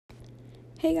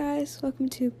Hey guys, welcome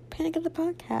to Panic at the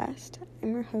Podcast.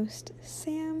 I'm your host,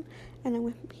 Sam, and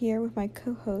I'm here with my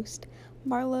co-host,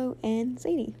 Marlo and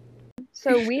Zadie.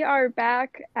 So we are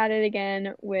back at it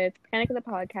again with Panic at the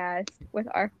Podcast with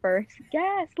our first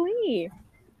guest, Lee.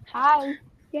 Hi.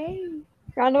 Yay.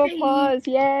 Round of applause.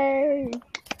 Yay.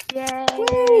 Yay.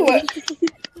 Woo.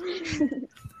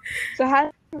 So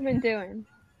how's you been doing?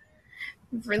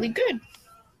 Really good.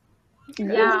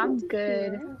 Yeah, I'm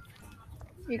good.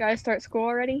 You guys start school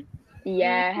already?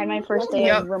 Yeah, I had my first day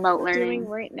of remote learning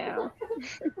right now.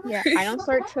 Yeah, I don't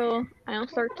start till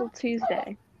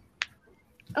Tuesday.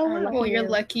 Oh, you're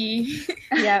lucky.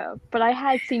 Yeah, but I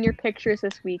had senior pictures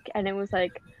this week, and it was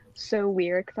like so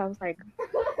weird because I was like,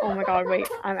 oh my god, wait,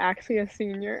 I'm actually a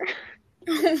senior.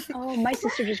 Oh, my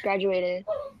sister just graduated.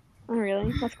 Oh,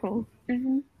 really? That's cool.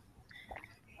 Mm-hmm.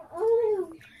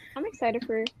 I'm excited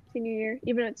for senior year,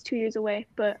 even though it's 2 years away,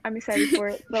 but I'm excited for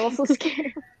it, but also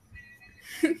scared.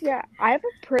 Yeah, I have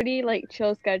a pretty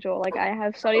chill schedule. Like I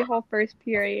have study hall first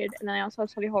period, and then I also have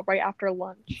study hall right after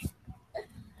lunch.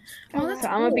 Oh, that's So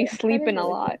I'm gonna be sleeping a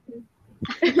lot.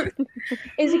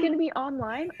 Is it gonna be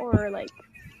online or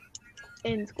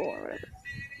in school or whatever?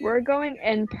 We're going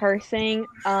in person,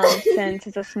 since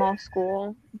it's a small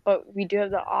school, but we do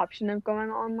have the option of going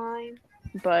online.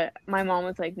 But my mom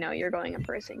was like, "No, you're going in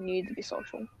person. You need to be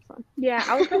social." So Yeah,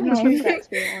 I was going to choose that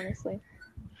too, honestly.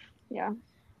 yeah.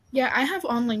 Yeah, I have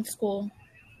online school.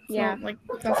 So, Yeah.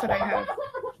 That's what I have.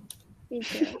 Me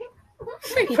too.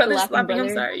 My People brother's laughing, laughing, I'm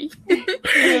brother. sorry.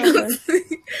 Yeah.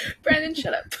 Brandon,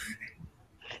 shut up.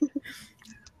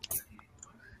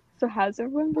 So how's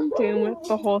everyone been doing with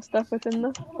the whole stuff within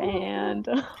the band?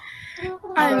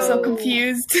 I'm so Oh.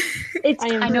 confused. It's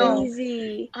I know.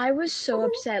 crazy. I was so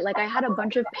upset. I had a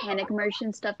bunch of Panic merch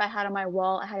and stuff I had on my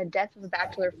wall. I had a Death of a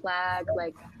Bachelor flag,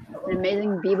 an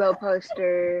amazing Bebo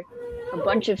poster, a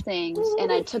bunch of things,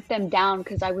 and I took them down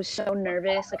because I was so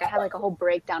nervous. I had a whole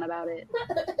breakdown about it.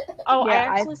 Oh, Yeah,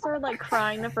 I actually started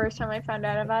crying the first time I found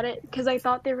out about it because I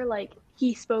thought they were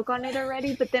he spoke on it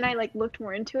already, but then I looked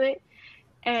more into it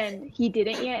and he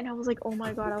didn't yet, and I was like, oh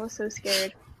my god, I was so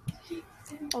scared.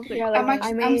 I was like, Yeah,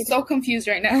 I'm so confused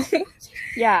right now.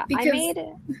 Yeah, Because- I made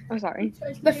it. I'm sorry.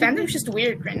 The fandom's just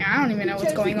weird right now. I don't even know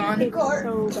what's going on. it's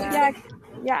so bad.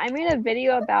 Yeah, I made a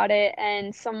video about it,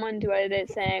 and someone tweeted it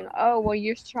saying, "Oh, well,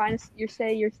 you're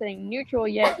saying neutral,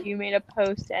 yet you made a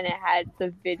post and it had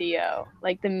the video,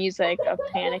 the music of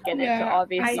Panic in it, so Yeah,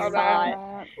 obviously I saw it's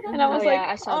not." And I was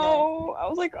I saw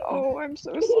oh, I'm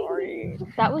so sorry.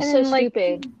 that was And so then,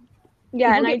 stupid.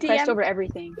 Yeah, People and I get pressed DM'd. over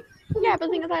everything. Yeah, but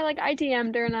the thing is, I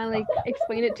DM'd her and I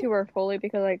explained it to her fully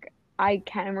because I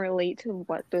can relate to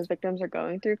what those victims are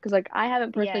going through because I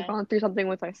haven't personally Yeah. gone through something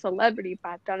with a celebrity, but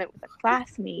I've done it with a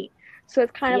classmate. So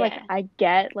it's kind of Yeah. I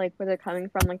get where they're coming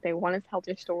from, they want to tell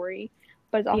their story,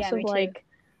 but it's also me too.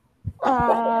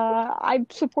 I've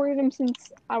supported him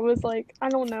since I was I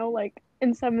don't know,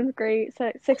 in 7th grade,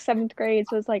 6th, 7th grade.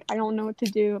 So it's I don't know what to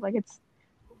do. It's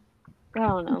I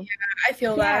don't know. I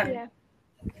feel that. Yeah.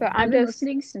 So I've I'm been just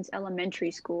listening since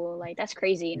elementary school. That's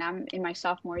crazy, and I'm in my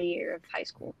sophomore year of high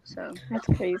school. So that's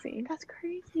crazy. That's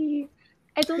crazy.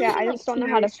 It's only Yeah, been, I just don't know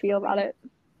how to 2 years feel for about me. it.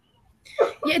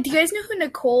 Yeah, do you guys know who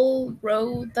Nicole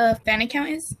Rowe, the fan account,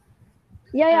 is?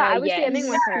 Yeah, I was yes. DMing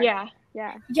with her. Yeah.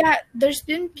 Yeah. Yeah, there's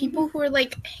been people who are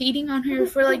hating on her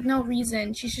for no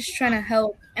reason. She's just trying to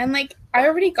help. And I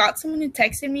already got someone who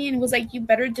texted me and was like, you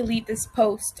better delete this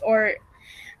post or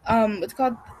what's it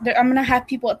called? I'm gonna have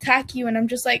people attack you, and I'm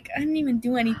just I didn't even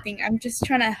do anything. I'm just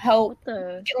trying to help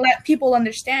let people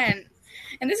understand.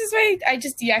 And this is why I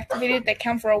just deactivated the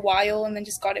account for a while and then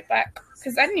just got it back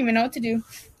because I didn't even know what to do.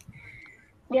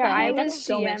 Yeah, the I heck? was That's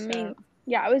so messed DMing. up.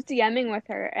 Yeah, I was DMing with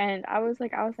her, and I was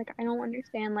like, I don't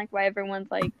understand why everyone's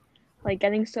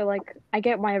getting so I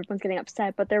get why everyone's getting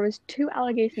upset, but there was 2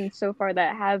 allegations so far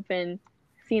that have been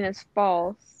seen as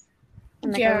false,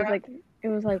 and Yeah. it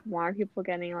was why are people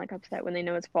getting upset when they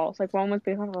know it's false? One was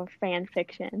based off of a fan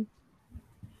fiction.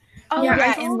 Oh, yeah, yeah,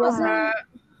 I and saw wasn't- that.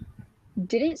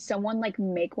 Didn't someone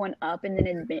make one up and then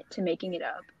admit to making it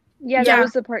up? Yeah, Yeah. that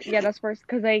was the part. Yeah, that's first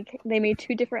because they made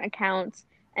 2 different accounts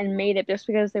and made it just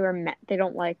because they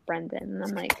don't like Brendan, and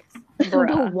I'm like, bruh.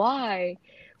 But why?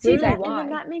 See, Literally, and then why?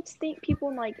 that makes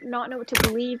people not know what to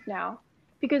believe now,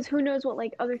 because who knows what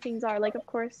other things are. Of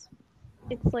course,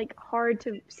 it's hard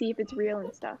to see if it's real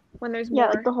and stuff when there's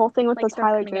Yeah, more. the whole thing with the stuff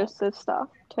Tyler coming out. Joseph stuff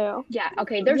too. Yeah,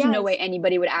 okay, there's no Yes. way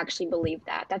anybody would actually believe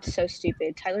that. That's so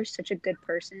stupid. Tyler's such a good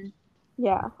person.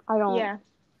 Yeah, I don't. Yeah.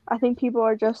 I think people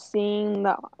are just seeing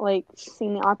the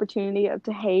opportunity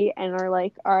to hate and are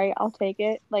all right, I'll take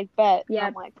it. Bet. Yeah.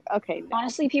 And I'm okay. No,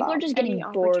 Honestly, people are just Any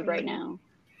getting bored right opportunity. now.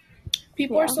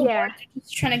 People Yeah. are so Yeah. bored, they're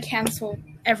just trying to cancel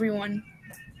everyone.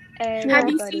 Have you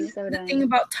Everybody seen so the done. thing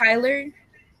about Tyler?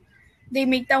 They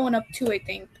make that one up too, I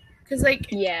think. Because, like,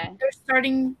 Yeah,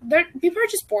 people are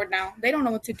just bored now. They don't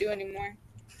know what to do anymore.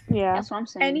 Yeah. that's what I'm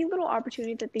saying. Any little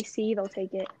opportunity that they see, they'll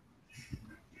take it.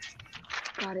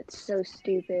 God, it's so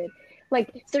stupid.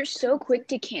 Like, they're so quick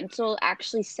to cancel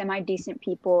actually semi-decent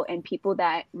people and people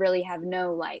that really have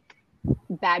no, like,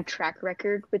 bad track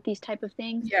record with these type of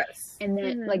things. Yes. And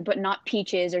then, Mhm. like, but not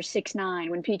Peaches or 6ix9ine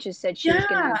when Peaches said she was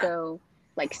gonna Yeah. go,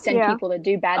 like, send Yeah. people to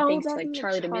do bad Oh, things to, that like, and the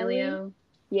Charlie Charlie? D'Amelio.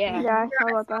 Yeah. Yeah, I saw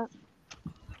about that.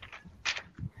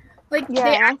 Like, Yeah,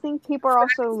 they and I think people are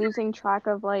also losing track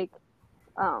of like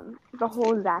the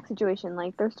whole Zach situation.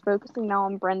 Like they're focusing now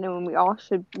on Brendan when we all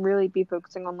should really be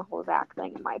focusing on the whole Zach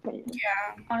thing, in my opinion.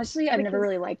 yeah. Honestly, I've never Because-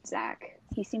 really liked Zach.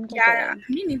 He seemed like Yeah,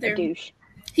 me a neither. douche.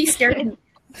 He's scared.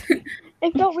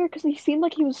 It felt weird because he seemed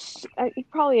like he was. He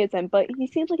probably isn't, but he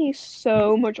seems like he's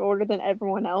so much older than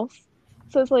everyone else.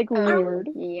 So it's like weird.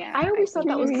 Yeah. I always thought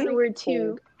that was think kind of he's weird too.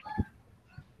 old.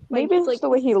 Maybe it's like- the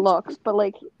way he looks, but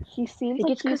like he seems I think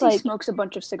like it's because he's he like smokes a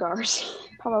bunch of cigars.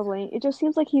 probably. It just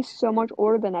seems like he's so much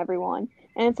older than everyone,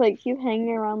 and it's like he's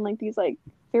hanging around like these like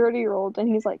 30-year-olds, and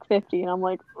he's like 50, and I'm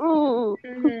like, ooh.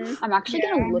 Mhm. I'm actually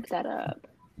Yeah. gonna look that up.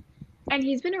 And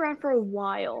he's been around for a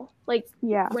while. Like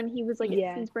Yeah. when he was like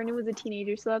Yeah. since Brendan was a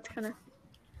teenager, so that's kind of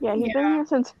Yeah, he's been here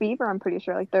since Fever, I'm pretty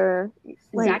sure. Like, they're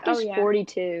like Zach is oh, yeah.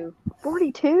 42.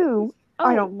 42.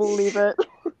 I don't believe it.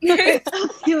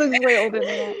 He looks way older than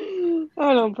that.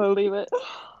 I don't believe it.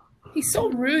 He's so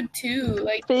rude too.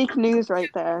 Like Fake news right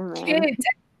there, man. kids,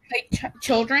 like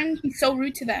children. He's so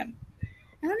rude to them.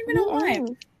 I don't even know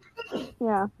why.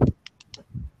 Yeah.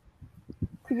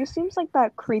 He just seems like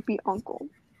that creepy uncle.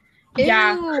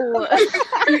 Yeah. Ew.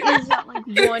 He is not like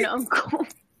one uncle.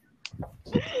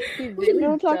 He really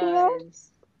know what I'm talking about?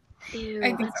 does. Ew,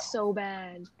 I think that's so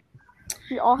bad.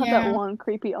 We all have Yeah. that one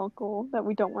creepy uncle that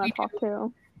we don't want to talk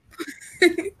to.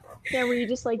 Yeah, where you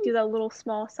just like do that little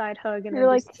small side hug and You're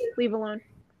then like- just leave alone.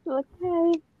 You're like,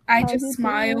 hey. I How's just it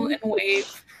smile going? and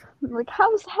wave. Like,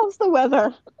 how's the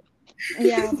weather?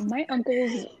 Yeah, my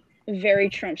uncle's very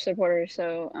Trump supporter,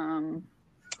 so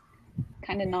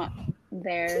kind of not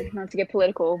there. Not to get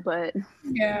political, but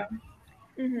Yeah.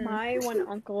 Mm-hmm. My one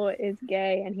uncle is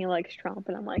gay and he likes Trump,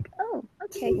 and I'm like, oh,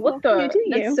 okay. what well, the? you do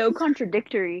you. That's so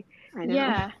contradictory. I know.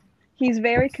 Yeah. He's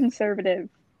very conservative.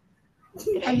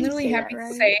 I'm literally say that happy to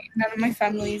right? say none of my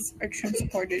families are Trump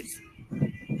supporters.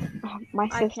 My I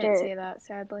can't sister, say that,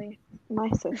 sadly. my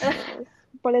sister is,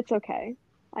 but it's okay,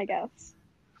 I guess.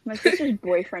 My sister's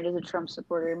boyfriend is a Trump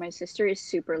supporter. My sister is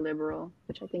super liberal,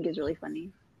 which I think is really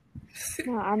funny.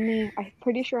 No, I'm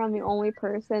pretty sure I'm the only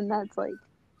person that's like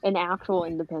an actual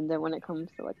independent when it comes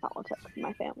to like politics in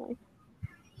my family.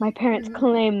 My parents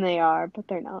claim they are, but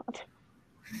they're not.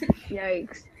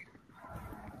 Yikes.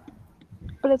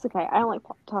 But it's okay. I don't like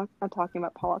talking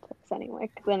about politics anyway,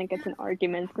 because then it gets in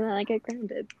arguments, and then I get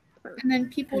grounded. And then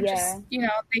people Yeah. just,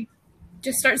 they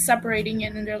just start separating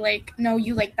it, and they're like, no,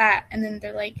 you like that. And then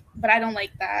they're like, but I don't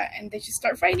like that. And they just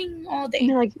start fighting all And day.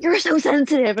 they're like, "You're so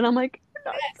sensitive," and I'm like,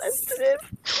 "I'm not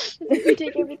sensitive." You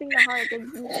take everything to heart,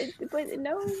 but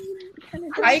no, you kind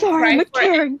of I Sorry, I'm a cry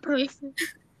for caring person.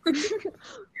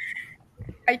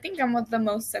 I think I'm the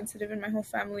most sensitive in my whole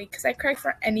family because I cry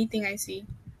for anything I see.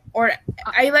 Or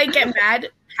I like get mad,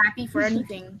 happy for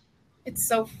anything. It's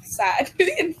so sad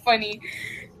and funny.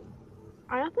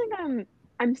 I don't think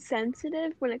I'm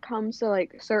sensitive when it comes to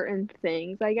like certain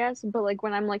things, I guess. But like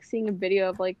when I'm like seeing a video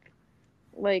of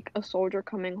like a soldier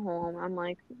coming home, I'm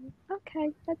like, okay,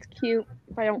 that's cute.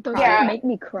 If I don't Those cry, Yeah. make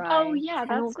me cry. Oh yeah, I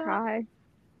don't that's not. cry.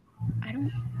 I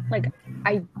don't like.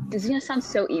 This is gonna sound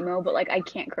so emo, but like I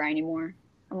can't cry anymore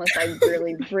unless I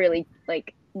really, really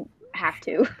like have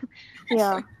to.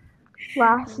 Yeah.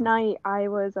 Last night I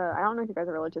was I don't know if you guys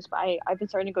are religious, but I've been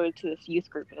starting to go to this youth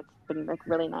group, and it's been like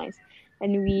really nice.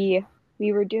 And we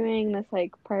were doing this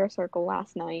like prayer circle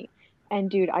last night, and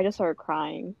dude, I just started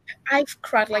crying. I've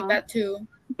cried like that too.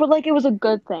 But like it was a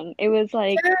good thing. It was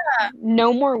like Yeah.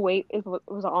 no more weight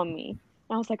was on me.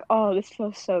 And I was like, oh, this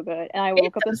feels so good. And I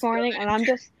woke up does this feel morning, good. and I'm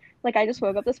just like, I just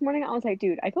woke up this morning. I was like,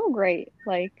 dude, I feel great.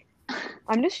 Like,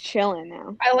 I'm just chilling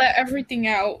now. I let everything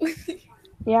out.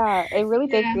 Yeah, it really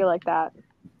did Yeah. feel like that.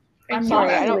 I'm not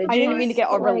sorry. I didn't mean to get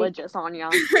all religious, religious on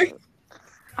y'all.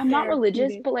 I'm not religious,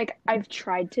 Therapeutic. but like I've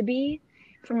tried to be.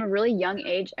 From a really young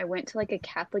age, I went to like a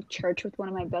Catholic church with one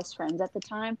of my best friends at the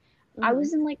time. I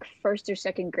was in like first or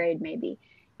second grade maybe,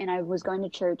 and I was going to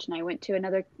church, and I went to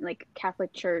another like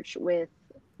Catholic church with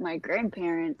my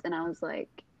grandparents, and I was like,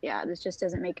 yeah, this just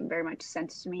doesn't make very much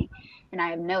sense to me. And I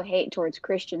have no hate towards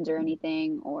Christians or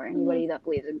anything, or anybody that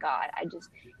believes in God.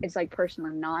 It's like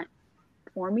personally not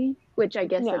for me, which I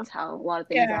guess Yeah. that's how a lot of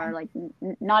things Yeah. are. Like,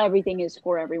 not everything is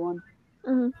for everyone.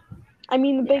 I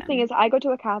mean, the big Yeah. thing is I go to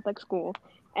a Catholic school,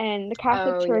 and the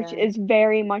Catholic Oh, Church yeah. is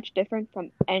very much different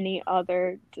from any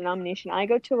other denomination. I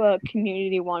go to a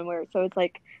community one where, so it's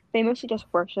like, they mostly just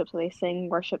worship, so they sing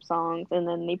worship songs, and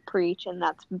then they preach, and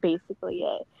that's basically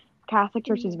it. Catholic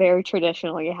Church is very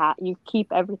traditional. You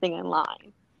keep everything in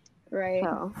line. Right.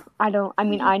 So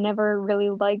I never really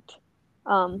liked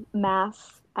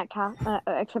mass at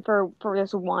except for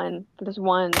this one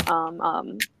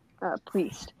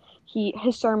priest.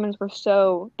 His sermons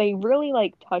were they really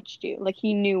like touched you. Like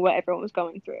he knew what everyone was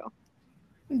going through.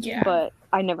 Yeah. But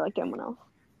I never liked anyone else.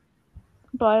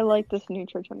 But I like this new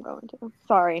church I'm going to.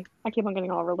 Sorry, I keep on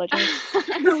getting all religious.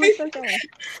 No, it's okay.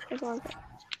 It's all okay.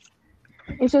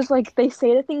 It's just like they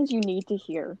say the things you need to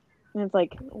hear, and it's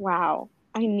like, wow,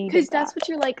 I needed Because that. that's what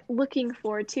you're like looking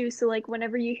for too. So like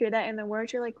whenever you hear that in the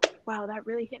words, you're like, wow, that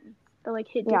really hit me. That like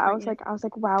hit. Yeah, I different, was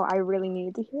like, wow, I really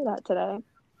needed to hear that today.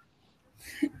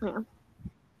 Yeah.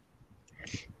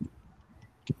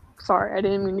 Sorry, I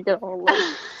didn't mean to get all like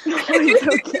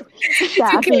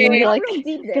sappy okay. and be like, Real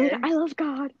deep there. I love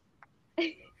God.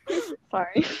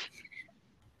 Sorry.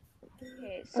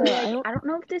 Okay, so I I don't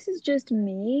know if this is just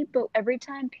me, but every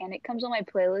time Panic comes on my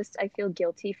playlist, I feel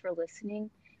guilty for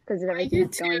listening because of everything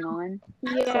that's going on.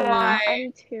 Yeah, lie. I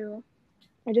do too.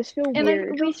 I just feel And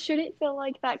weird. like we shouldn't feel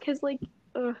like that because like,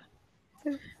 ugh.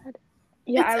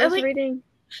 Yeah, It's, I was like- reading.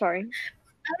 Sorry.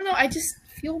 I don't know. I just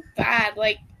feel bad.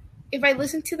 Like, if I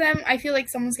listen to them, I feel like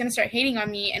someone's gonna start hating on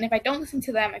me, and if I don't listen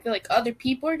to them, I feel like other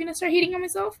people are gonna start hating on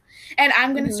myself, and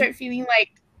I'm gonna start feeling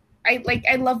like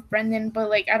I love Brendan, but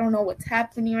like I don't know what's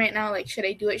happening right now. Like, should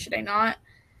I do it? Should I not?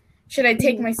 Should I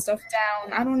take my stuff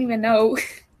down? I don't even know.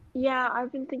 Yeah,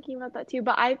 I've been thinking about that too.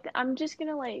 But I'm just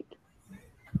gonna like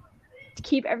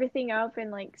keep everything up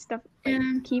and like stuff. Like,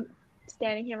 Yeah. keep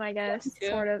standing him, I guess, Me too.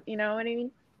 sort of. You know what I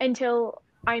mean? Until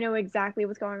I know exactly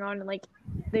what's going on and like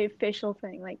the official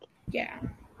thing. Like, Yeah.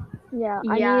 Yeah,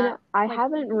 I Yeah, mean, I like-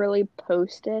 haven't really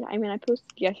posted. I mean, I posted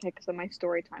yesterday because of my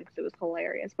story time because it was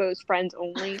hilarious, but it was friends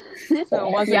only, so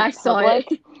it wasn't Yeah, I saw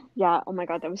public. it. Yeah, oh my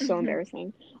God, that was so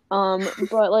embarrassing.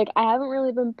 But like, I haven't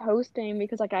really been posting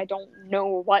because like I don't know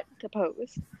what to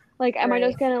post. Like, am I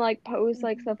just gonna like post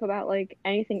like stuff about like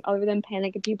anything other than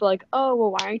Panic? And people are like, oh,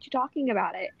 well, why aren't you talking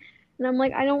about it? And I'm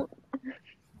like, I don't,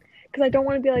 because I don't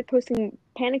want to be like posting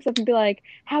Panic stuff and be like,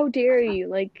 how dare you?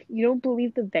 Like, you don't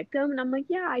believe the victim? And I'm like,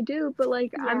 yeah, I do, but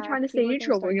like, I'm Yeah, trying to stay people are gonna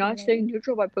neutral. start We're not doing staying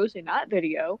neutral by posting that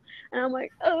video. And I'm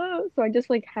like, oh, so I just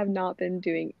like have not been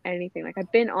doing anything. Like,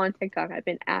 I've been on TikTok, I've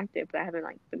been active, but I haven't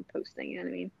like been posting. You know what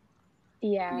I mean?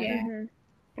 Yeah. Yeah.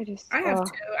 I I have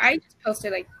to. I just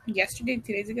posted like yesterday,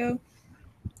 2 days ago,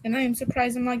 and I am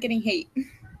surprised I'm not getting hate.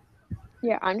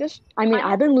 Yeah,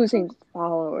 I've been losing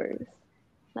followers,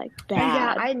 like bad.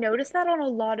 yeah, I noticed that on a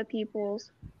lot of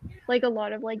people's, like a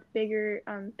lot of like bigger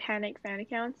Panic fan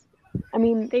accounts. I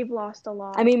mean, They've lost a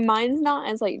lot. I mean, mine's not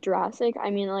as like drastic.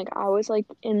 I mean, like I was like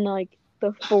in like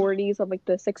the 40s of like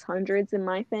the 600s in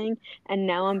my thing, and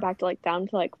now I'm back to like down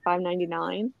to like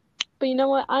 599. But you know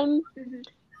what? I'm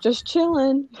just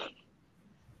chilling.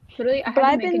 Literally, I had But to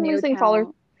I've make a been new losing account. followers.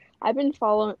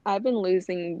 I've been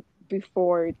losing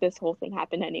before this whole thing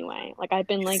happened anyway. Like I've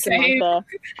been like in like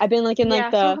Same.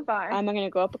 yeah, so have I. I'm gonna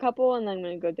go up a couple and then I'm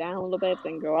gonna go down a little bit,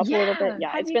 then go up a little bit.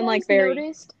 Yeah, Have it's you been like guys very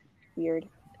noticed weird.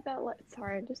 that?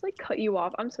 Sorry, I just like cut you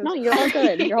off. I'm so No, sorry. you're all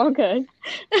good. You're all good.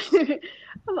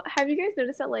 Have you guys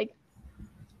noticed that like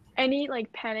any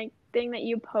like Panic thing that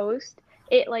you post,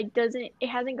 it like it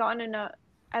hasn't gotten enough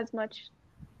as much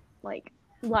like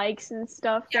likes and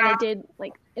stuff than Yeah. it did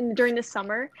like during the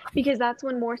summer, because that's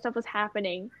when more stuff was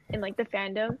happening in like the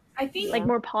fandom, I think like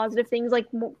more positive things,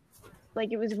 like more,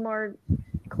 like it was more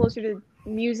closer to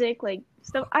music, like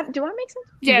stuff. Do I make sense?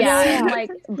 yes. Yeah, Yeah. like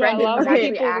Yeah, Brendan a lot was of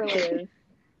actually people were, active. like,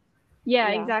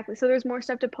 Yeah, Yeah. exactly. So there's more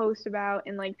stuff to post about,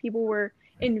 and like people were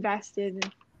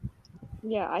invested.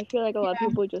 Yeah, I feel like a lot of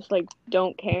people just like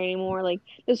don't care anymore. Like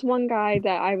this one guy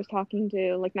that I was talking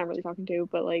to, like not really talking to,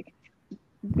 but like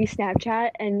we Snapchat,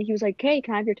 and he was like, "Hey,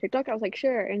 can I have your TikTok?" I was like,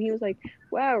 "Sure." And he was like,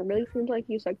 "Wow, it really seems like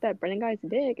you sucked that Brendan guy's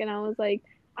dick." And I was like,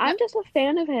 "I'm just a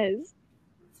fan of his."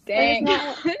 Dang.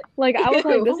 Like I was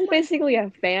like, this Ew. is basically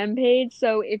a fan page,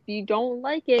 so if you don't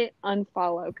like it,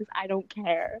 unfollow because I don't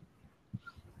care.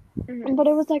 Mhm. But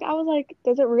it was like, I was like,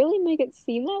 does it really make it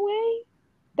seem that way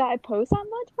that I post that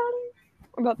much about it?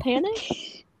 About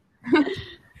Panic?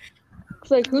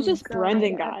 Cause like, who's Oh, this God,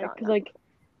 Brendan I've guy? gotten Cause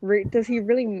like, does he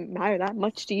really matter that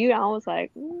much to you? And I was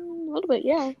like, little bit,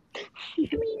 yeah. I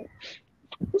mean,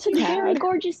 It's a he's very tad.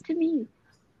 gorgeous to me.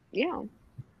 Yeah.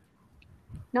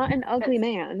 Not an ugly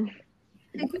man.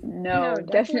 No, No,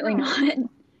 definitely definitely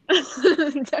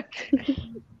not.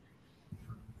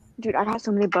 Dude, I got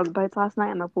so many bug bites last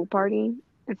night at my pool party.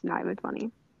 It's not even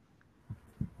funny.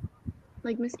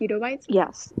 Like mosquito bites?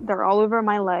 Yes, they're all over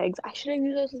my legs. I should have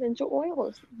used those essential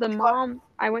oils.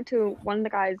 I went to one of the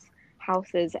guys'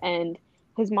 houses and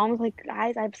his mom was like,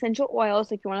 "Guys, I have essential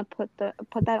oils. If you want to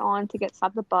put that on to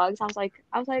stop the bugs." I was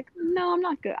like, "No, I'm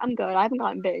not good. I'm good. I haven't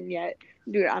gotten bitten yet."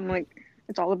 Dude, I'm like,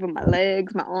 it's all over my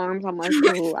legs, my arms. I'm like,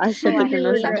 oh, I should have taken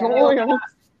essential oils.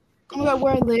 Oh my god,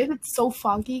 where I live, it's so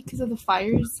foggy because of the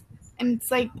fires, and it's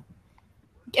like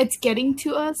it's getting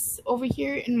to us over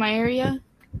here in my area.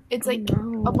 It's like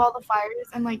of all the fires,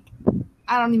 and like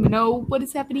I don't even know what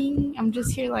is happening. I'm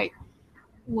just here like,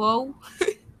 whoa.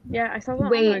 Yeah, I saw that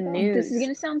Wait, on the news. this is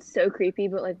gonna sound so creepy,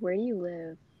 but like, where do you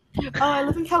live? Oh, I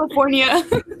live in California.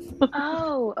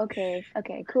 Oh, okay,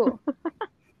 cool.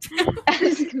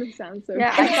 This is gonna sound so.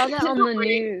 Yeah, creepy. I saw that on the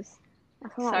news.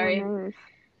 Sorry.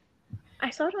 I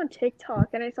saw it on TikTok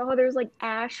and I saw how there was like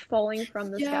ash falling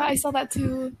from the Yeah, sky. I saw that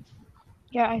too.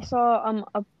 Yeah, I saw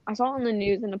I saw it on the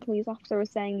news, and a police officer was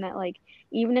saying that like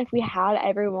even if we had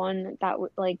everyone that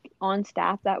like on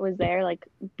staff that was there like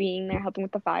being there helping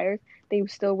with the fires, they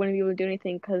still wouldn't be able to do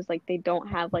anything because like they don't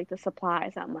have like the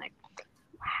supplies. I'm like,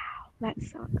 wow, that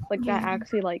sucks. Like that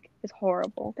actually like is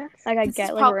horrible. Like I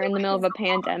get like we're in the middle of a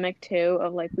pandemic too,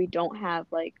 of like we don't have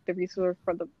like the resource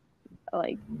for the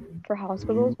like for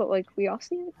hospitals, but like we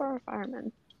also need it for our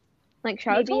firemen. Like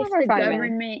shout out to Maybe all if of our the firemen.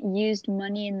 government used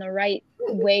money in the right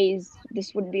ways,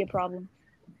 this wouldn't be a problem.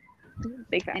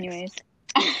 Big facts. Anyways,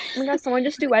 Oh my god, someone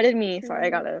just duetted me. Sorry, I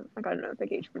got a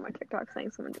notification from my TikTok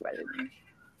saying someone duetted me.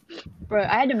 bro,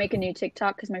 I had to make a new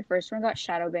TikTok because my first one got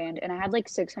shadow banned, and I had like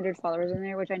 600 followers in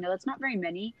there, which I know that's not very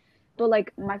many, but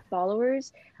like my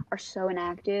followers are so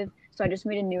inactive, so I just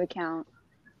made a new account,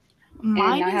 and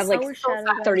now I have like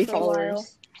 30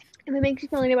 followers. If it makes you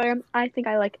feel any better, I think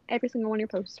I like every single one of your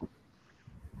posts.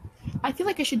 I feel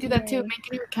like I should do that too, make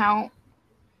a new account.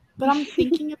 But I'm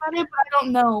thinking about it, but I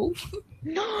don't know.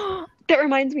 That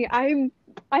reminds me,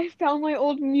 I found my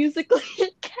old Musical.ly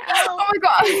account. Oh my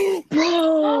god.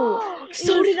 Bro,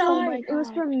 so did I. It was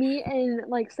from me in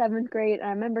like 7th grade. And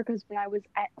I remember because when I was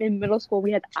in middle school,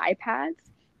 we had iPads.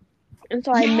 And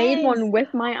so I made one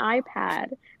with my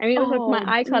iPad. I mean, it was like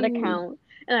my iCloud account.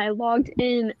 And I logged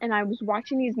in and I was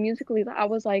watching these Musical.ly. I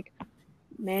was like,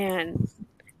 man,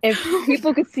 if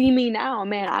people could see me now,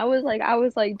 man, I was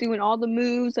like doing all the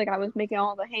moves. Like I was making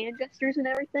all the hand gestures and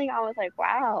everything. I was like,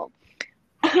 wow.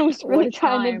 I was really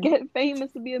trying to get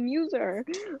famous to be a muser.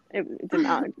 It did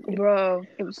not, bro.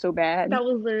 It was so bad. That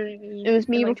was literally me. It was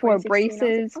me in, before 2016.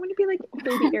 braces. I want to be like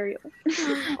baby Ariel.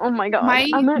 Oh my god. My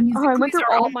I went Musical.lys through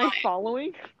are all on my mine.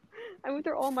 following. I went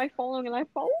through all my following and I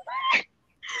followed it.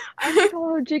 I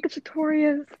followed Jacob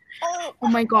Sartorius. Oh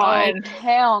my god.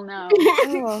 Hell no.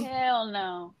 Oh. Hell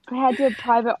no. I had to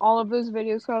private all of those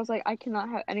videos, so I was like, I cannot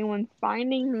have anyone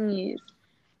finding these.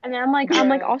 And then I'm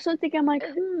like also thinking, I'm like,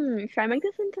 should I make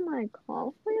this into my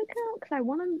cosplay account? Because I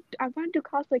want to do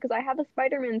cosplay because I have a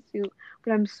Spider-Man suit,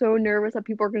 but I'm so nervous that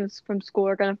people from school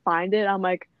are gonna find it. I'm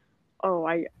like, oh,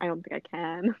 I don't think I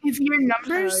can. If your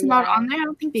number's not on there, I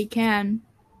don't think they can.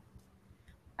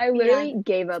 I literally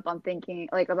gave up on thinking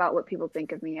like about what people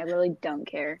think of me. I really don't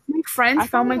care. My friends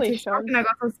found my probably TikTok should. and I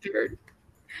got so scared.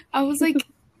 I was like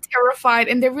terrified,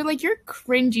 and they were like, "You're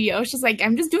cringy." I was just like,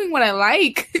 "I'm just doing what I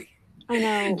like." I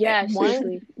know. Yeah,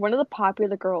 seriously. One of the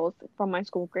popular girls from my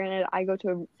school, granted, I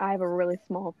have a really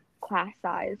small class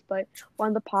size, but one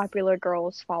of the popular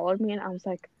girls followed me, and I was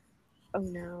like, oh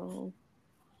no.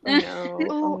 Oh no.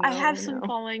 Oh, I have no. some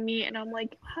following me, and I'm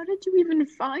like, how did you even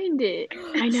find it?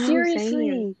 I know. Seriously.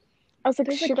 Same. I was like,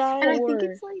 There's should like I? And I think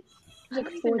it's like, There's I like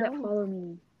don't 4 even that know. follow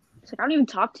me. It's like I don't even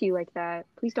talk to you like that.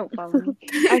 Please don't follow me.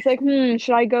 I was like,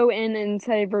 should I go in and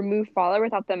say remove follower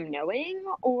without them knowing,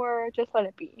 or just let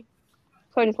it be?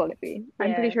 So I just let it be.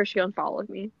 I'm pretty Yeah. sure she unfollowed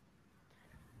me.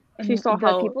 And She saw the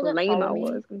how people that lame I follow me-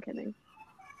 was. I'm kidding.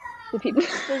 The people.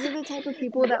 Those are the type of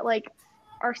people that like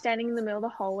are standing in the middle of the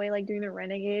hallway, like doing the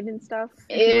renegade and stuff.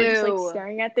 And people are just Ew. like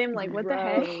staring at them, like what the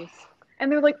heck? Gross.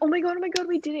 And they're like, oh my god,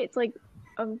 we did it. It's like,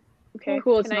 okay,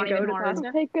 Cool, it's can I not go even to hard. class now?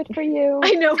 Okay, good for you.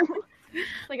 I know.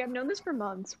 Like I've known this for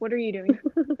months. What are you doing?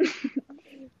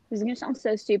 This is gonna sound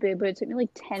so stupid, but it took me like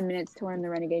 10 minutes to learn the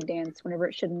renegade dance whenever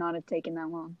it should not have taken that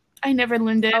long. I never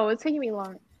learned it. Oh, it's taking me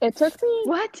long. It took me.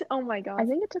 What? Oh my I god.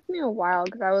 think it took me a while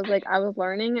because I was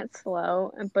learning it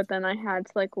slow, but then I had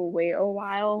to like wait a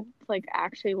while to like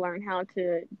actually learn how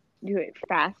to do it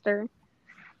faster.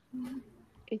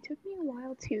 It took me a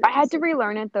while too. I had to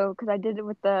relearn it though because I did it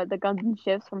with the guns and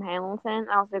shifts from Hamilton.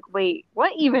 I was like, wait,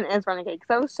 what even is Renegade? Because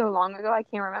that was so long ago, I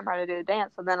can't remember how to do the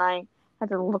dance. So then I had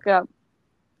to look up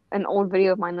an old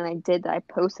video of mine that I did that I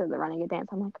posted the Renegade dance.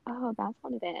 I'm like, oh, that's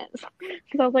what it is.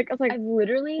 Because I was like, I've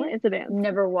literally what is the dance?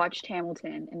 never watched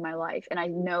Hamilton in my life, and I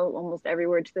know almost every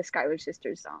word to the Schuyler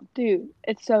Sisters song. Dude,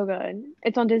 it's so good.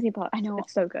 It's on Disney Plus. I know.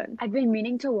 It's so good. I've been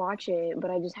meaning to watch it,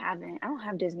 but I just haven't. I don't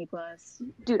have Disney Plus.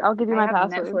 Dude, I'll give you I my have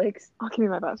password. Netflix. I'll give you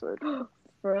my password.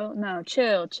 For real? No,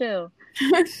 chill.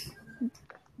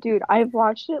 Dude, I've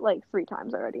watched it like 3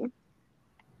 times already.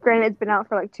 Granted, it's been out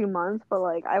for like 2 months, but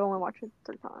like I've only watched it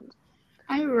 3 times.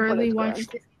 I rarely it's watch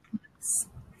good. this.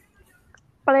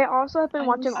 But I also have been I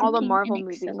watching was all the seeking Marvel an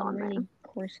movies on there. accelerated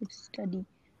course of study.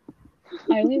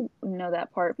 I only know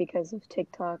that part because of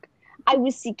TikTok. I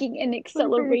was seeking an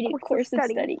accelerated course of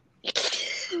study.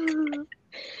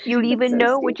 You'd even so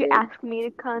know what you stupid. asked me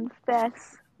to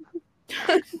confess.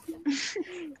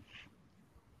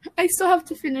 I still have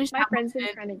to finish. My friend's been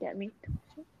Hamilton. trying to get me.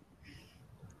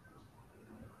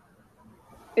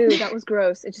 Ew, that was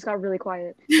gross. It just got really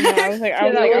quiet. I was like,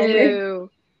 Ew.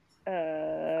 uh,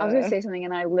 I was gonna say something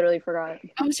and I literally forgot.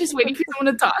 I was just waiting for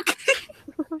someone to talk.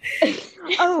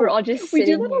 We're all just We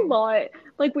sitting do that here. a lot.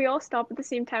 Like we all stop at the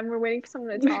same time. We're waiting for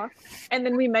someone to talk, and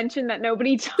then we mention that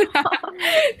nobody talked.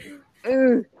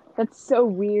 Ooh, that's so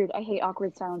weird. I hate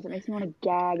awkward silence. It makes me want to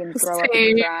gag and throw up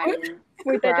Same. and cry.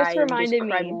 Wait, that just Cry and reminded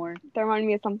cry me. more. That reminded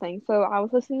me of something. So I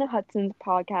was listening to Hudson's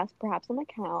podcast, perhaps on my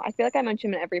account. I feel like I mention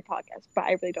him in every podcast, but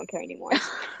I really don't care anymore.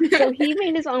 So he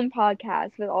made his own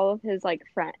podcast with all of his like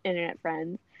internet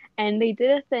friends, and they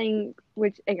did a thing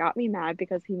which it got me mad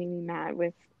because he made me mad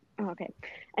with. Oh, okay.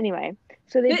 Anyway,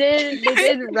 so they did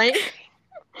rank.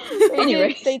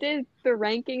 They did the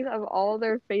rankings of all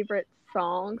their favorite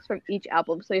songs from each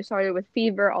album. So they started with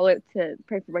Fever all the way up to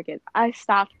Pray for Wicked. I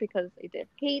stopped because they did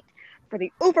Hate for the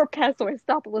Overpass, so I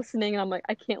stopped listening, and I'm like,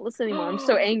 I can't listen anymore. I'm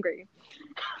so angry.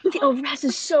 The Overpass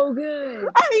is so good.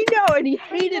 I know, and he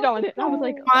hated on it. And I was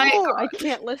like, My oh, I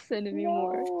can't listen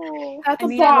anymore. That's I a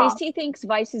mean, at flop. least he thinks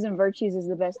Vices and Virtues is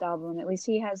the best album. At least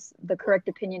he has the correct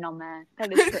opinion on that.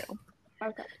 That is true.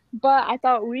 Okay. But I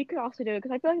thought we could also do it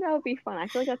because I feel like that would be fun. I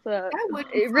feel like that's That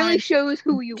would be it really fun. shows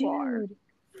who you are. Dude.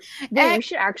 Wait, we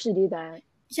should actually do that.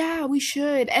 Yeah, we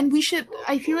should. And we should,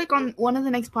 I feel like on one of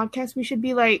the next podcasts, we should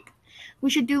do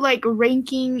like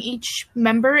ranking each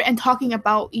member and talking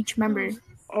about each member.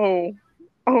 Oh,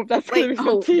 that's Like, gonna be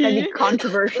so That'd be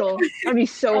controversial. That'd be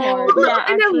so hard. Not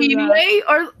in a actually, mean way,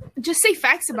 or just say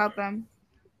facts about them.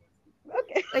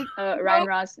 Okay. Like, Ryan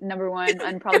Ross, number 1,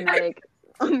 unproblematic.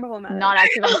 Unproblematic. Not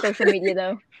active on social media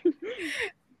though.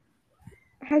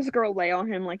 Has a girl lay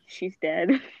on him like she's dead.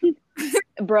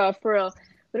 Bruh, for real.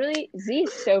 Literally, Z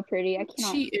is so pretty. I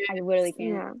cannot. She is. I literally can't.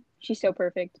 Yeah. She's so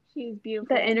perfect. She's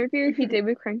beautiful. The interview he did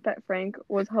with Crank That Frank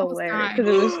was hilarious nice.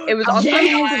 because it was Oh, awkward.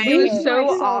 yes, It was I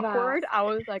so saw that. awkward. I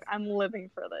was like, I'm living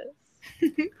for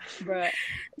this. Bruh.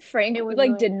 Frank It was like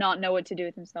really- did not know what to do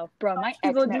with himself. Bruh, my He's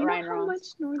ex all, do met you know Ryan how Ross. much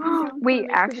Northern Downtown Wait,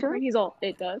 makes for the actually? brain? He's all,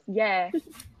 it does. Yeah.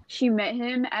 She met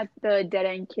him at the Dead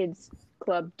End Kids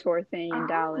Club tour thing in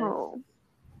Dallas. Oh.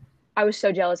 I was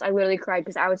so jealous. I literally cried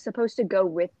because I was supposed to go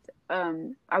with her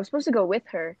and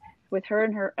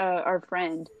her our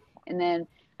friend, and then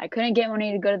I couldn't get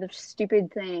money to go to the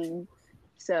stupid thing,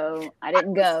 so I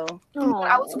didn't go.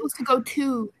 I was supposed to go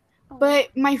too, but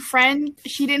my friend,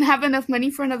 she didn't have enough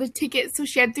money for another ticket, so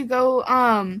she had to go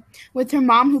with her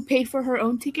mom, who paid for her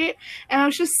own ticket, and I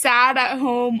was just sad at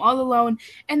home all alone.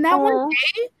 And that one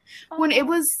day, when it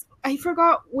was, I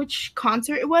forgot which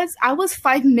concert it was, I was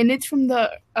 5 minutes from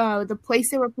the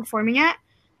place they were performing at,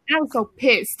 and I was so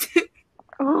pissed.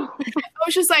 I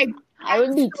was just like, I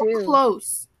would be so too.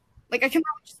 close. Like, I cannot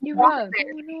just You walk were.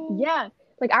 there. Yeah,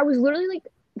 like I was literally like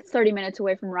 30 minutes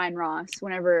away from Ryan Ross.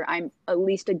 Whenever I'm at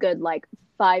least a good like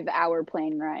 5-hour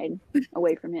plane ride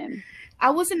away from him. I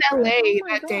was in LA my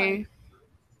that God. day.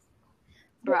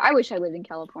 Bro, I wish I lived in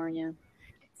California.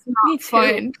 It's not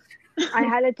fun. I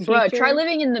had a teacher. Bro, try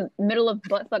living in the middle of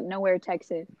buttfuck nowhere,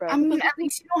 Texas, bro. I mean, at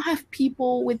least you don't have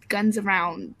people with guns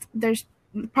around. There's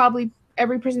probably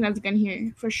every person has a gun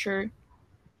here, for sure.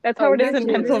 That's how it is that's in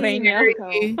really Pennsylvania.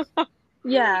 Scary.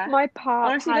 Yeah. My pop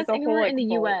Honestly, has that's a whole anywhere like, in the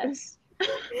vault. U.S.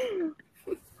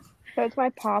 That's my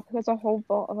pop who has a whole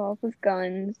vault of all of his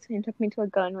guns and took me to a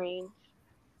gun range.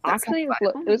 That Actually,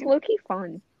 sounds fun. it was low key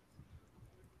fun.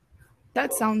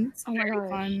 That sounds Oh my very gosh.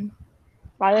 fun.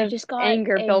 A lot I of just got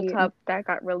anger a- built up that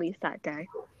got released that day.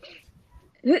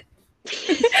 Do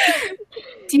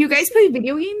you guys play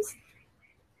video games?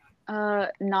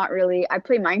 Not really. I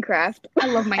play Minecraft. I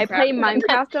love Minecraft. I play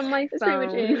Minecraft on my That's pretty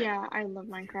much it. phone. Yeah, I love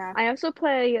Minecraft. I also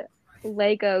play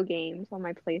Lego games on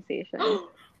my PlayStation.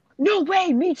 No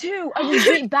way, me too. I just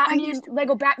beat Batman,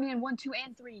 Lego Batman 1, 2,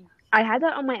 and 3. I had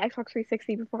that on my Xbox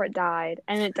 360 before it died,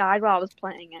 and it died while I was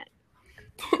playing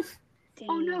it.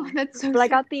 Oh no, that's so. But I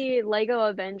got the Lego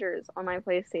Avengers on my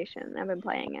PlayStation. I've been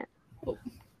playing it.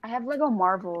 I have Lego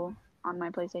Marvel on my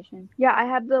PlayStation. Yeah, I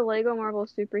have the Lego Marvel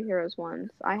Superheroes ones.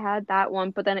 I had that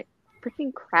one, but then it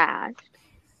freaking crashed.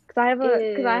 Cause I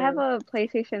have a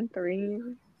PlayStation 3.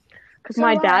 Cause So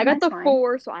my do I, dad got that's the fine.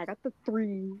 4, so I got the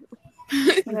 3.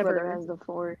 My brother has the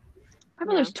 4. My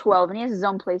brother's 12 and he has his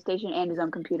own PlayStation and his own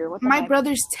computer. What the My heck?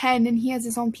 brother's 10 and he has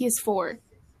his own PS4.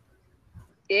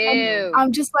 Ew.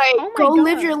 I'm just like, Oh my go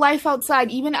live God. your life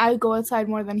outside. Even I go outside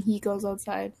more than he goes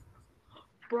outside.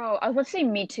 Bro, I was about to say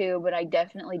me too, but I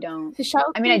definitely don't. To shout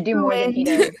I mean, I do more than he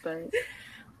does, but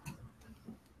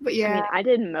But I yeah, mean, I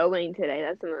did mowing today.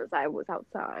 That's the most I was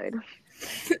outside.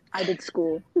 I did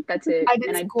school. That's it. I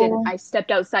did and school. I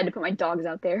stepped outside to put my dogs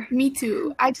out there. me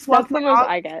too. I just That's walked the my most dog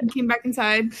I get. and came back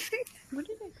inside. What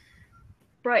did it?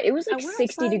 Bro, it was like I went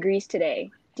 60 outside. degrees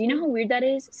today. Do you know how weird that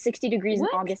is? 60 degrees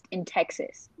What? in August in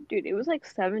Texas. Dude, it was like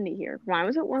 70 here. Why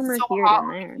was it warmer So here hot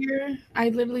than there? here. I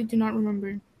literally do not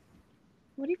remember.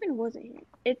 What even was it here?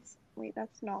 It's wait,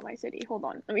 that's not my city. Hold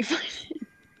on, let me find it.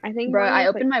 I think Bro, mine I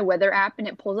was, opened my weather app and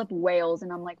it pulls up Wales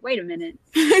and I'm like, wait a minute.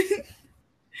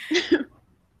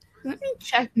 Let me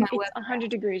check my It's weather. 100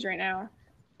 degrees right now.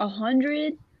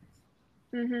 100?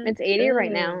 Mm-hmm. It's 80 right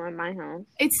Ew. now at my house.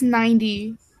 It's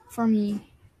 90 for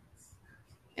me.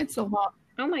 It's so hot.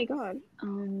 Oh my god.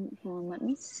 Hold on, let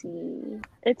me see.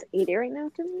 It's 80 right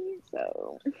now for me,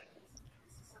 so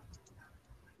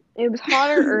it was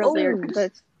hotter earlier Oh. because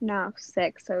it's now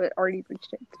 6, so it already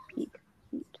reached its peak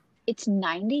heat. It's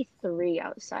 93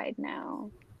 outside now.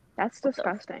 That's What the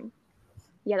disgusting.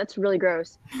 Yeah, that's really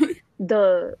gross.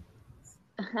 the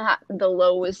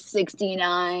low was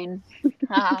 69.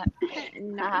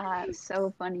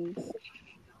 So funny.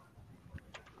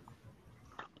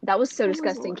 That was so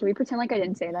disgusting. Can we pretend like I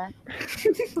didn't say that?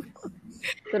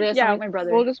 Literally, I sound like my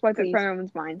brother. we'll just wipe it Please. from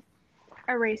everyone's mind.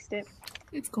 Erased it.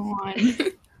 It's gone.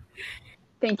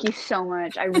 Thank you so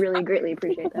much. I really greatly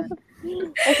appreciate that.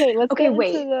 Okay, let's Okay, get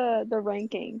wait. into the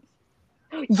rankings.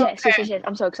 Yes.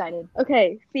 I'm so excited.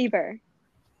 Okay, Fever.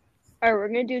 Alright, we're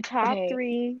gonna do top Okay.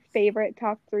 3 favorite,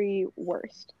 top 3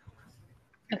 worst.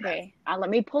 Okay, let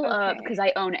me pull up Okay. because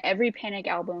I own every Panic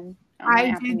album. On my I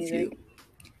Apple do Music. too.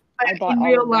 I bought in all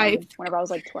real of them life. whenever I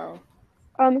was like 12.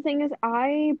 The thing is,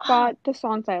 I bought the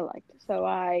songs I liked, so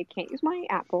I can't use my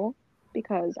Apple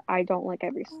because I don't like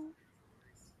every song.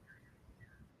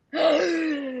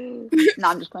 No,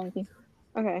 I'm just playing with you.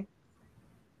 Okay,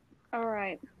 All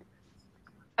right.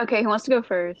 Okay, who wants to go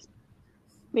first?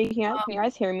 wait, can you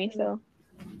guys hear me still?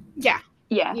 Yeah.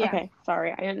 Yeah. Yeah. Okay,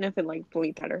 sorry, I don't know if it like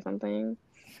bleeped that or something.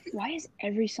 Why is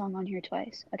every song on here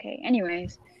twice? Okay,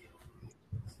 anyways.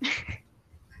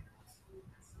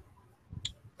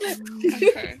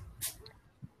 Okay.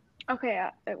 Okay.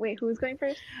 Wait, who's going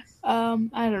first? I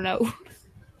don't know.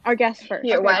 Our guest first.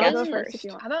 Here, Okay, why I'll don't go you- first. if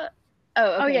you want. How about? Oh,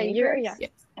 okay. Oh yeah, me you're first? yeah.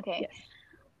 Okay. Yes.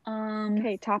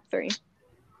 Okay. top 3.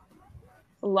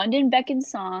 London Beckon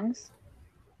songs.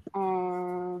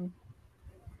 Time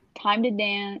to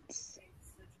Dance,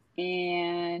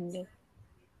 and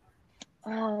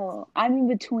I'm in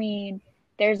between.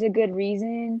 There's a Good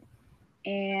Reason,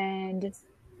 and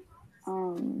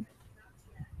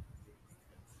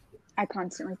I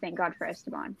constantly thank God for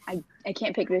Esteban. I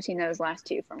can't pick between those last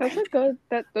two for Those me. are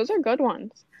good. Those are good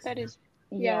ones. That is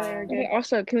yeah, they're good. Okay,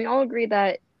 also, can we all agree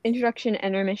that introduction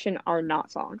and intermission are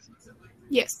not songs?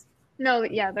 Yes. No,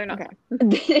 yeah, they're not. Okay.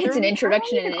 It's an They're-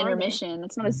 introduction and how an even are they? intermission.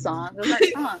 That's not a song. Those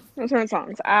aren't songs. Those aren't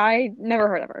songs. I never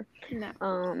heard of her. No,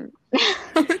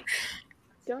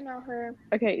 don't know her.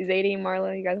 Okay, Zadie,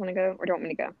 Marla, you guys want to go, or do you want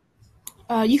me to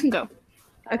go? You can go.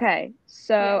 Okay,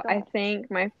 so Yeah, go I ahead.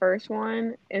 think my first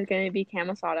one is going to be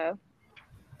Camisado.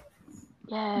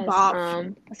 Yes. Bop.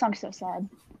 That song's so sad.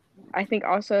 I think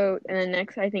also, and then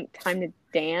next, I think Time to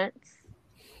Dance.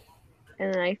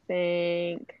 And then I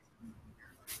think.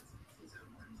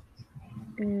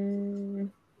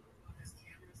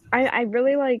 I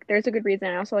really like There's a Good Reason.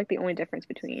 I also like The Only Difference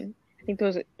Between. I think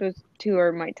those two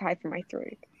are my tie for my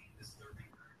 3.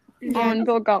 Oh, and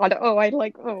Bill God. Oh, I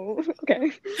like. Oh,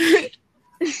 okay.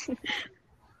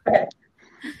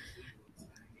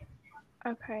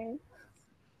 Okay.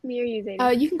 Me or you,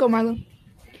 Zadie? You can go, Marlo.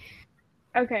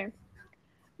 Okay.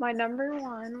 My number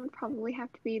 1 would probably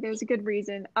have to be There's a Good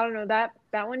Reason. I don't know, that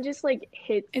one just like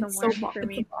hits so It's so much bop. for It's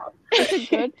me. a bop. It's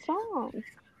a good song.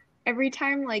 every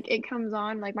time like it comes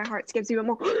on, like my heart skips even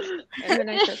more, and then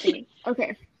I start singing.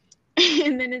 Okay,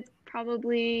 and then it's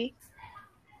probably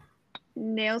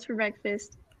Nails for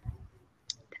Breakfast.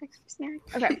 Text for snack.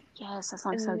 Okay, Yes, that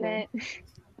song's and so good. then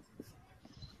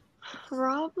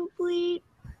probably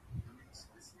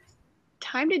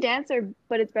Time to Dance or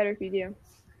But It's Better If You Do.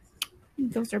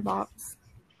 Those are bops.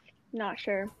 Not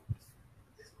sure.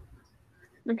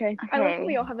 Okay. I like how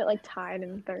we all have it like tied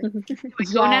in third.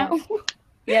 Go now.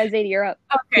 Yeah, Zadie, you're up.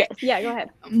 Okay. Yeah, go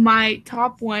ahead. My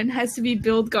top one has to be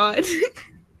Build God.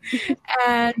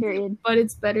 And Period. But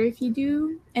It's Better If You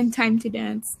Do and Time to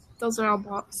Dance. Those are all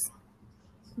bops.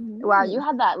 Wow, you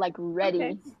had that like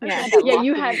ready. Okay. Yeah.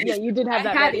 Yeah, you did have I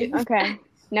that had ready. it. Okay.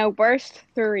 Now worst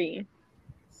 3.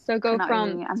 So go Not from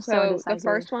really. I'm so so the indecisive.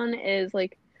 first one is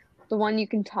like the one you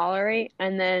can tolerate,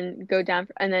 and then go down,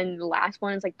 and then the last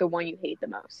one is like the one you hate the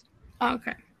most.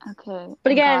 Okay. Okay.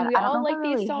 But again, God, we I don't all know if like I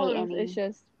really these songs. hate any. It's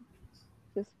just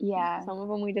Yeah. some of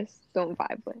them we just don't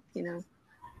vibe with, you know.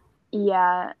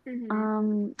 Yeah.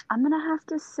 Mhm. I'm gonna have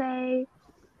to say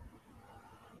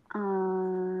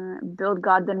Build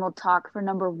God Then We'll Talk for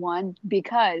number 1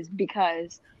 because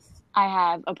I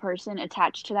have a person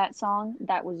attached to that song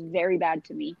that was very bad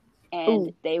to me, and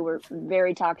Ooh. they were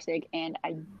very toxic, and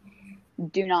I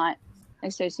do not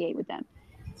associate with them.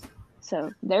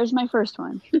 So there's my first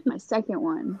one. My second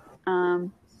one,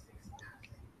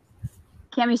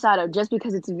 Cami Sato, just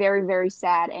because it's very, very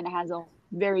sad and it has a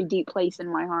very deep place in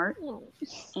my heart.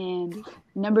 And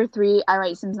number 3, I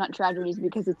Write Sins Not Tragedies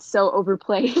because it's so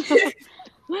overplayed.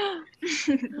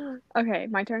 Okay,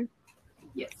 my turn.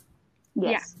 Yes.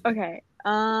 Yes. Okay.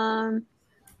 I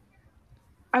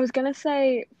was gonna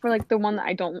say for like the one that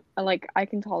I don't like, I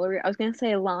can tolerate. I was gonna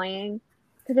say Lying,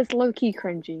 because it's low key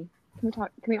cringy. Can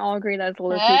we all agree that it's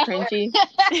low key cringy?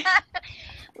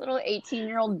 Little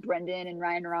 18-year-old Brendan and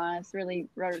Ryan Ross really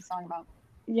wrote a song about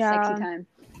Yeah, sexy time.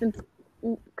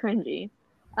 cringy.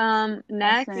 That's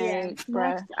Next,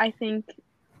 bruh. I think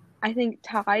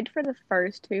tied for the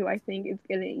first 2. I think it's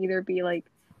gonna either be like,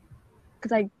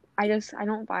 because I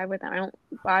don't vibe with them. I don't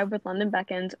vibe with London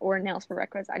Beckons or Nails for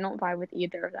Breakfast. I don't vibe with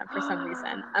either of them for some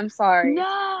reason. I'm sorry.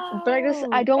 No. But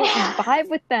I don't vibe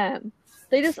with them.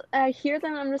 They just, I hear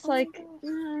them, I'm just like,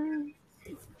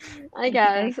 I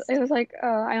guess. It was like,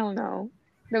 I don't know.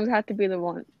 Those have to be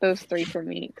those 3 for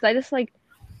me. Because I just like,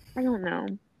 I don't know.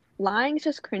 Lying is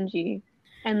just cringy.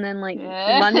 And then like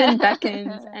London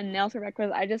Beckons and Nails for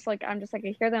Breakfast, I'm just like,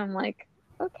 I hear them, I'm like,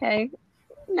 okay,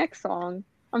 next song.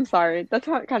 I'm sorry, that's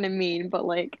not kind of mean, but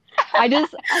like, I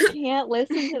can't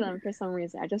listen to them for some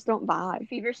reason. I just don't vibe.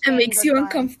 Fever It makes you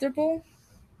uncomfortable.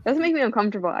 Doesn't make me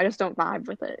uncomfortable. I just don't vibe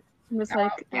with it. I'm just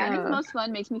like, Yeah, I think the most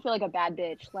fun makes me feel like a bad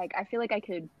bitch. Like, I feel like I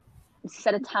could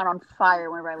set a town on fire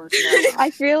whenever I listen to that.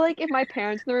 I feel like if my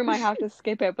parents in the room, I have to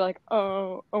skip it. But like,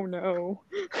 oh no.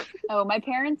 Oh, my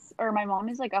parents, or my mom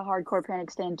is like a hardcore Panic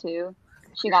stan too.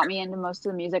 She got me into most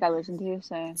of the music I listen to,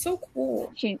 so So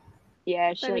cool. she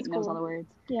That like is knows cool. all the words.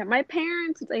 Yeah, my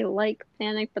parents, they like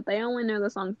Panic, but they only know the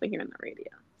songs they hear on the radio.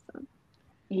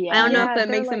 Yeah, I don't know Yeah, if that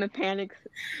they're makes them like- a Panic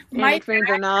My fans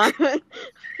or not.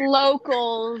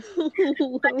 locals.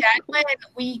 My dad, when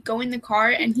we go in the car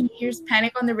and he hears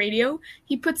Panic on the radio,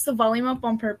 he puts the volume up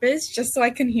on purpose just so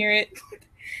I can hear it.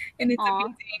 And it's Aw.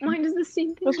 amazing. Mine does the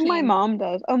same thing. That's what my mom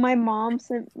does. Oh, my mom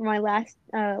sent my last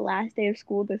day of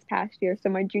school this past year, so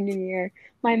my junior year.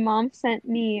 My mom sent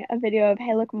me a video of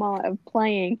Hey Look Mama of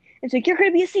playing. It's like, you're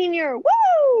gonna be a senior, woo!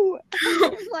 I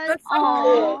was like, That's so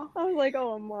oh, I was like,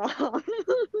 oh, mom.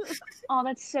 Oh,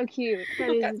 that's so cute. That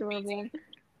is That's adorable.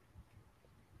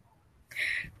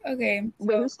 Okay,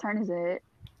 Wait, so whose turn is it?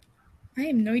 I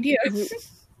have no idea.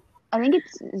 I think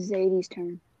it's Zadie's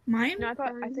turn. Mine? No,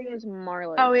 I think it was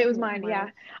Marla. Oh, it was mine. Yeah,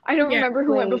 I don't Yeah. remember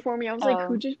who went Wait, before me. I was like,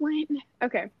 who oh. just went?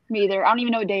 Okay, Me either. I don't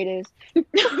even know what day it is.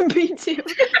 me too.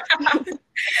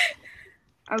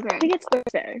 I Okay, think it's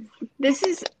Thursday. this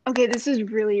is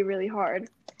really really hard.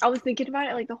 I was thinking about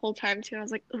it like the whole time too. I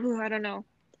was like, ooh, I don't know,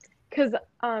 cause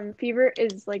Fever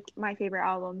is like my favorite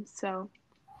album. So,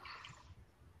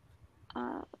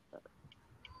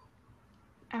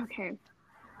 okay.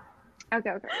 I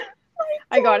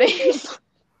got it.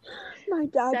 My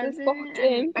dad just Seven. walked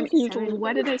in. I mean, He's seven. leaving.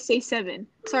 What did I say? 7.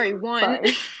 Sorry, 1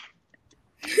 Sorry.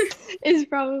 is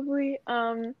probably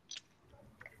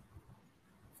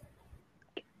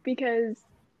because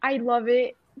I love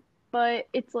it, but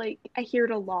it's like I hear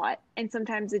it a lot, and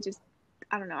sometimes it just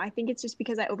I don't know. I think it's just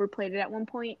because I overplayed it at one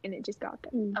point, and it just got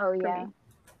there. Oh for yeah. me.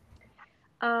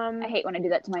 I hate when I do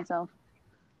that to myself.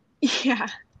 Yeah.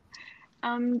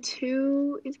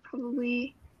 2 is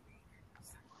probably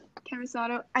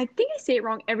Camisado. I think I say it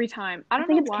wrong every time. I I don't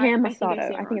think know it's why. I think I Camisado. say I it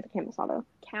think wrong. it's Camisado.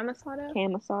 Camisado.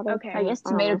 Camisado. Okay. I guess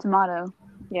I don't tomato.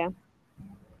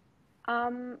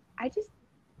 I just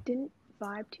didn't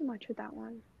vibe too much with that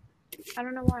one. I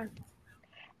don't know why.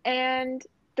 And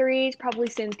 3 is probably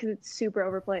Sins because it's super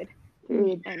overplayed.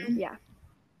 Dude. And yeah,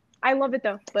 I love it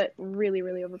though, but really,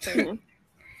 really overplayed.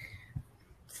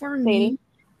 For me,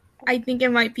 I think it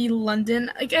might be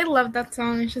London. Like, I love that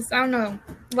song. It's just, I don't know.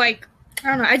 Like, I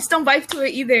don't know. I just don't vibe to it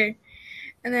either.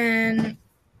 And then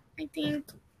I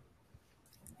think,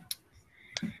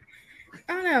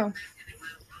 I don't know.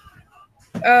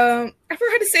 I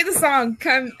forgot how to say the song.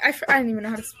 I don't even know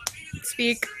how to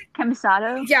speak.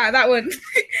 Camisado. Yeah, that one.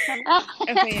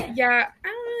 Okay, yeah, I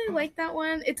don't really like that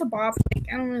one. It's a bop. Like,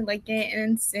 I don't really like it.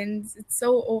 And Sins, it's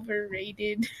so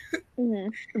overrated.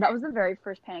 That was the very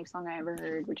first Panic song I ever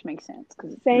heard, which makes sense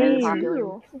because it's Same. very popular.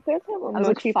 Ooh. I was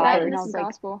like 5 and I was like,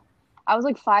 gospel. I was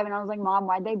like 5 and I was like, Mom,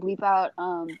 why'd they bleep out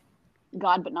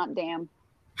God but not damn?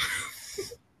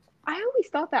 I always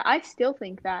thought that. I still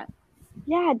think that.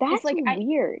 Yeah, that's like,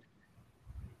 weird.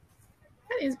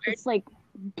 That is weird. It's like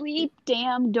bleep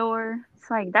damn door. It's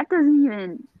like that doesn't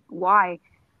even why.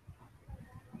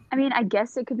 I mean, I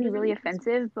guess it could be really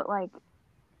offensive, but like,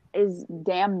 is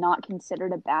damn not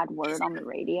considered a bad word on the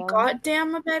radio?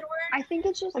 Goddamn a bad word. I think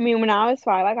it's just. I mean, when I was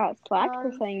 5, I got slapped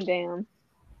for saying damn.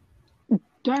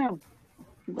 Damn.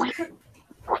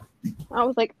 I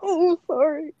was like, oh,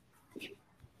 sorry.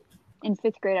 In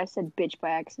 5th grade, I said bitch by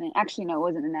accident. Actually, no, it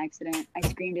wasn't an accident. I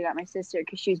screamed it at my sister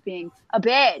because she was being a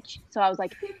bitch. So I was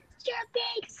like, you're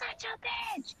being such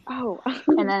a bitch. Oh.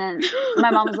 And then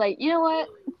my mom was like, you know what?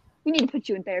 We need to put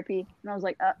you in therapy. And I was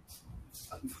like,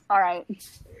 all right.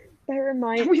 That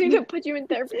reminds We me. need to put you in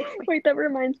therapy. Wait, that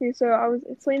reminds me. So I was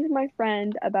explaining to my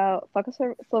friend about Fuck a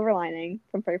Silver Lining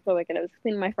from Fairy for the Wicked. I was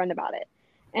explaining to my friend about it.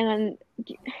 And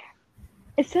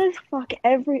it says fuck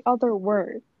every other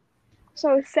word. So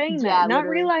I was saying Yeah, that, not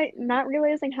literally.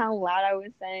 realizing how loud I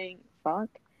was saying fuck.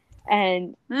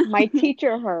 And my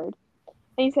teacher heard.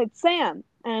 And he said, Sam.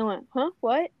 And I went, huh?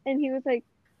 What? And he was like,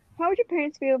 how would your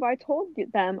parents feel if I told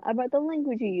them about the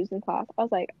language you use in class? I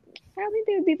was like, I don't think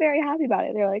they would be very happy about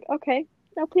it. They're like, okay,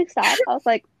 no, please stop. I was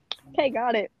like, okay,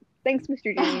 got it. Thanks,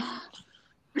 Mr. Jimmy.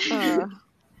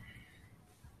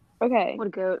 Okay. What a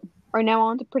goat. Are now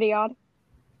on to Pretty Odd?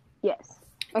 Yes.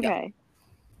 Okay.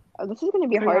 Oh, this is going to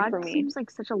be Pretty hard Odd for me. seems like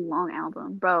such a long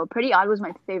album. Bro, Pretty Odd was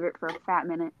my favorite for a fat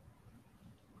minute.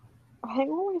 I think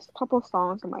only a couple of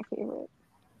songs are my favorite.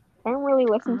 I don't really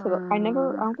listen to I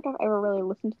don't think I've ever really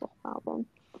listened to the whole album.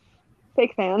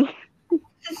 Fake fan.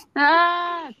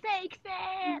 Fake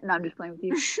fan! No, I'm just playing with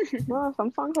you. No,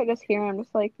 some songs I just hear and I'm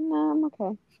just like, nah, I'm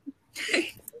okay.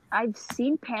 I've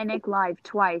seen Panic live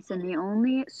twice, and the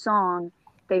only song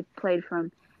they played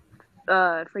from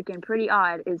freaking Pretty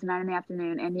Odd is Night in the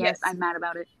Afternoon, and yes, I'm mad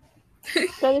about it.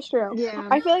 That is true. Yeah.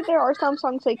 I feel like there are some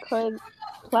songs they could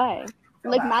play.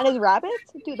 Like Mad as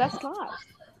Rabbits? Dude, that's not.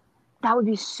 That would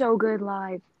be so good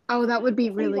live. Oh, that would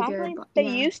be really Exactly. good. They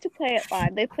Yeah. used to play it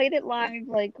live. They played it live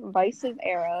like Vice's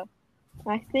era.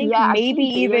 I think Yeah, I've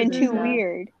maybe seen even videos Too of that.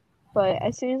 Weird. But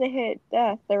as soon as they hit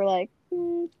Death, they were like,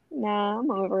 nah, I'm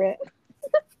over it.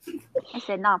 I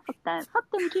said, nah, fuck that.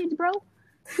 Fuck them kids, bro.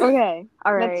 Okay,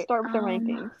 All right. let's start with the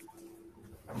rankings.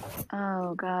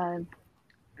 Oh, God.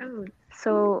 Oh,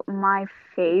 So, my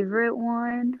favorite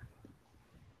one...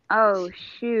 Oh,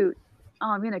 shoot. Oh,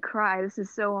 I'm gonna cry. This is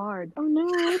so hard. Oh no.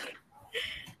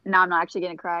 No, I'm not actually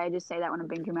gonna cry. I just say that when I'm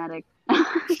being dramatic.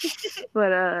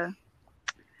 But,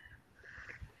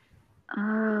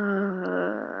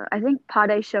 I think Pas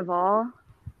de Cheval.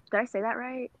 Did I say that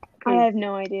right? I have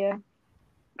no idea.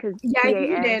 Because Yeah, I think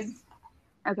you did.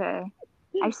 Okay.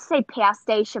 I say Pas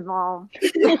de Cheval.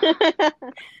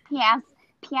 Pas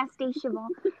de Cheval.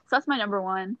 So that's my number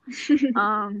one.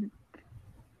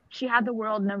 She Had the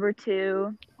World, number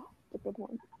 2. A good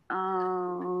one.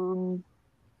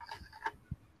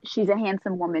 She's a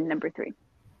Handsome Woman, number 3.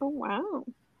 Oh wow.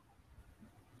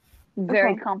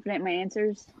 Very Okay. confident in my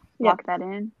answers. Yeah. Lock that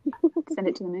in. Send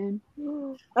it to the moon.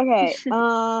 Okay.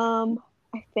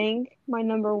 I think my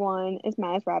number 1 is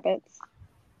Mad as Rabbits.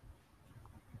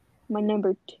 My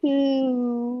number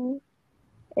 2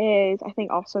 is I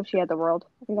think also She Had the World.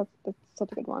 I think that's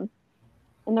such a good one.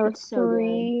 And number It's so good.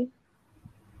 3.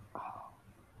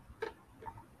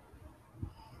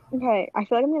 Okay, I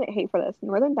feel like I'm gonna get hate for this.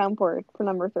 Northern Downpour for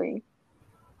number 3.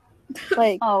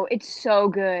 Like, Oh, it's so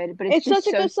good, but it's just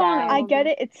such a so good song. sad. I get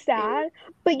it. It's sad,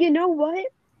 but you know what?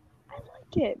 I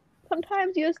like it.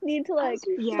 Sometimes you just need to like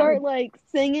Yeah. start like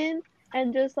singing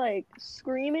and just like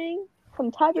screaming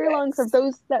from top of your lungs of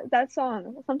that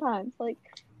song. Sometimes like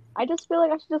I just feel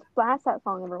like I should just blast that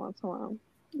song every once in a while.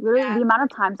 Literally, Yeah. the amount of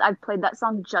times I've played that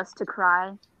song just to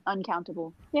cry,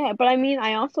 uncountable. Yeah, but I mean,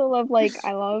 I also love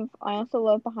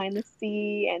Behind the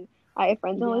Sea, and I Have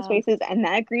Friends in Holy Yes. Spaces, and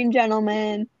That Green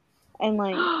Gentleman, and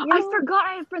like you I know, forgot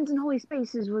I Have Friends in Holy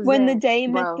Spaces was When there. the Day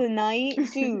Met Bro. the Night,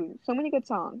 dude, so many good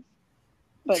songs.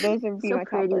 But those would be So my top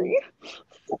pretty. three.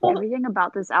 Everything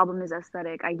about this album is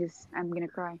aesthetic. I'm gonna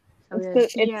cry. So good.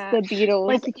 It's Yeah. the Beatles.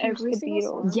 Like, It's every the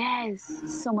single Beatles.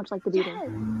 Yes, so much like the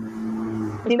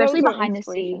Beatles. I think that Especially was their Behind the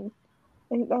Sea. inspiration.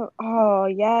 I think oh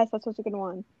yes, that's such a good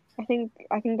one. I think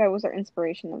that was their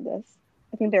inspiration of this.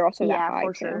 I think they're also that Yeah, high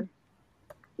for too. sure.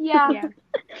 Yeah, Yeah.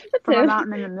 from a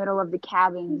mountain in the middle of the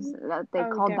cabins. That they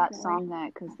Oh, called that definitely. song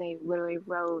that because they literally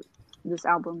wrote this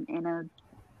album in a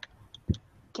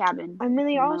cabin. I mean, they in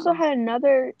the also mountains. had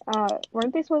another.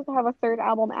 Weren't they supposed to have a third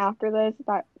album after this?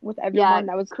 That with everyone Yeah,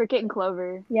 that was Cricket and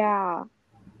Clover. yeah.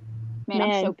 Man, I'm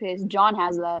Man. so pissed. John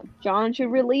has that. John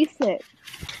should release it.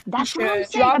 That's what I'm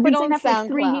should. saying. Drop I've been it saying on that for like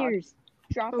 3 SoundCloud. years.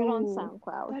 Drop it on Ooh.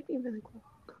 SoundCloud. That'd be really cool.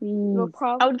 We'll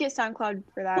Please. I would get SoundCloud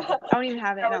for that. I don't even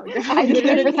have it. And I would I definitely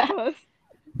get it for literally, that.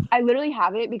 I literally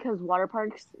have it because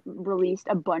Waterparks released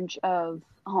a bunch of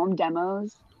home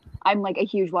demos. I'm like a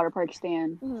huge Waterpark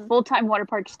stan, Mhm. full-time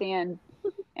Waterpark stan,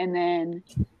 and then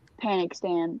Panic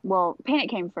stan. Well, Panic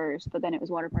came first, but then it was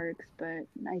Waterparks. But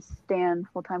I stan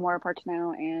full-time Waterparks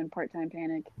now and part-time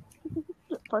Panic.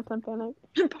 Part-time Panic.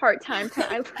 Part-time.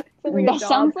 Sounds like a That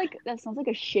job. sounds like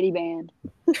a shitty band.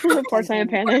 Part-time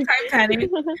Panic. Time Panic.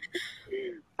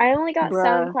 I only got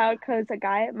Bruh. SoundCloud because a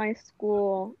guy at my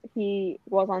school, he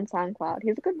was on SoundCloud.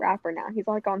 He's a good rapper now. He's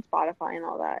like on Spotify and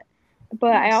all that.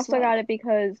 But I also sick. got it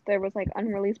because there was like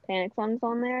unreleased Panic songs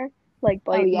on there, like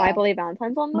Oh, yeah. My Bloody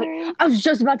Valentine's on But- there. I was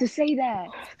just about to say that.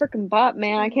 Freaking bop,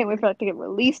 man! I can't wait for that to get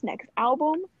released next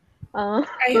album. I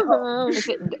hope. If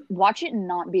it, watch it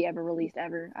not be ever released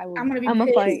ever. I will. I'm gonna be I'm a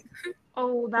pissed. fight.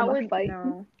 Oh, that I'm a would fight.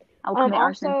 no. I'll commit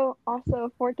arson.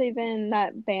 Also Forte Vin,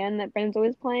 that band that Brandon's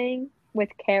always playing with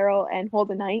Carol and Hold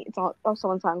the Night. It's also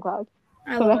on SoundCloud.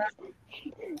 I So love that's,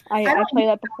 that. I don't played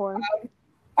that before.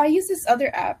 I use this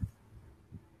other app.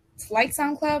 It's like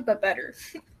SoundCloud but better.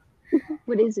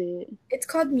 What is it? It's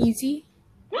called Musi.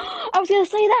 I was gonna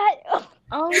say that.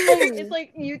 Oh, it's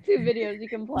like YouTube videos you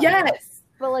can play. Yes.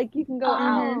 But like you can go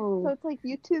out. Oh. So it's like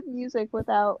YouTube music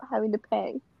without having to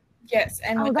pay. Yes,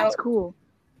 and Oh, without, that's cool.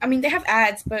 I mean, they have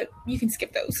ads, but you can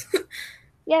skip those.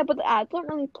 Yeah, but the ads don't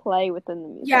really play within the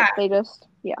music. Yeah. They just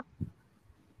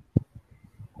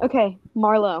Okay,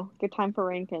 Marlo, good time for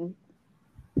ranking.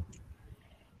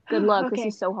 Good luck. Okay.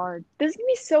 This is so hard. This is gonna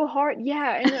be so hard.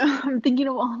 Yeah, and I'm thinking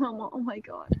of all of them. Oh my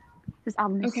god. This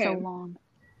album is so Okay. long.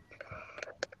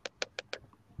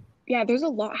 Yeah, there's a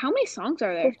lot. How many songs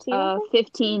are there? 15?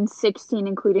 15, 16,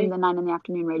 including the 9 in the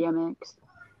afternoon radio mix.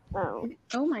 Oh.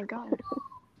 Oh my god.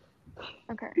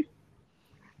 Okay.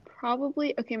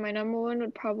 Probably. Okay, my number one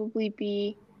would probably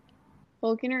be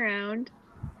Looking Around.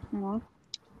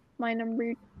 My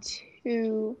number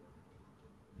two,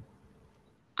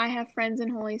 I Have Friends in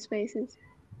Holy Spaces.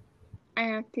 I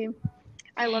have to.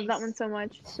 I love that one so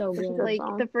much. So Good good. song.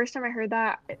 Like the first time I heard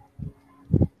that,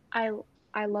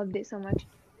 I loved it so much.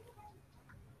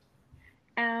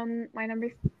 My number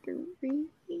three,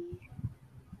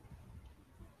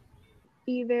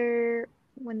 either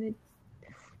when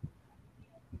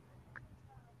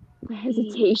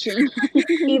Hesitation.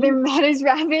 either Mad as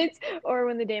Rabbits or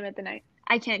When the Day Met the Night.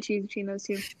 I can't choose between those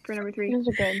two for number three. Those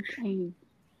are good. Dang.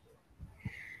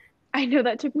 I know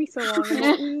that took me so long.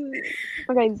 I'm like,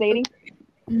 Okay, Zadie.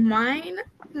 Mine,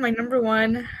 my number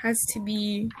one has to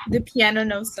be The Piano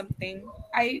Knows Something.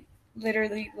 I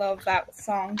literally love that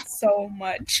song so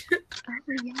much. oh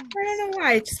yeah. I don't know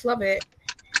why, I just love it.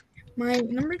 My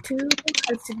number two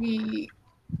has to be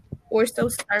We're Still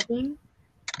Starving.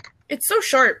 It's so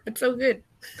short, but so good.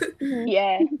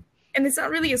 Yeah. And it's not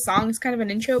really a song, it's kind of an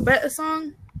intro, but a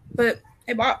song, but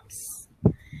it bops.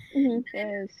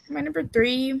 Yes. My number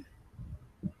three,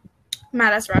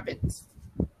 Mad As Rabbits.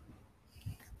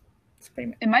 It's pretty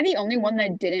much. Am I the only one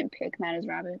that didn't pick Mad as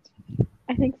Rabbits?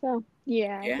 I think so.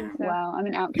 Yeah. Yeah. I think so. Wow, I'm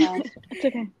an outcast. It's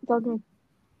okay. It's all good.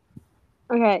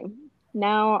 Okay,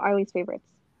 now our least favorites.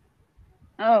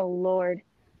 Oh, Lord.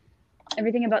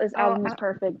 Everything about this album is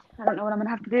perfect. I don't know what I'm going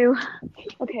to have to do.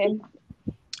 Okay.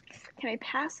 Can I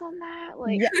pass on that?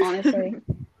 Like, Yeah, honestly.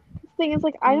 The thing is,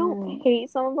 like, I don't hate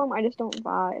some of them. I just don't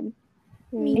vibe.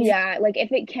 Yeah, like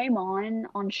if it came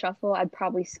on shuffle, I'd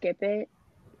probably skip it.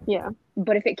 Yeah.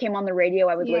 But if it came on the radio,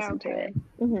 I would Yeah, listen to okay. it.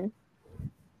 Mm-hmm.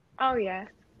 oh yeah.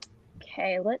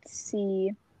 Okay, let's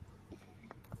see.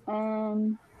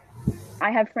 I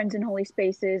Have Friends in Holy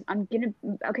Spaces.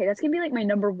 Okay, that's gonna be like my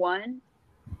number one.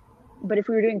 But if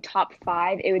we were doing top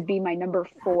 5, it would be my number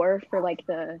 4 for like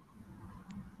the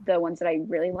ones that I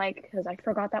really like, because I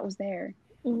forgot that was there.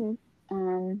 Mhm.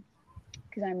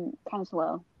 Because I'm kind of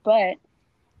slow. But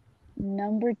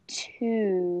number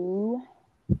 2,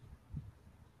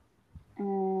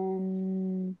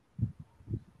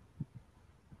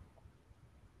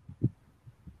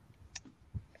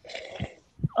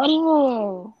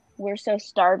 oh, We're So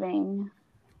Starving.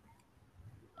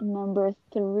 Number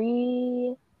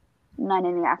 3, 9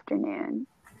 in the Afternoon.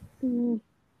 Mhm.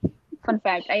 Fun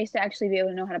fact, I used to actually be able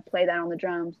to know how to play that on the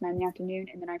drums, 9 in the Afternoon,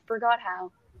 and then I forgot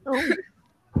how. Oh.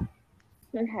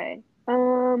 Okay.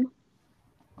 Trying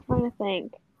to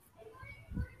think.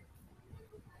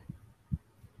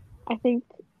 I think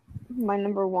my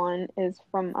number 1 is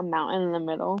From a Mountain in the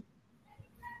Middle.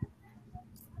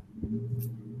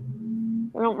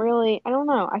 I don't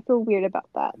know. I feel weird about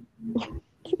that.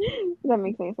 If that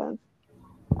makes any sense.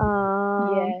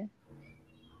 Yeah.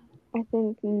 I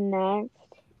think next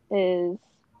is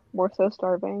We're So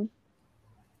Starving.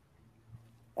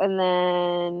 And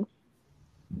then,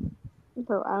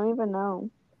 bro, I don't even know.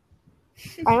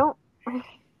 I don't.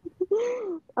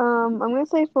 I'm gonna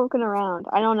say Floating Around.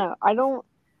 I don't know.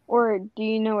 Or do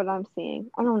you know what I'm seeing?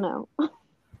 I don't know.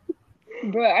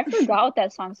 Bro, I forgot what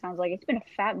that song sounds like. It's been a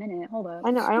fat minute. Hold up.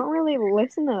 I know. I don't really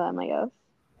listen to them, I guess.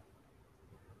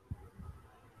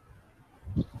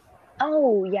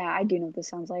 Oh, yeah, I do know what this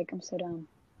sounds like. I'm so dumb.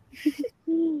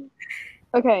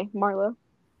 Okay, Marlo.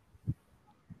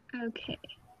 Okay.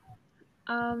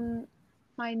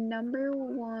 My number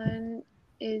 1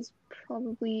 is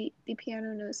probably The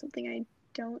Piano Knows Something I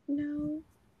Don't Know.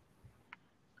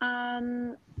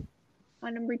 My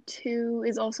number 2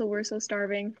 is also We're So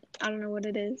Starving. I don't know what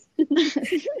it is.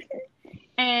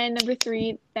 And number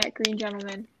 3, That Green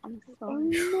Gentleman. I'm sorry.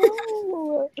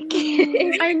 Oh,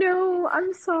 no. I know.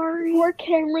 I'm sorry. Poor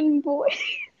Cameron boy.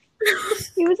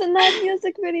 He was in that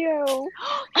music video.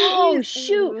 Oh, is.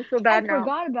 shoot. I feel bad I now.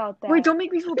 forgot about that. Wait, don't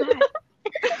make me feel bad.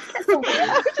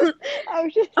 I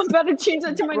was just I'm about to change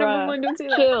that to my Bruh. number 1. Don't say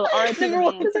that. Chill. R.I.P. Number the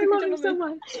 1 man. because I love him so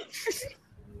much.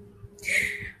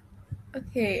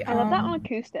 Okay. I love that on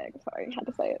acoustic. Sorry, I had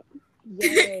to say it.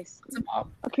 Yes. It's a bop.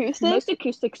 Acoustic? Most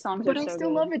acoustic songs But are I so still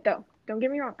good. love it though. Don't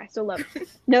get me wrong. I still love it.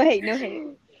 No hate, no hate.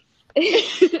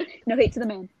 No hate to the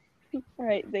man. All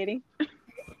right, Zadie.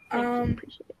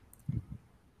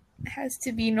 It has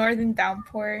to be Northern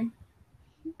Downpour.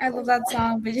 I love that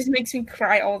song, but it just makes me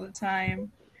cry all the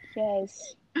time.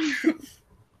 Yes.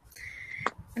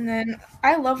 And then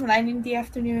I love 9 in the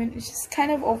Afternoon. It's just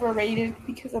kind of overrated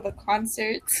because of the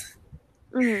concerts.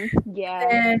 Mm-hmm. Yeah.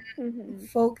 And Mm-hmm.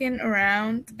 Floating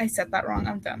Around. I said that wrong.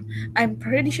 I'm dumb. I'm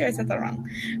pretty sure I said that wrong.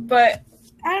 But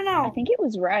I don't know. I think it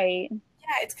was right.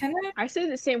 Yeah, it's kind of I say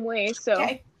the same way. So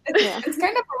yeah, it's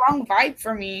kind of a wrong vibe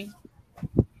for me.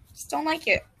 Just don't like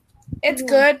it. It's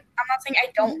good. I'm not saying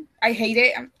I hate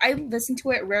it. I listen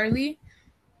to it rarely.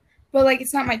 But like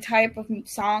it's not my type of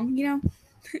song, you know?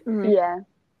 Mm-hmm. Yeah.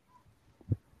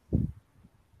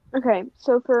 Okay,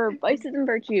 so for Vices and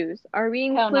Virtues, are we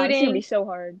Hell no, it's gonna be including so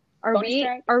hard. are bonus we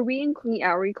track? are we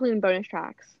including bonus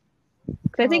tracks?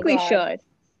 Because I think Oh, we God. should.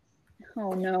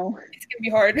 Oh no. It's gonna be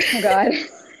hard. Oh god.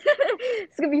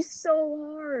 It's gonna be so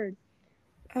hard.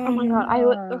 Oh my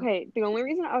god! Okay. The only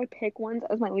reason I would pick ones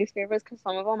as my least favorite is because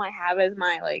some of them I have as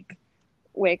my like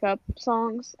wake up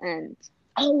songs, and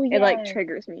Oh yeah. it like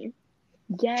triggers me.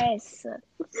 Yes.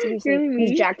 Seriously. Really Miss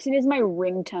me? Jackson is my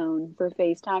ringtone for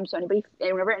FaceTime. So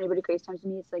whenever anybody FaceTimes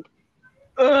me, it's like,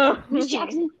 Miss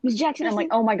Jackson, Miss Jackson. I'm like,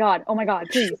 oh my god,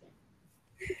 please.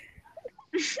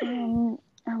 Oh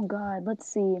god,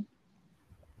 let's see.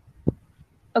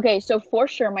 Okay, so for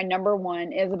sure my number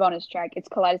 1 is a bonus track. It's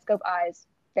Kaleidoscope Eyes.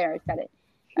 There, I said it.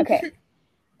 Okay.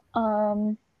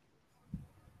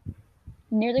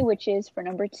 Nearly Witches for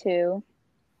number 2.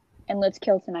 And Let's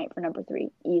Kill Tonight for number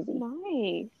 3. Easy.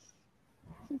 Nice.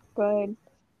 Good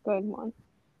one.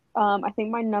 I think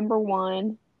my number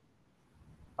 1.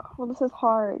 Oh, this is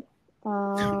hard.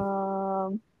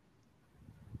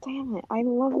 Damn it! I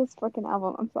love this freaking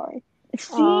album. I'm sorry.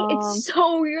 See, it's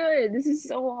so good. This is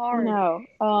so hard. No.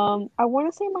 I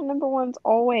want to say my number 1's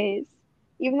Always,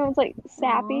 even though it's like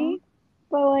sappy,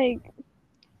 but like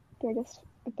that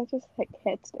just like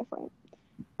hits different.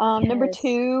 Number Yes.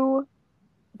 2,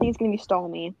 I think it's gonna be Stall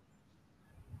Me.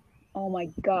 Oh my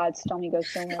god, Stormy goes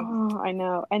so well. Oh, I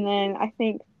know. And then I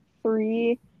think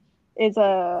 3 is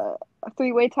a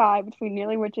 3-way tie between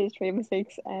Nearly Witches, Trade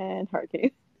Mistakes, and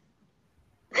Hurricane.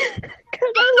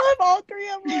 Because I love all 3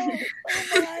 of them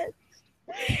so much.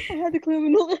 I had to clue them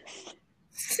in the list.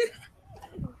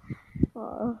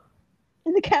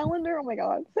 In the calendar, oh my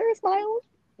god. Sarah Smiles.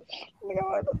 Oh my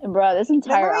god. Bro, this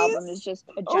entire Memories? album is just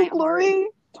a Oh, giant heart. Glory.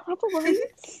 Top of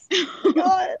lights.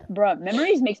 God. Bro,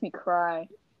 Memories makes me cry.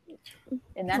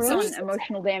 And that's Really? on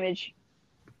Emotional Damage.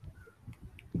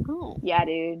 Oh. Yeah,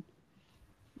 dude.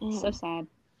 Mm. So sad.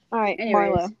 All right,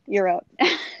 Anyways. Marlo, you're up.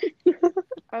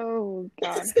 Oh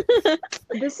god.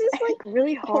 This is like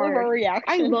really All of our hard. I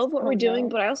reactions. love what Oh, we're doing, no.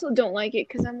 but I also don't like it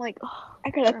because I'm like, oh, I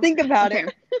gotta think about Okay.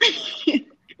 it.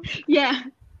 yeah.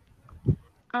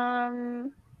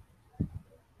 Oh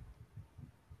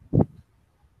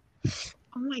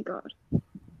my god.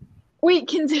 Wait,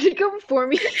 can Zeta go before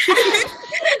me?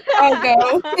 I'll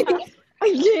go. I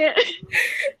can't.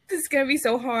 This is gonna be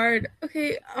so hard.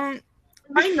 Okay,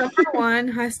 my number one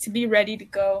has to be Ready to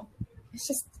Go. It's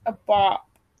just a bop.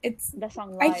 It's That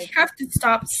song I live. have to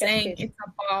stop saying kiss. it's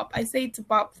a bop. I say it's a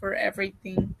bop for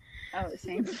everything. Oh,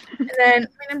 same. And then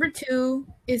my number two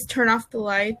is Turn Off the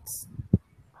Lights.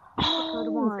 Good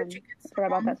one. I forgot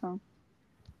about that song.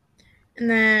 And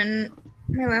then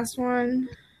my last one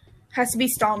has to be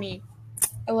Stormy.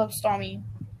 I love Stormy.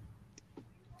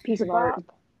 Piece of art.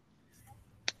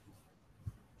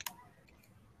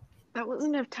 That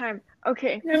wasn't enough time.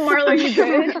 Okay, Marlo, you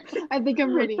good? I think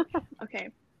I'm ready. Okay.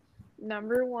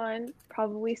 Number one,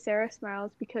 probably Sarah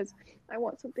Smiles because I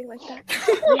want something like that.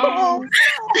 Oh.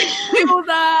 Feel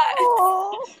that.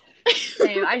 Oh.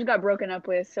 Same. I just got broken up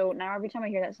with, so now every time I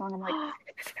hear that song, I'm like, Oh,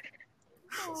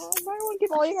 I want to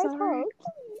give all you guys Sorry.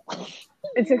 hugs.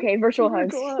 it's okay. Virtual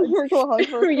hugs. Virtual hugs.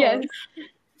 Virtual Yes. hugs.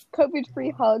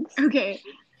 COVID-free hugs. Okay.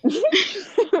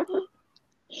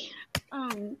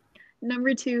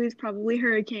 Number two is probably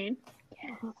Hurricane.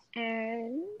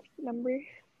 And number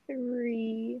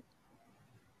three,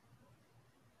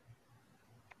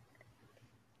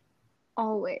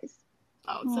 Always.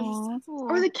 Oh, it's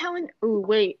Or the calendar. Ooh,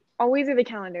 wait. Always or the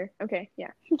calendar. Okay,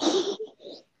 yeah.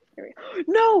 There we go.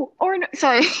 No! Or no,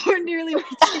 sorry. Or Nearly With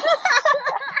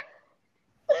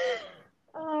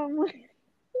You.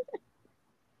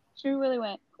 She really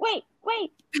went, wait.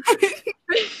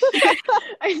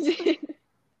 I did.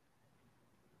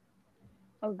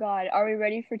 Oh, God. Are we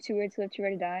ready for Too Weird to Live, Too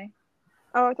Ready to Die?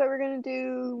 Oh, I thought we were gonna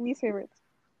do least favorites.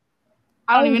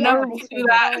 I don't even know yeah, how to do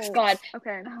that. God.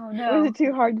 Okay. Oh, Was no. it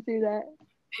too hard to do that?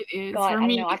 It is God, I for don't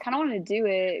me. know. I kind of wanted to do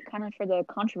it, kind of for the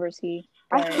controversy.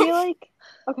 I but- feel like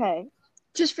okay.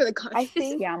 Just for the I context.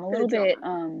 think Yeah, I'm a For the little bit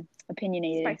drama.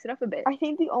 opinionated. Spice it up a bit. I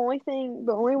think the only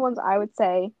ones I would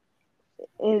say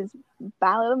is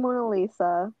Ballad of Mona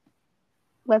Lisa,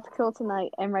 Let's Kill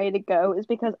Tonight, and Ready to Go is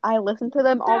because I listen to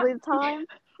them all the time,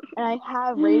 and I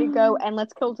have Ready to Go and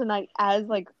Let's Kill Tonight as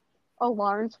like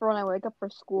alarms for when I wake up for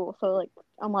school. So like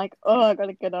I'm like, oh, I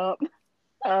gotta get up.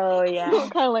 Oh, So yeah.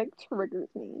 it kind of like triggers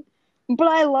me. But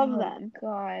I love Oh, them.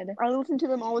 God. I listen to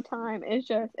them all the time. It's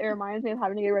just it reminds me of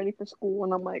having to get ready for school,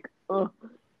 and I'm like, oh,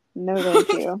 no,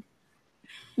 thank you.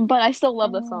 But I still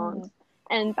love the songs.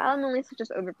 And Ballad of Mona Lisa is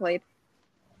just overplayed,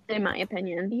 in my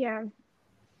opinion. Yeah.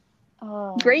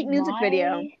 Oh, Great music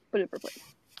video, but overplayed.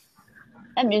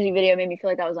 That music video made me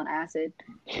feel like I was on acid.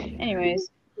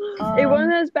 Anyways. It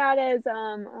wasn't as bad as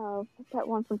what's that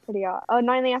one from Pretty Odd?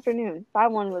 9 in the Afternoon.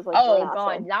 That one was like Oh, an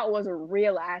God. acid. That was a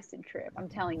real acid trip. I'm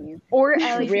telling you. Or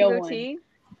Real LAPOT.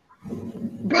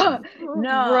 Bruh.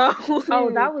 No. Bro.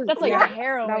 Oh, that was That's like yeah,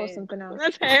 heroin. that was something else.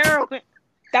 That's heroin.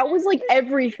 That was like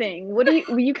everything. What do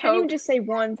you can't even Coke. just say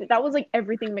one. That was like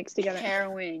everything mixed together.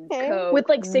 Heroin, Okay. coke, With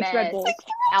like 6 Red meth, Bulls.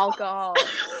 alcohol,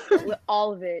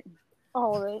 all of it.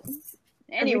 All of it.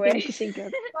 Anyway, Everything you think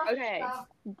of. okay.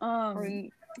 Are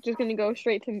we just gonna go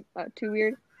straight to Too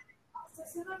Weird?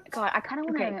 God, I kind of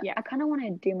want to. Okay, yeah. I kind of want to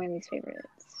do my least favorites.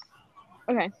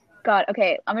 Okay. God,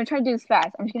 okay. I'm gonna try to do this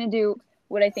fast. I'm just gonna do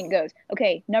what I think goes.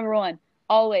 Okay, number 1,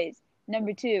 Always.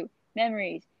 Number 2,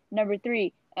 Memories. Number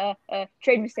 3,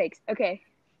 Trade Mistakes. Okay.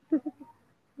 That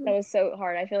was so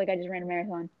hard. I feel like I just ran a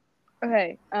marathon.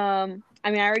 Okay. I mean,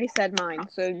 I already said mine.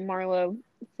 So Marlo,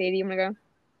 Sadie, you wanna go?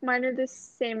 Mine are the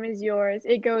same as yours.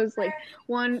 It goes like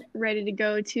 1, Ready to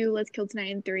Go, 2, Let's Kill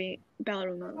Tonight, and 3, Ballad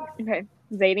of Mona Lisa. Okay.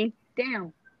 Zadie?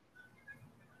 Damn.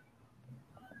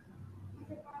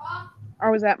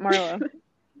 Or was that Marlo?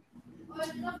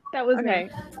 That was Okay.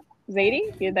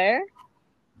 Zadie, you there?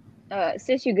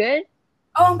 Sis, you good?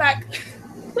 Oh, I'm back.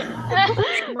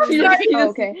 Oh,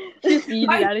 okay. Just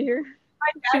yeeted out of here.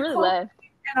 She really left.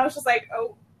 And I was just like,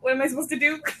 oh, what am I supposed to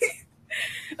do?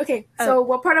 Okay, so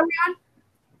what part are we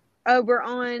on? We're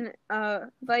on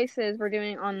Vices. We're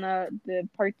doing on the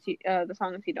part two, the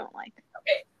songs you don't like.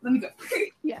 Okay, let me go.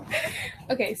 Yeah.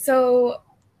 Okay, so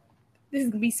this is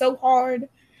gonna be so hard.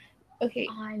 Okay,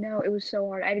 Oh, I know. It was so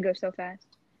hard. I had to go so fast.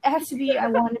 it has to be I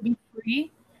Want to Be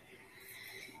Free.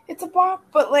 It's a bop,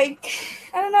 but like,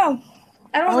 I don't know.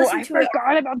 I don't Oh, listen I to it.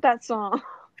 forgot about that song.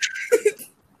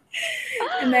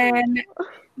 And then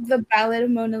the Ballad of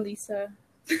Mona Lisa.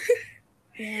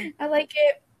 Yeah. I like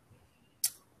it,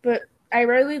 but I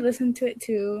rarely listen to it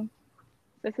too.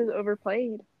 This is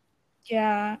overplayed.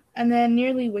 Yeah, and then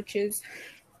Nearly Witches.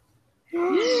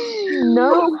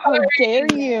 No, how dare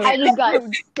you? I just got How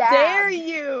dare stabbed.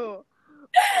 you?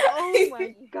 Oh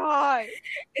my god.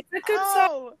 It's a good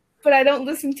song, but I don't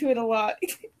listen to it a lot.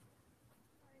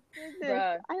 Goodness.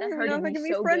 Bruh, I that's don't even know if I hurting can me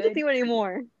be so friends with good. you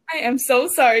anymore. I am so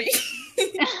sorry.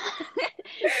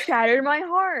 Shattered my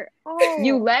heart. Oh.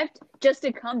 You left just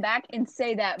to come back and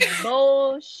say that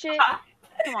bullshit.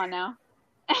 Come on now.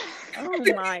 Oh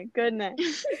my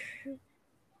goodness.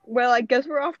 Well, I guess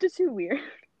we're off to Too Weird.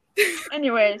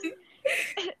 Anyways,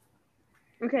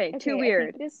 Okay, Too okay,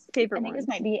 Weird. Favorite I think ones. this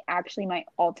might be actually my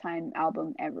all-time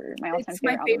album ever. My all-time It's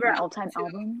my favorite, favorite album. My all-time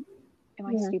album, too. album. Am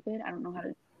I Yeah. stupid? I don't know how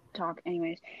to talk.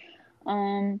 Anyways,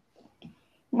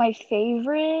 my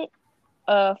favorite,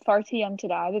 Far Too Young to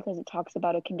Die, because it talks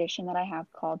about a condition that I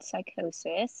have called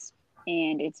psychosis,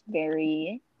 and it's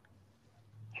very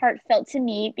heartfelt to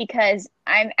me because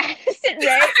I'm Addison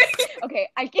Rae. Okay,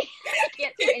 I can't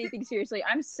take anything seriously.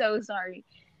 I'm so sorry.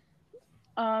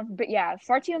 But yeah,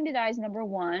 Far Too Young to Die is number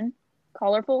 1.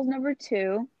 Colorful is number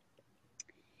 2.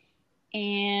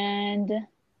 And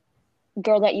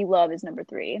Girl That You Love is number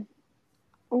 3.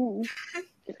 Ooh.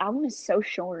 This album is so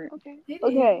short.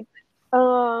 Okay.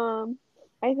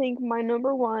 I think my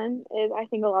number one is, I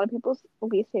think a lot of people's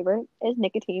least favorite is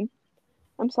Nicotine.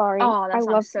 I'm sorry. Oh, that I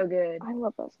song's love so good. I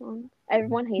love that song.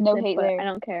 Everyone hates No it, hate but there. I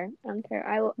don't care. I don't care.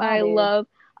 Nah, I dude. love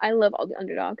all the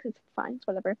underdogs. It's fine. It's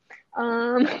whatever.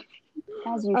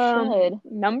 As you should.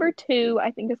 Number 2,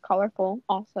 I think, is Colorful.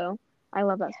 Also, I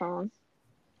love that song.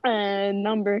 And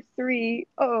number 3,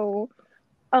 I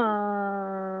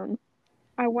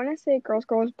want to say Girls,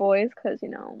 Girls, Boys, because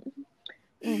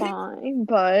bye.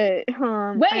 But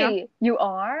Wait, you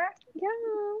are? yeah.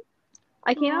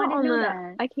 I came Oh, I out didn't on know the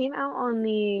that. I came out on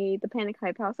the Panic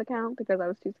Hype House account because I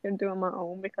was too scared to do it on my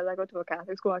own because I go to a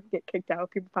Catholic school. I could get kicked out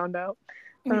if people found out.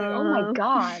 Oh my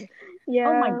god. Yeah.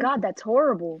 Oh my god, that's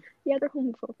horrible. Yeah, they're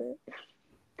homophobic.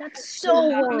 That's so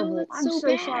Yeah. horrible. that's I'm so so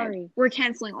bad. sorry. We're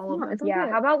canceling all of No, them. it's Yeah,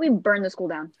 okay. how about we burn the school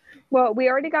down? Well, we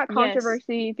already got Yes.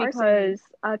 controversy Arson. because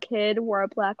a kid wore a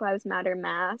Black Lives Matter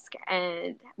mask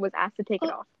and was asked to take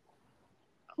it off.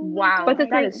 Wow, But the that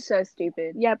thing- is so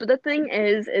stupid. Yeah, but the thing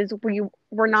is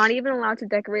we're not even allowed to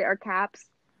decorate our caps.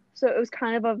 So it was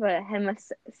kind of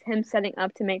him setting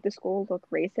up to make the school look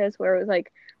racist, where it was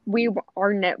like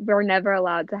we're never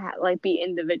allowed to be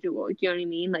individual. Do you know what I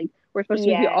mean? Like we're supposed to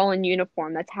be Yeah. all in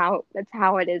uniform. That's how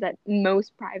it is at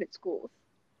most private schools.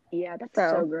 Yeah, that's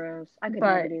So, so gross. I could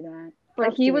but- never do that. But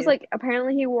Props he to was you. like,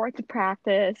 apparently he wore it to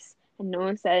practice, and no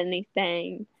one said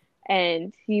anything.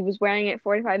 And he was wearing it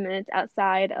 45 minutes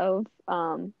outside of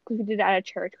because we did it at a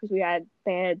church because they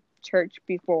had church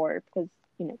before because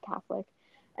Catholic,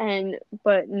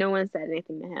 but no one said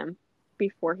anything to him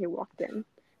before he walked in.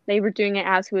 They were doing it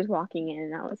as he was walking in,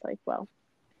 and I was like, well,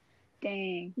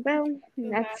 Dang.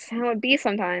 that's how it be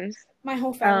sometimes. My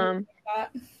whole family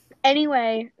thought.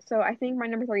 Anyway, so I think my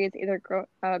number 3 is either Girls,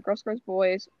 Girls,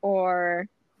 Boys or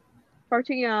Far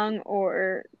Too Young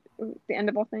or The End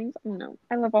of All Things. I don't know.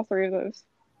 I love all 3 of those.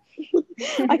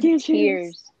 I can't choose.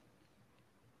 Cheers.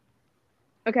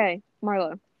 Okay,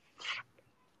 Marlo.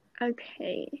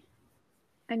 Okay.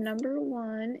 And number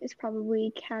 1 is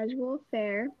probably Casual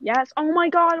Affair. Yes. Oh my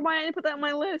god, why didn't I put that on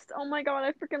my list? Oh my god,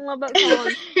 I freaking love that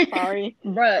song. Sorry.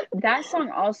 Bruh, that song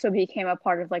also became a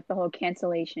part of like the whole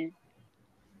cancellation.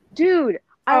 Dude,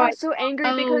 I Oh, got so angry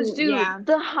because, dude, yeah.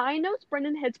 the high notes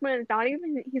Brendan hits when it's not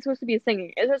even he's supposed to be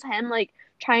singing. It's just him, like,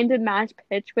 trying to match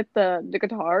pitch with the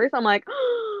guitars. I'm like,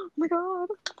 oh my god.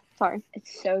 Sorry.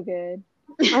 It's so good.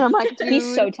 And I'm like, dude.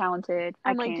 He's so talented.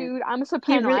 I'm I like, can't. dude, I'm a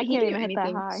soprano. I can't do even hit that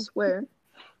anything, high. swear.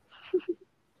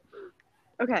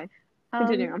 Okay,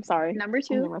 continue. I'm sorry. Number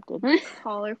 2, Interrupted.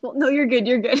 Colorful. No, you're good.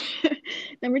 You're good.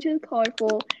 Number 2 is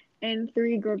Colorful, and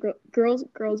 3 Girls,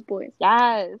 Girls, Boys.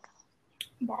 Yes.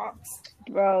 Box.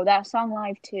 Bro, that song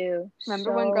live too.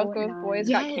 Remember when So Girls, Girls, nice. Boys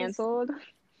got Yes. canceled?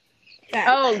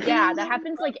 Oh yeah, that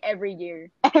happens like every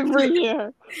year. Every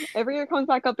year. Every year comes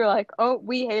back up, they're like, oh,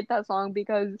 we hate that song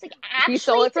because It's like He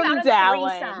stole it it's from about a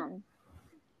Dallin. threesome.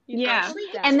 Yeah.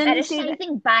 Yeah. And then That they is say that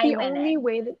something by the women. only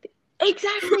way that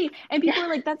exactly, and people are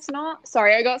like, that's not.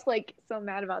 Sorry, I got like so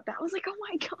mad about that. I was like, oh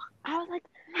my god. I was like,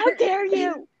 how dare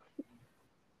you?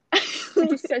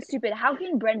 Which is so stupid. How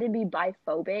can Brendan be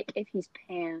biphobic if he's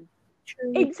pan?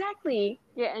 True. Exactly.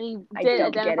 Yeah, and he I did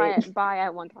don't get identify it. it bi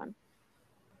at one time.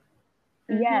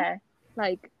 Yeah.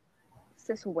 Like,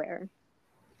 cis aware.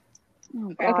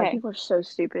 Oh god, Okay. people are so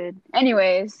stupid.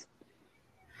 Anyways,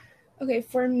 Okay,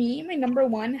 for me, my number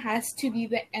one has to be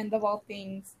The End of All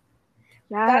Things.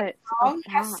 Yes. Song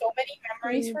has that. so many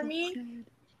memories for That's me. good.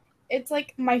 It's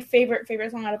like my favorite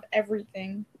song out of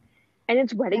everything. And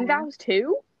it's wedding Yeah. vows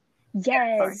too?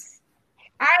 yes.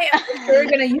 I am for sure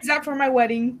gonna use that for my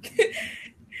wedding.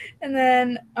 And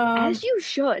then As you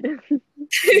should.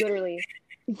 Literally.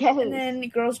 Yes. and then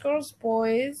Girls,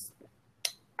 Boys.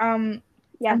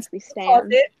 Yes, we Called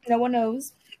stand. it. No one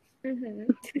knows.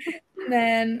 Mm-hmm.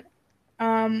 And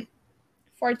then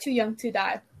For Too Young to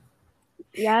Die.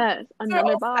 Yes,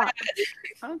 another all bop.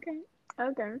 Okay.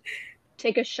 Okay.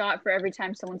 Take a shot for every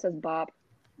time someone says bop.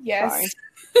 Yes. Sorry.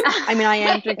 I mean, I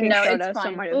am drinking No, soda, it's so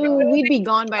fine. might as Ooh, well. we'd be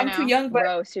gone by I'm now. too young, but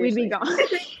Bro, We'd seriously. be gone.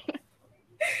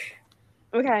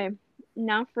 Okay,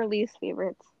 now for least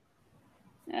favorites.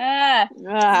 Ah.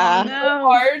 Ah. no.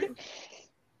 hard.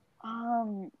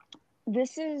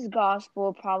 This is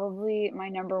gospel, probably my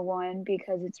number one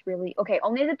because it's really okay.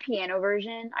 Only the piano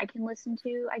version I can listen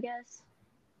to, I guess.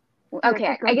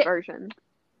 Okay, It's a good version.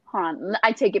 Hold on,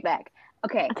 I take it back.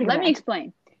 Okay, I take it let me back.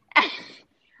 explain.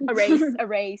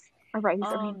 Erase. All right.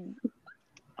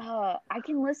 I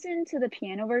can listen to the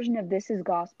piano version of This Is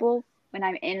Gospel when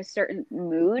I'm in a certain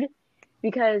mood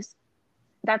because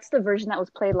that's the version that was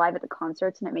played live at the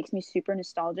concerts and it makes me super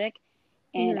nostalgic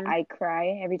and Mhm. I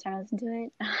cry every time I listen to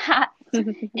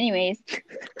it. Anyways,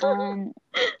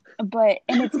 but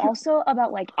and it's also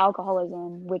about like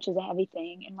alcoholism, which is a heavy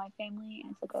thing in my family,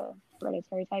 and it's like a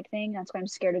hereditary type thing. That's why I'm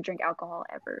scared to drink alcohol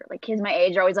ever. Like kids my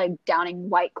age are always like downing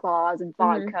White Claws and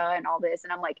vodka and all this,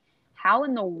 and I'm like, how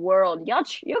in the world, y'all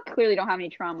clearly don't have any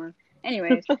trauma.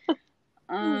 Anyways,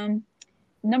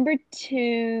 number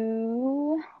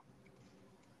two.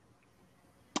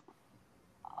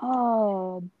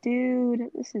 Oh, dude,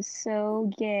 this is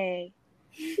so gay.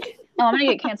 Oh, I'm gonna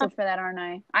get canceled for that, aren't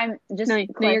I? I'm just No, you're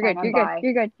clarifying, good. I'm You're bi. good.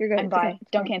 You're good. You're good. I'm It's bi. okay.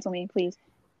 It's Don't okay. cancel me, please.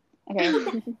 Okay.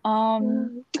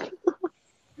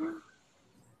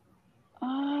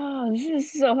 Oh, this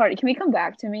is so hard. Can we come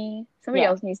back to me? Somebody Yeah.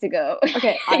 else needs to go.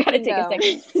 Okay, I gotta can take a go.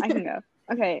 second. I can go.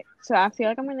 Okay, so I feel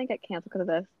like I'm gonna get canceled because of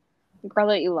this. The girl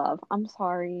that you love. I'm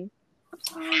sorry.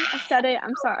 I said it.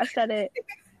 I'm sorry. I said it.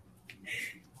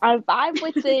 I vibe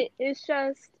with it. It's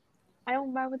just I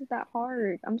don't vibe with it that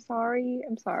hard. I'm sorry.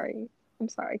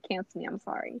 Cancel me. I'm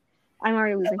sorry. I'm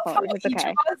already losing followers. It's Each okay.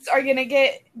 of us are gonna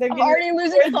get. They're I'm gonna already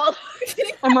losing followers.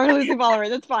 I'm already losing followers.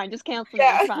 It's fine. Just cancel me.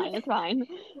 Yeah. It's fine.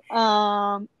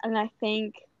 And I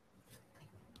think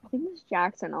Miss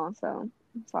Jackson also.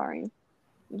 I'm sorry.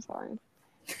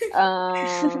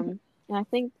 And I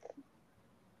think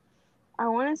I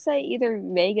want to say either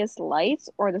Vegas Lights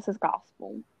or This Is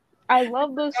Gospel. I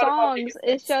love those Forgot about songs. Vegas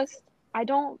It's Lights. just I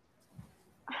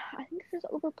think it's just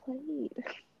overplayed.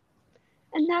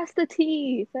 And that's the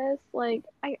tea. That's like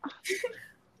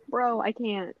bro, I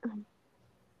can't.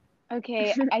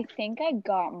 Okay, I think I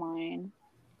got mine.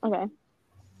 Okay.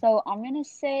 So I'm gonna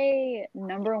say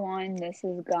number one, This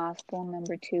Is Gospel.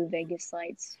 Number two, Vegas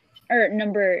Lights. Or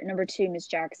number two, Miss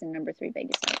Jackson. Number three,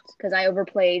 Vegas Lights. Because I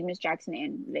overplayed Miss Jackson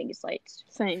and Vegas Lights.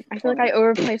 Same. I feel like I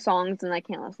overplay songs and I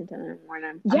can't listen to them anymore. And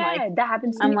I'm Yeah, like, that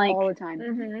happens to I'm me like- all the time.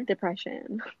 Mm-hmm.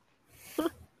 depression.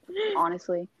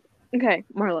 Honestly. Okay,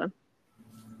 Marla.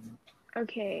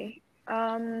 Okay.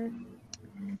 Number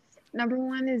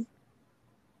one is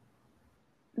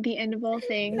The End of All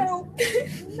Things. No.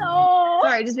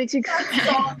 Sorry, it just makes me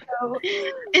cry.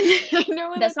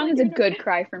 That song is a good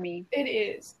cry for me. It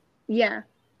is. Yeah.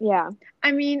 Yeah.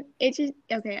 I mean, it just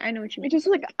okay. I know what you mean. It's just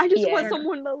like I just Yeah. want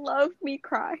someone to love me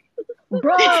cry.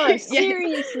 Bro,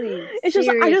 seriously. It's just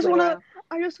I just Seriously, want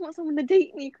bro. someone to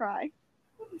date me cry.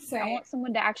 I Same. want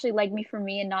someone to actually like me for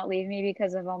me and not leave me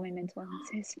because of all my mental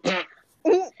illnesses.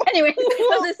 Anyway,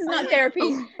 so this is not therapy.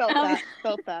 Felt Um,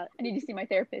 that. I need to see my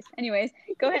therapist. Anyways,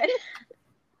 go ahead.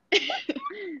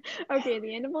 Okay,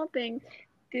 The End of All Things.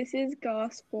 This Is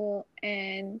Gospel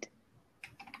and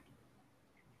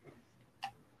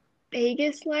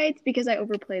Vegas Lights because I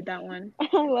overplayed that one. I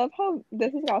love how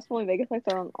This Is Gospel and Vegas Lights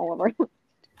are on all of our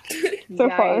so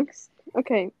far. Yikes.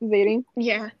 Okay, Zadie.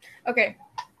 Yeah. Okay.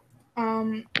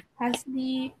 Has to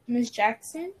be Miss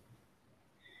Jackson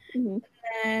Mm-hmm.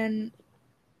 and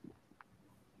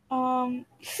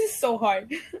this is so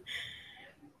hard.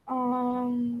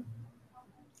 I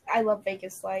love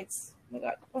Vegas Lights. Oh my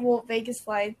god. Well, Vegas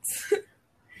Lights.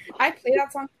 I play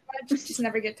that song so much, just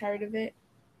never get tired of it.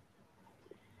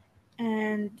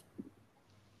 And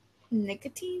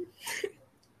Nicotine.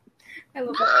 I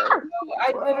love that.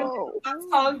 I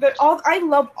love that song. I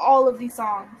love all of these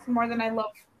songs more than I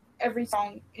love every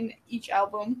song in each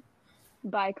album.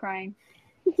 Bye, crying.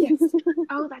 Yes.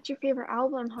 Oh, that's your favorite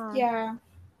album, huh? Yeah.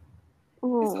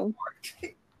 Oh,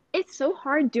 It's so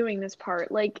hard doing this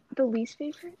part. Like the least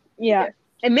favorite. yeah. Yeah.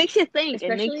 It makes you think. It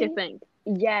makes you Especially- think.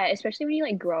 Yeah, especially when you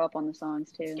like grow up on the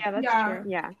songs too. Yeah, that's Yeah. true.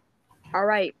 Yeah. All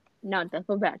right. Now, Death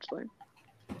of a Bachelor.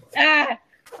 Ah!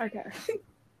 Okay.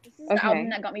 This is the Okay. album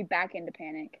that got me back into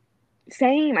Panic.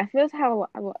 Same. I feel that's how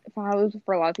it was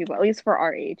for a lot of people, at least for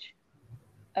our age,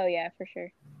 Oh yeah, for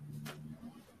sure.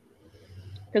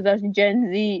 because that's Gen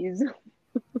Zs.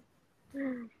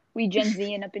 We Gen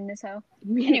Z and up in this hoe.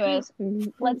 Anyways,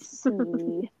 let's see.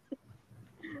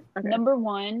 Okay. Number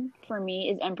 1 for me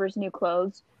is Emperor's New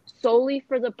Clothes, solely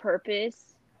for the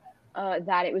purpose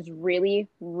that it was really,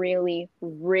 really,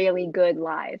 really good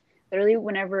live. Literally,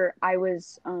 whenever I went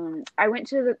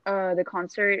to the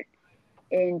concert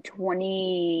in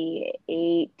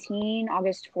 2018,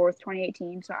 August 4th,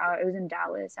 2018. So it was in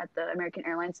Dallas at the American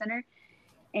Airlines Center,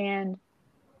 and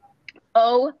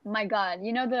oh my God,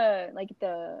 you know the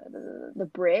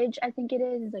bridge, I think it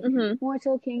is. It's like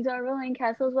mortal kings are ruling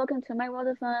castles. Welcome to my world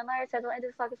of fun. Liar settle into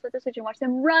the socket, flip the switch, and watch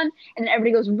them run. And then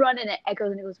everybody goes run, and it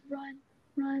echoes, and it goes run,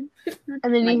 run, run.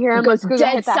 And then you Like, hear him it goes hit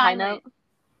dead that high silent. note.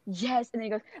 Yes, and then he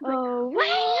goes, Oh, bro,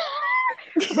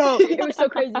 it was so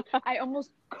crazy. I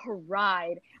almost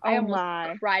cried. I Oh almost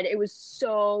my. cried. It was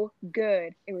so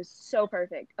good. It was so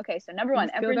perfect. Okay, so number 1, You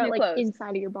feel Emperor's that New like Clothes. inside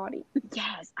of your body.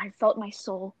 Yes, I felt my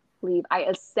soul leave. I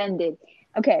ascended.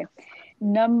 Okay,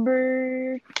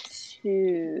 number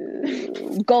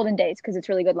 2, Golden Days, because it's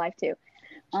really good live too.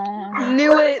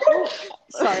 Knew it.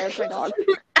 Sorry, that's my dog.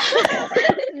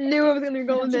 Knew it was gonna be I'm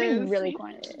Golden being Days. really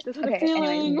quiet. Just had a Okay, feeling.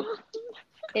 anyways,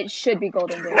 it should be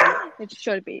Golden Days. It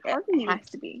should be. It has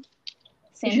to be.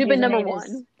 Sam It should have been number Hazeldine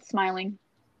is 1. Smiling.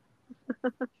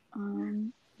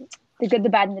 The Good, the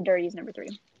Bad, and the Dirty is number 3.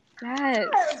 Yes.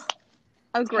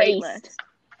 A great Taste. list.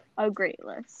 A great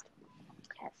list.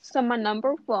 So my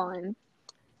number 1,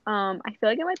 I feel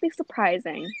like it might be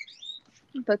surprising,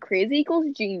 but Crazy Equals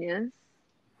Genius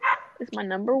is my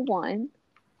number 1.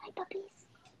 Hi, puppies.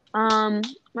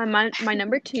 My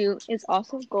number 2 is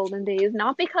also Golden Days,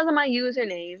 not because of my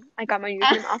username. I got my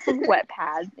username off of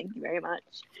Wetpad. Thank you very much.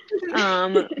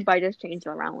 But I just changed it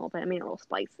around a little bit. I made it a little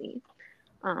spicy.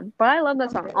 But I love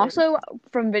that song. Also,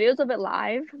 from videos of it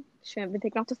live, shouldn't be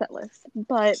taken off the set list,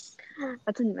 but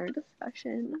that's another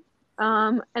discussion.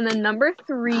 And then number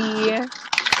 3,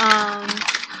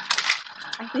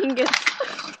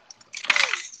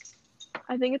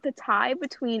 I think it's a tie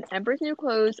between Emperor's New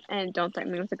Clothes and Don't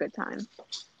Threaten Me with a Good Time.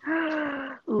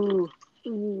 Ooh.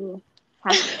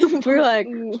 We're like,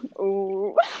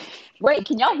 ooh. Wait,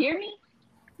 can y'all hear me?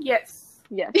 Yes.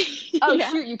 Yes. Oh Yeah.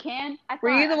 shoot, you can. Were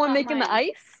you the one making the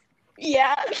ice?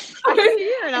 Yeah. I could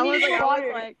hear, and I I was needed like,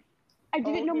 water. I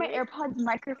didn't know my AirPods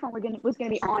microphone was gonna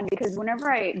be on because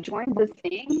whenever I joined the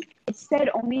thing, it said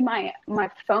only my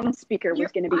phone speaker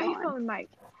was gonna be on. iPhone mic.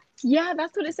 Yeah,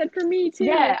 that's what it said for me too.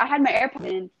 Yeah, I had my AirPods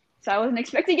in, so I wasn't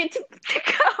expecting it to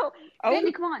go. Oh.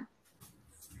 Sandy, come on.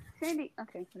 Sandy.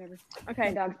 Okay, whatever. My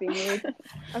okay, dog's being weird.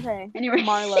 okay. Anyway,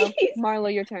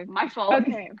 Marlo, your turn. my fault.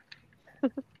 Okay.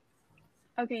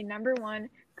 Okay, number 1,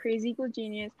 Crazy Equal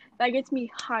Genius. That gets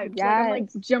me hyped. Like, I'm like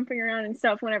jumping around and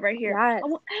stuff whenever I hear. Yes.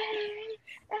 I'm like,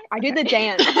 I do the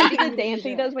dance. I do the dance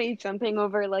he does when he's jumping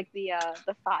over like the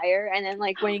fire, and then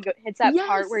like when he hits that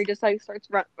part where he just like starts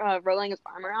rolling his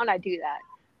arm around. I do that.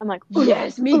 I'm like,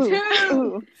 Yes, me ooh, too.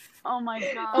 ooh. Oh my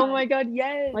god. Oh my god,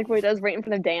 yes. Like what he does right in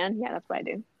front of Dan. Yeah, that's what I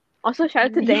do. Also, shout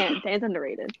out to Dan. Dan's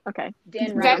underrated. Okay.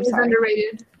 Dan That Ryan. is sorry.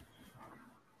 underrated.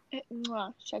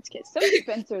 Mwah, chef's kiss. So is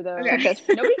Spencer though. Okay.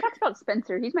 Nobody talks about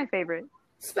Spencer. He's my favorite.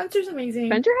 Spencer's amazing.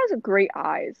 Spencer has great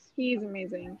eyes. He's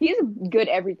amazing. He's good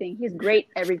everything. He's great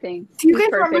everything. Do you He's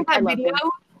guys remember perfect. I that love video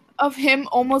him. of him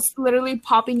almost literally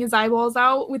popping his eyeballs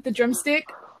out with the drumstick?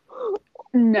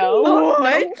 No.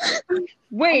 What?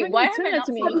 Wait, Oh my why God, have I send it not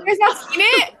to me. seen Have you guys not seen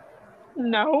it?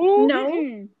 No.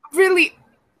 No. Really,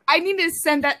 I need to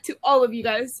send that to all of you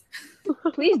guys.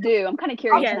 Please do. I'm kind of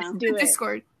curious Yes, now. do it.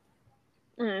 Discord.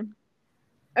 Mm.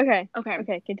 Okay. Okay.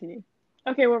 Okay. Continue.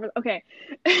 Okay, okay.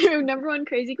 Number 1,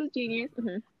 Crazy Equals Genius.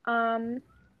 Mhm.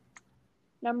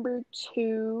 Number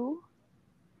 2.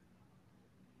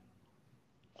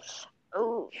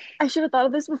 Oh, I should have thought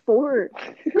of this before.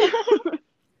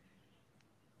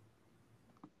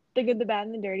 The Good, the Bad,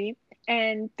 and the Dirty.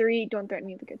 And 3, Don't Threaten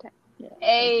Me with a Good Time.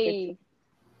 Hey.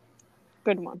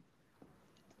 Good one.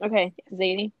 Okay,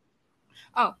 Zadie.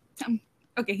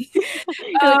 Okay. You're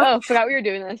like, oh, forgot we were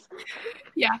doing this.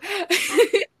 Yeah.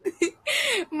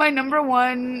 My number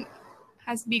 1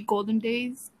 has to be Golden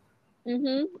Days.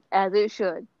 As it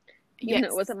should. Even Yes. though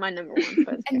it wasn't my number 1.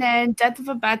 But And then Death of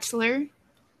a Bachelor.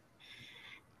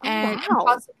 and wow.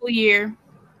 Impossible Year.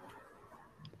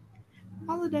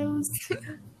 All of those.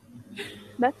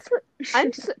 That's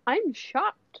I'm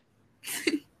shocked.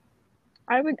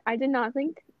 I did not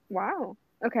think. Wow.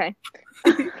 Okay.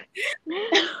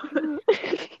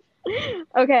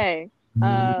 Okay.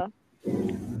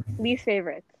 Least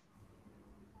favorites.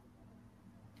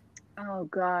 Oh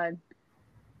God.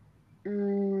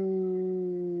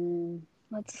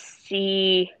 Let's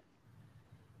see.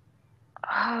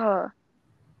 I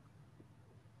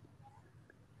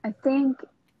think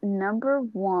number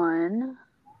 1,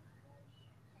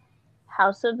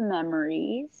 House of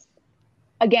Memories.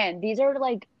 Again, these are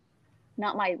like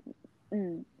not my.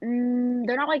 They're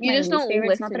not like You my just least don't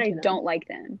favorites. Not listen that I to them. don't like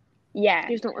them. Yeah,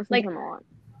 You just don't listen Like- to them a lot.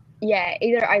 yeah.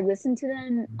 Either I listen to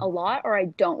them a lot or I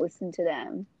don't listen to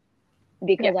them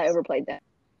because I Yes. overplayed them.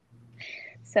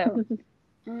 So,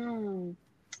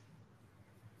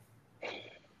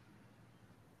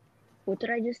 what did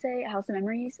I just say? House of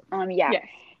Memories. Yeah. Yes.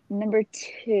 Number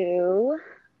 2,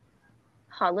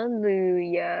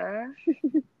 Hallelujah.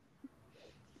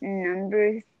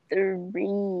 Number 3.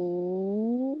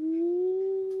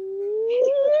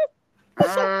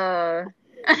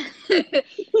 Am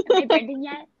I Brendan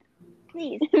yet?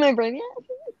 Please. Am I brain yet?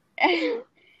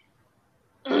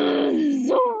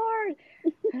 So hard.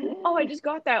 Oh, I just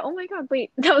got that. Oh my god,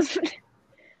 wait. That was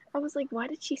I was like, why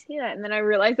did she say that? And then I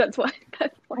realized that's why I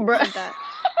Bruh. said that.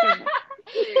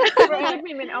 It took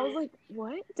me a minute. I was like,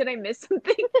 what? Did I miss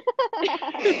something?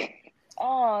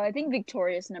 Oh, I think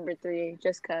Victorious number 3,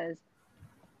 just cause.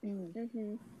 I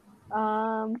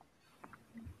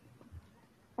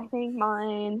think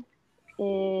mine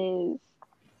is.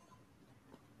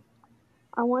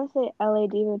 I want to say LA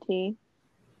Devotee.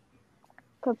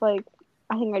 Cause like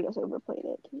I think I just overplayed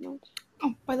it too much.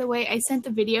 Oh, by the way, I sent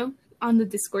the video on the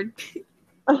Discord.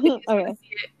 Okay. See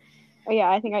it. Oh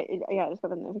yeah, I think I just got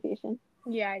the notification.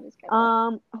 Yeah, I just got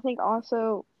that. I think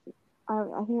also, I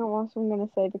think I'm also gonna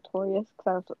say Victorious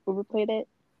because I overplayed it,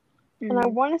 and I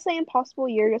want to say Impossible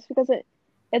Year just because it's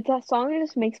that song that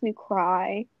just makes me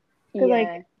cry. Cause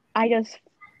like it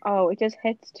just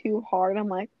hits too hard. I'm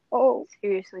like, oh,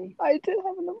 seriously, I did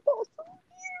have an impossible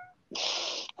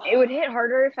it would hit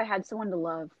harder if I had someone to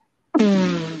love.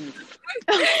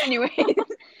 Anyways, it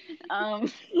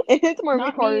hits more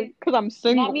Not hard me. because I'm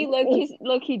single. not me low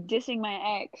key dissing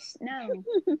my ex. No,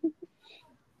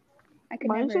 I could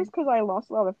Mine's never. just because I lost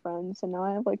a lot of friends, so now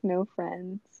I have like no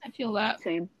friends. I feel that.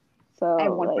 Same. So I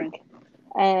have one like, friend.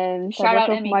 and so Shout I out broke up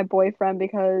with Emmy. my boyfriend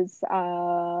because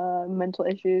mental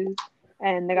issues,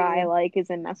 and the guy I like is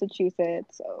in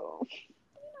Massachusetts. So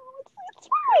it's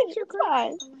fine. It's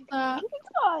fine. It's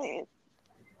fine.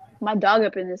 My dog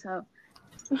up in this house.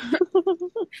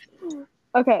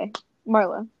 Okay,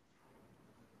 Marla.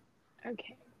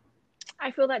 Okay.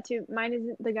 I feel that too. Mine is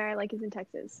the guy I like is in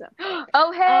Texas, so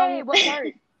Oh hey, what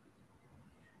part?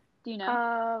 Do you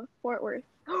know? Fort Worth.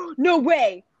 No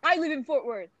way! I live in Fort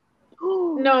Worth.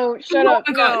 No, shut Oh up.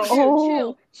 my God.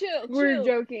 No. Chill. We're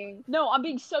joking. No, I'm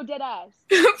being so dead ass.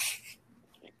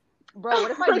 Bro,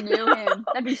 what if I knew him?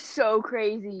 That'd be so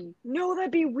crazy. No, that'd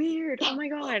be weird. Oh my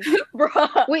god. Bro.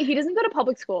 Wait, he doesn't go to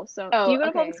public school, so Oh, do you go to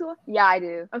okay. public school? Yeah, I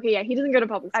do. Okay, yeah, he doesn't go to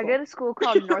public I school. go to school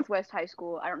called Northwest High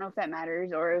School. I don't know if that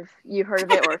matters or if you've heard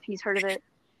of it or if he's heard of it.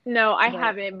 No, I But-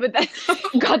 haven't, but that's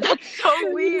God, that's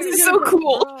so weird. This is so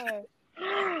cool.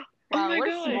 Wow, my what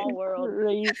God. a small world.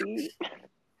 Crazy.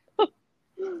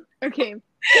 okay.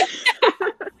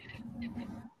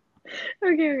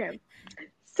 Okay.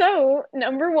 So,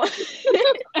 number 1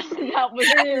 That was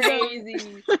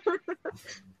crazy.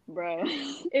 Bro.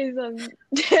 is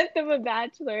Death of a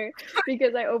Bachelor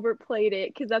because I overplayed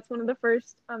it because that's one of the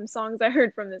first songs I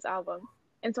heard from this album.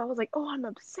 And so I was like, oh, I'm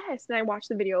obsessed. And I watched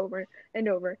the video over and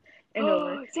over and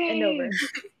over and over.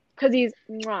 Because he's,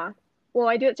 mwah. Well,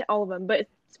 I do it to all of them, but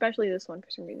especially this one for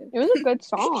some reason. It was a good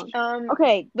song.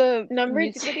 Okay, the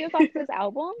music videos off this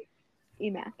album,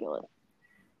 immaculate.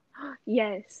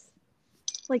 Yes.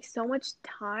 Like, so much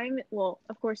time. Well,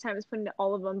 of course, time is put into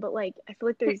all of them, but, like, I feel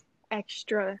like there's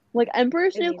extra. Like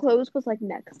Emperor's New Amazing. Clothes was like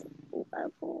next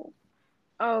level.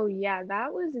 Oh, yeah,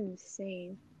 that was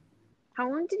insane. How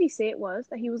long did he say it was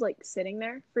that he was, like, sitting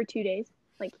there for 2 days?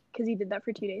 Like, because he did that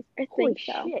for 2 days? I Holy think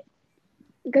so. shit.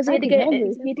 Because he I had to didn't get know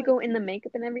this. he had to go in the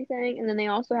makeup and everything, and then they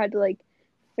also had to like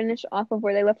finish off of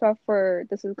where they left off for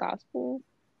This Is Gospel.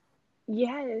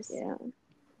 Yes. Yeah,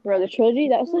 Bro, the trilogy,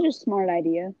 that was such a smart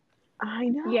idea. I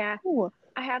know. Yeah.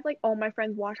 I had, like, all my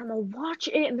friends watch. I'm like, watch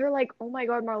it. And they're like, oh, my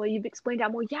God, Marla, you've explained it.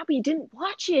 I'm like, yeah, but you didn't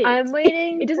watch it. I'm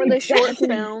waiting It for doesn't the make short sense.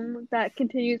 film that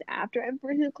continues after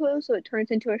Emperor's New Clothes, so it turns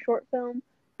into a short film,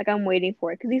 Like I'm waiting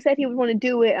for it because he said he would want to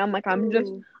do it. I'm like, I'm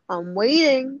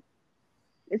waiting.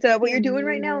 Is that what you're doing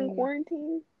right now in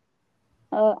quarantine?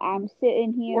 I'm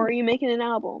sitting here. Or are you making an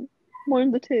album? One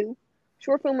of the two.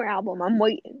 Short film or album. I'm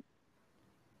waiting.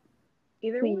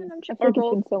 Either Please. one, I'm I sure. feel like it's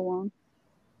been so long.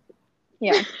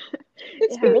 Yeah.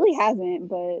 It really hasn't,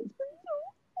 but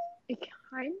It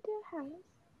kind of has.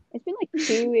 it's been like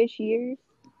 2-ish years.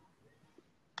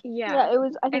 Yeah. It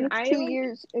was. I think And it's 2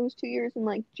 years. It was 2 years in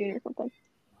like June or something.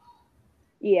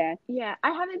 Yeah. Yeah,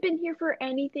 I haven't been here for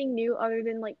anything new other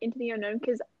than like Into the Unknown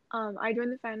because I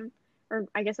joined the fandom, or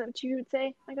I guess that's what you would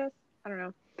say. I guess I don't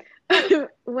know.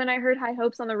 When I heard High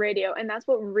Hopes on the radio, and that's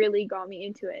what really got me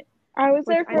into it. I was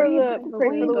there I for know the you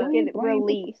for the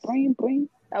probably, weekend release.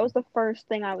 That was the first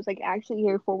thing I was like actually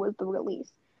here for was the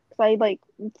release. Cause I like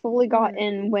fully got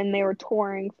in when they were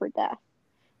touring for Death,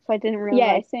 so I didn't really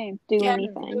like same. do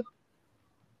anything.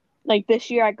 Like this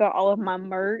year, I got all of my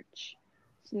merch,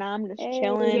 so now I'm just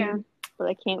chilling. Yeah. But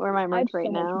I can't wear my I have merch so right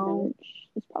much now. merch.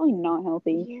 It's probably not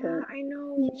healthy. Yeah, But... I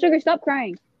know. Sugar, stop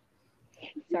crying.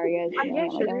 Sorry, guys. Yeah, Oh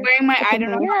my Sugar. God. Wearing my I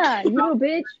don't know. Yeah, you little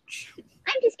bitch.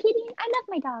 I'm just kidding. I love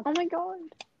my dog. Oh my god.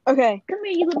 Okay. Come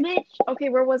here, you little bitch. Okay,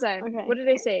 where was I? Okay. What did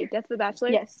I say? Death of the Bachelor?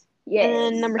 Yes. Yes.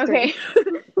 And number 3.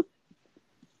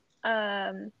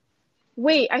 Okay.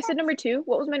 Wait, I said number 2.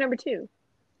 What was my number 2?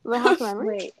 The House of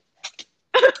Memory. Wait.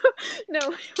 No,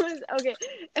 it was okay.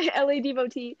 LA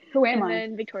Devotee. Who am and I?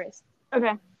 then Victorious.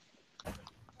 Okay. All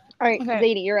right, Okay.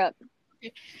 Zadie, you're up.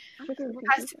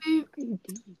 Has to be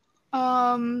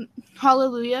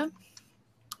Hallelujah.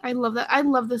 I love that. I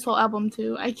love this whole album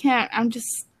too. I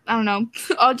don't know.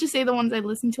 I'll just say the ones I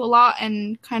listen to a lot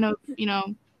and kind of,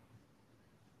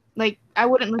 like I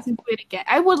wouldn't listen to it again.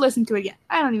 I would listen to it again.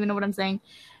 I don't even know what I'm saying.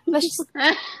 Let's just,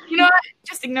 you know what?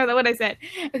 Just ignore that what I said.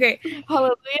 Okay,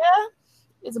 Hallelujah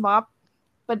is a bop,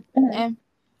 but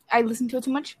I listen to it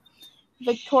too much.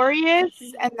 Victorious,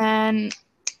 and then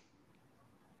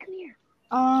Come here.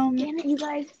 Damn it, you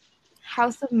guys.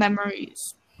 House of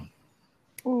Memories.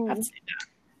 Ooh. Have to say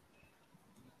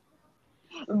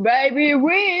that. Baby,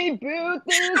 we built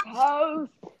this house.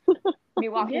 Me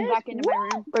walking back into my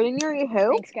room. Bring your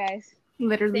hoe. Thanks, guys.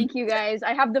 Literally. Thank you, guys.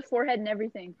 I have the forehead and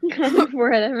everything.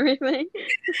 Forehead, everything.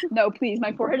 No, please.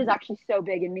 My forehead is actually so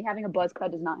big, and me having a buzz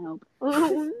cut does not help.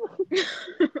 All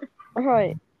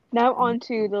right. Now on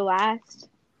to the last,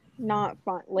 not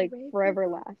fun, like forever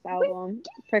last album.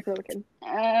 Pray for the Wicked.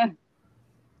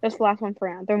 That's the last one for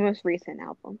now. Their most recent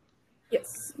album.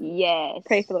 Yes. Yes.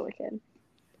 Pray for the Wicked.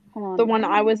 Come on. The one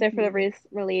I was there for the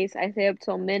release. I stayed up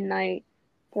till midnight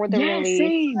for the release.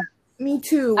 Same. Me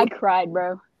too. I cried,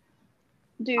 bro.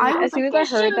 Dude, I as soon as I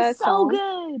heard that so song,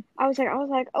 good. I was like,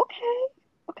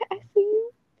 okay, I see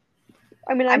you.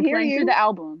 I mean, I I'm hear playing you. through the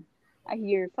album. I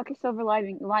hear fucking Silver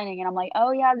Lining, and I'm like,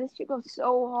 oh yeah, this shit goes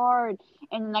so hard.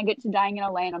 And then I get to Dying in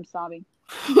LA, and I'm sobbing.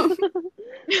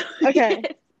 Okay.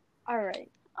 All right.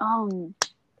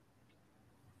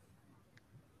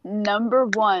 Number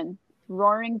 1,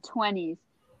 Roaring 20s.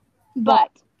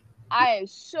 But I am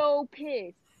so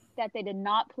pissed that they did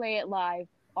not play it live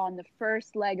on the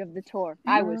first leg of the tour.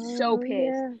 I was so pissed.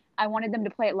 Yeah. I wanted them to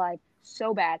play it live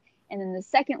so bad. And then the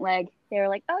second leg, they were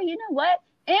like, oh, you know what?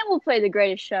 And we'll play The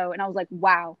Greatest Show. And I was like,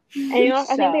 wow. And I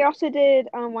think they also did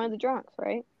One of the Drunks,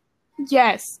 right?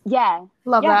 Yes. Yeah.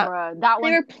 Love Yeah, that. Bro, that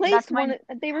They one. replaced That's my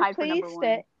They high for number replaced one.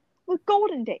 it with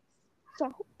Golden Days. So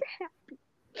happy.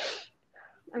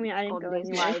 I mean, I didn't Golden go Days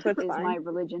anywhere, Live so it's is fine. my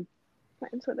religion.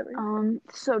 It's whatever.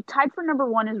 So tied for number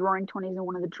 1 is Roaring 20s and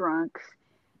One of the Drunks.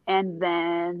 And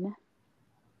then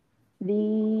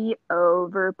The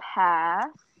Overpass.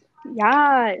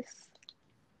 Yes.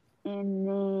 And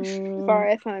then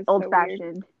Sorry, I sounded Old so weird.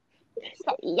 Fashioned.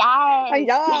 Oh, Yes.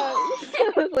 yes.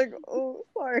 I was like, oh,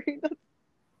 sorry. That's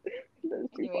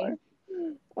too Anyway,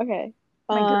 far. Okay.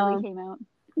 my girly came out.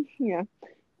 Yeah.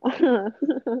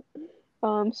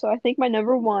 So I think my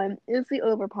number 1 is The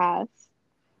Overpass.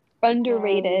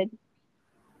 Underrated.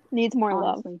 Needs more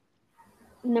Honestly. love.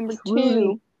 Number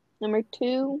Truly.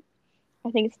 2,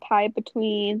 I think it's tied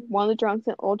between One of the Drunks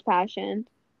and Old Fashioned.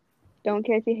 Don't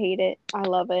care if you hate it. I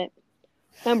love it.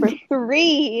 Number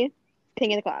 3,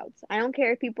 King of the Clouds. I don't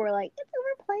care if people are like, it's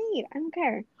overplayed. I don't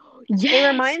care. Yes, It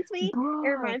reminds me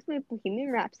bro. of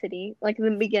Bohemian Rhapsody, like in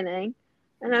the beginning.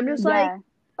 And I'm just like,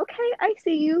 okay, I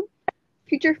see you.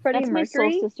 Future Freddie That's my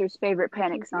Mercury. soul sister's favorite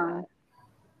Panic song.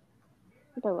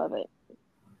 I love it.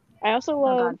 I also Oh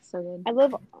love god, it's so good.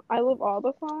 I love all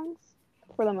the songs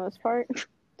for the most part.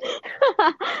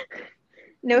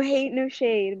 No hate, no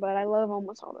shade, but I love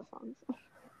almost all the songs.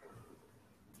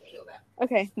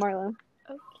 Okay, Marla.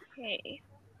 Okay.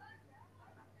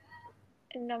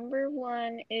 Number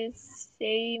 1 is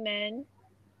Say Amen.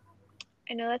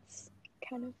 I know that's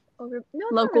kind of over. No,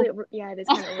 it's not Local. really over. Yeah, it is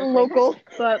kind of overplayed. Local.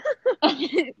 But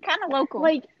Kind of local.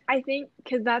 like, I think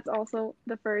because that's also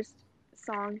the first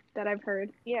song that I've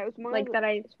heard. Yeah, it was one Like of that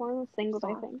I. it's one of the singles,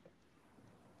 I saw. think.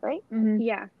 Right? Mhm.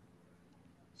 Yeah.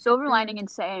 Silver Lining and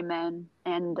Say Amen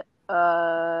and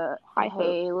High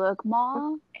Hey Look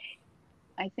Ma.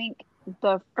 I think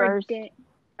the first.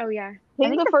 Oh yeah. I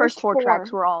think the first four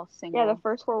tracks were all singles. Yeah, the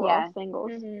first four were all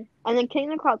singles. Mm-hmm. And then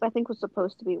King of the Clouds, I think, was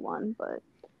supposed to be one, but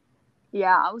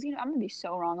Yeah, I'm gonna be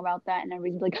so wrong about that, and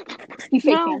everybody's like, "You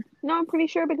fake fan." no, I'm pretty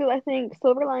sure because I think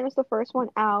Silver Lining was the first one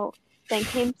out. Then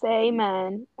came Say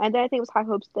Amen, and then I think it was High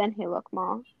Hopes. Then Hey Look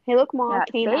Ma. Hey Look Ma Yeah,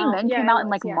 came Say out. Amen Yeah, came it out in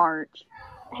was, like yeah. March.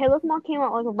 Hey Look Ma came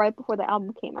out like right before the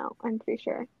album came out. I'm pretty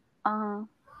sure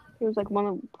it was like one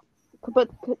of,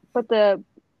 but the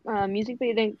music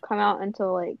video didn't come out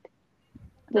until like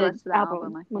The rest of the album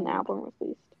album, I when the think. album was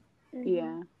released.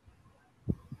 Yeah,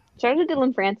 Shout out to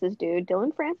Dylan Francis, dude.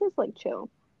 Dylan Francis, like, chill.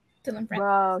 Dylan Francis.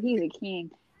 bro, he's a king.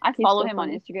 I He's follow so him on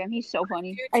funny. Instagram. He's so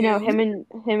funny. I know him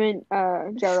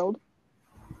and Gerald.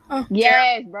 Oh,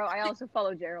 Yes, bro. I also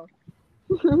follow Gerald.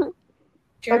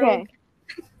 Gerald.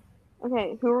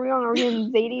 Okay, who are we on? Are we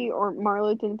on Zadie or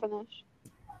Marlo didn't finish?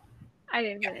 I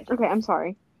didn't finish. Okay, I'm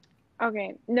sorry.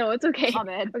 Okay. No, it's okay. My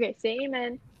bad. Okay, Say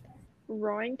Amen.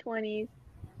 Roaring 20s.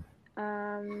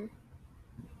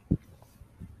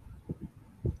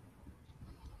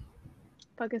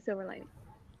 Fuck a Silver Lining.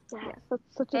 Yeah, that's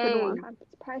such a good one.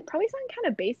 It's probably sound kind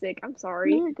of basic. I'm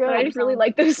sorry. You're good. But I just really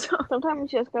like those songs.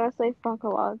 Sometimes you just gotta say fuck a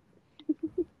lot.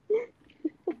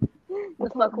 The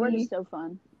fuck word is so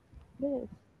fun. It is.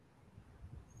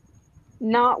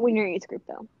 Not when you're in youth group,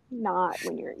 though. Not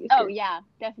when you're in youth Oh group. yeah,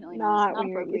 definitely Not not when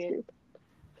you're in youth appropriate.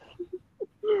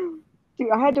 group.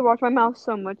 Dude, I had to watch my mouth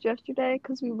so much yesterday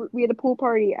because we had a pool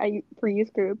party for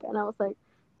youth group, and I was like,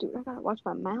 dude, I gotta watch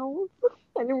my mouth.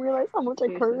 I didn't realize how much I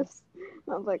Seriously. curse.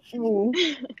 And I was like, ooh,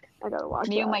 I gotta watch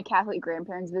Me that. and my Catholic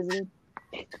grandparents visited.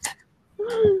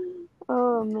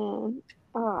 Oh man.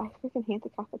 Oh, I freaking hate the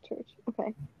Catholic Church.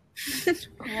 Okay.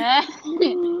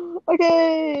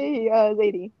 Okay,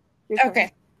 Zadie. Your turn.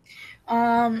 Okay.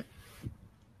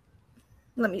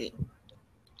 Let me see.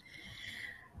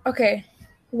 Okay.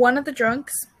 One of the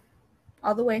Drunks,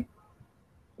 all the way.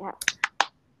 Yeah.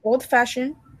 Old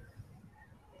Fashioned,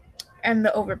 and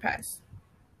The Overpass.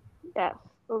 Yes,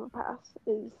 Overpass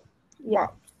is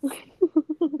Wow.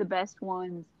 The best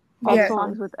ones. Best Yeah.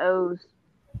 Songs with O's.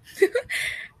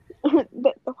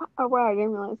 Oh wow, I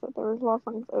didn't realize that there was a lot of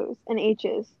songs O's and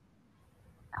H's.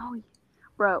 Oh, yeah.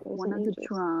 Bro, Those one are of the H's.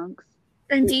 trunks.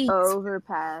 Indeed.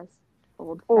 Overpass.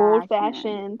 Old Old fashioned.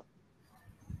 fashioned.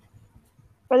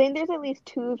 I think there's at least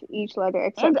two of each letter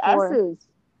except And for S's.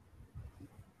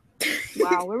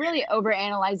 Wow, we're really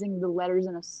overanalyzing the letters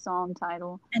in a song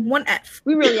title. And one F.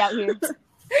 We really out here.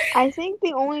 I think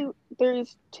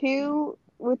there's two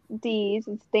with D's.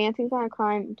 It's Dancing's Not a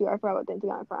Crime. Dude, I forgot about Dancing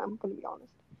Not a Crime, I'm gonna be honest.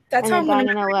 That's and how then I'm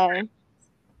Dying gonna. in LA.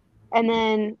 And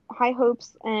then High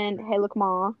Hopes and Hey Look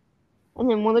Ma. And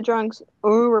then One of the Drunks,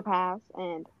 Overpass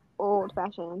and Old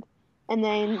Fashioned. And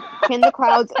then King of the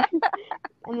Clouds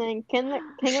and then King of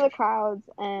the Clouds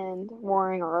and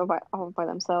Warring are all by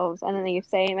themselves. And then you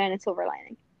say Amen and Silver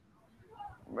Lining.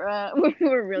 Bruh,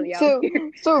 we're really out So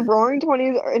here. so Roaring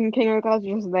 20s and King of the Clouds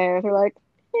are just there. They're like,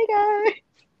 hey guys.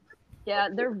 Yeah,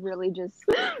 they're really just.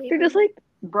 They're just like,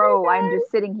 Bro, Hey, I'm guys.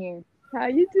 just sitting here. how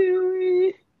you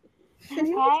doing?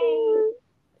 Hey,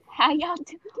 how y'all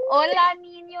doing? Hola,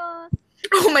 niños.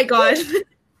 Oh my god.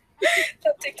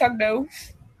 That TikTok no.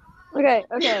 Okay.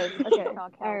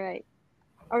 TikTok All right.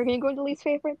 Are we gonna go into least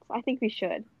favorites? I think we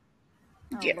should.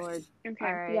 Oh, Yes. Lord. Okay.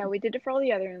 Alright. Yeah, we did it for all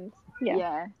the other ones.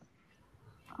 Yeah.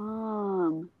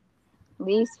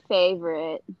 Least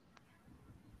favorite.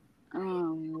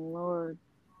 Oh, Lord.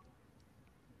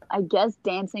 I guess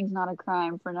Dancing's Not a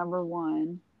Crime for number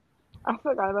 1. I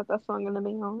forgot about that song, gonna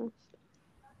be honest.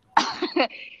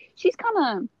 She's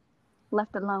kind of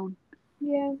left alone.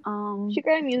 Yeah. She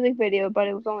got a music video, but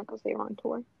it was only because they were on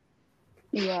tour.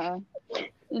 Yeah.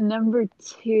 Number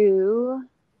 2,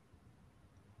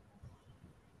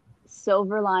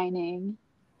 Silver Lining.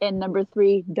 And number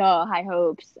 3, High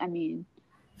Hopes. I mean,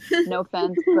 no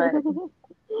offense, but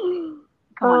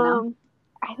come on now.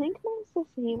 I think mine's the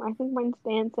same. I think mine's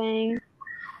Dancing.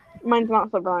 Mine's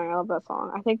not Silver Lining. I love that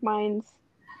song. I think mine's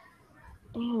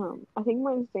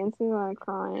Dancing Not a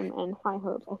Crime and High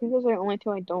Hopes. I think those are the only two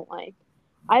I don't like.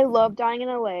 I love Dying in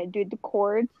LA. Dude, the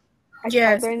chords. I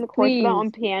Yes, tried learning the chords for that please.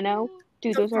 on piano.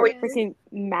 Dude, those are Please. freaking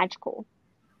magical.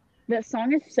 That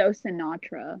song is so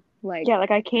Sinatra. Like, Yeah,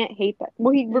 like I can't hate that.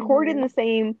 Well, he recorded in the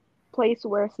same place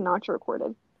where Sinatra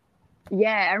recorded.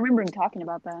 Yeah, I remember him talking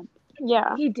about that.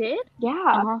 Yeah. He did?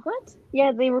 Yeah. What?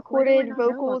 Yeah, they recorded not know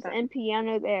about vocals that? and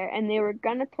piano there, and they were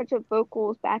gonna touch up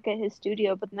vocals back at his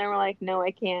studio, but then they were like, no,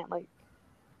 I can't. Like,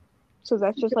 so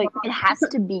that's just like, It has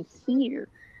to be here.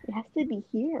 it has to be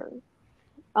here.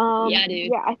 Yeah,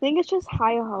 dude. Yeah, I think it's just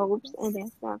High Hopes and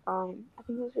Dancing on a Crime. I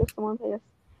think it's just the ones I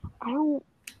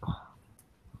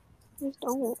just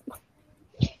don't.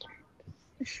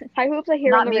 High Hopes I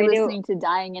hear Not on the me radio. listening to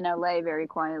Dying in LA very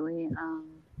quietly.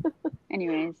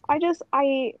 Anyways. I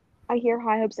hear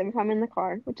High Hopes every time I'm in the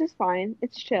car, which is fine.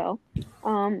 It's chill.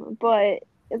 But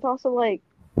it's also like,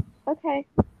 okay,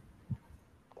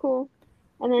 cool.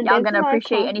 And then Y'all Dancing gonna on a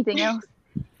appreciate Crime- anything else?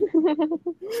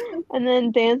 And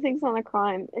then Dancing's on a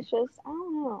Crime. It's just, I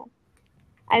don't know.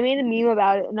 I made a meme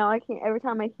about it. No, I can't. Every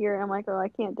time I hear it, I'm like, oh, I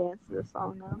can't dance to this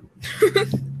song now.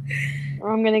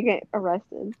 Or I'm gonna get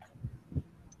arrested.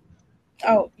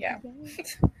 Oh, yeah.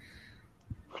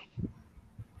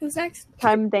 Who's next?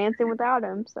 I'm dancing without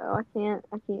him, so I can't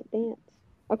dance.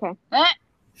 Okay,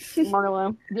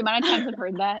 Marlo. The amount of times I've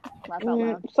heard that, laugh out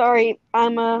loud. Sorry,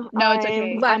 No, it's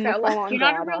okay. Laugh I'm out a loud. full-on You're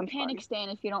not a god, real I'm panic sorry. stan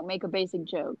if you don't make a basic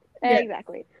joke. Yeah.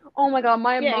 Exactly. Oh my god,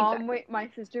 my Yeah, mom, my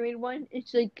sister made one.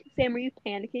 It's like, Sam, are you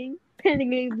panicking?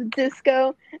 Panicking at the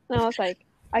disco? And I was like,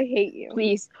 I hate you.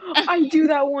 Please. I do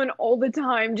that one all the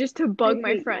time just to bug I my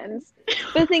hate you. friends.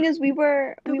 But the thing is, we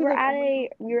were They'll be like, at "Oh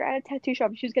my a tattoo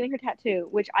shop. She was getting her tattoo,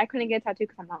 which I couldn't get a tattoo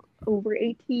because I'm not over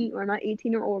 18 or I'm not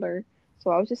 18 or older.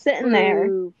 So I was just sitting there,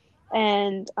 Ooh.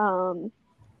 and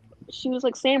she was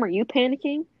like, Sam, are you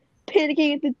panicking?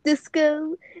 Panicking at the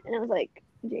disco? And I was like,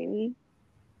 Jamie,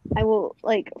 I will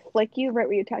like flick you right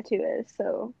where your tattoo is.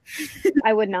 So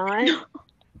I would not.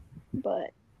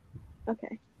 But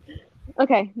okay.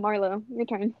 Okay, Marlo, your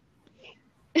turn.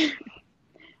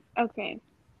 Okay.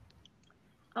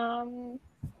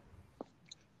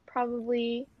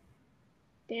 Probably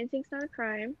Dancing's Not a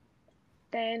Crime.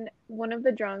 Then One of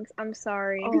the Drunks. I'm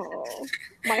sorry. Oh,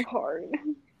 my heart.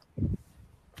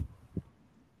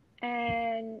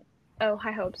 And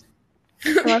High Hopes.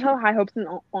 I love how High Hopes on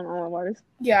all of ours.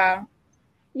 Yeah.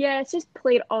 Yeah, it's just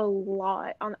played a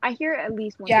lot. I hear it at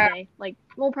least once Yeah. a day. Like,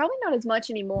 well, probably not as much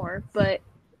anymore, but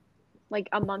like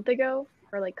a month ago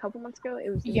or like a couple months ago, it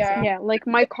was Yeah. insane. Yeah, like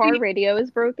my car radio is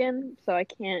broken, so I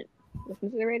can't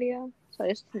listen to the radio. So I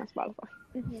just listen to my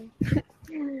Spotify.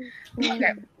 Mhm.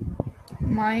 Okay.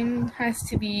 Mine has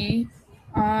to be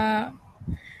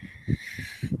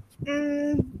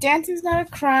Dancing's Not a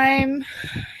Crime,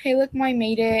 Hey Look I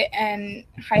Made It, and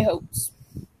High Hopes.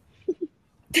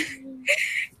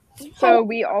 So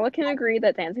we all can agree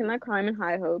that Dancing Like Crime and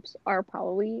High Hopes are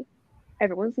probably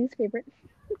everyone's least favorite.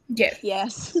 Yes.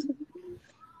 Yes.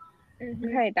 Mhm.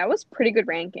 Okay, that was pretty good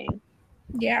ranking.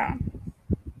 Yeah.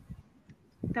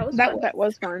 That was That- fun. That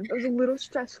was fun. It was a little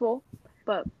stressful,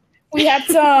 but We had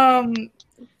some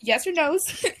yes or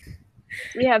no's.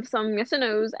 We have some yes and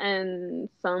no's, and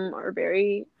some are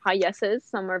very high yeses,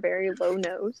 some are very low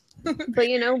no's. But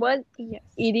you know what? yes.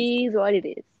 It is what it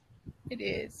is. It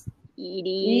is. It It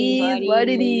is what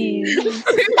it is.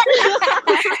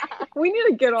 We need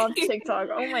to get on TikTok.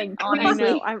 Oh my god. I Honestly.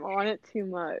 know, I'm on it too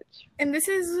much. And this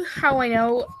is how I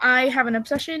know I have an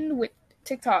obsession with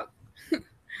TikTok.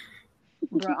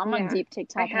 Bro, I'm on Yeah. deep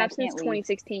TikTok. I have and since can't leave.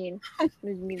 2016.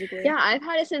 Musically. Yeah, I've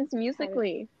had it since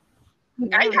Musically. I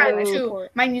Yeah, had I two.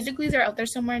 support. My Musicallys are out there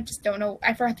somewhere. I just don't know.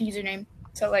 I forgot the username.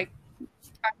 So like,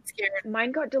 I'm scared.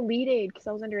 Mine got deleted because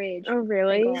I was underage. Oh,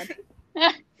 really?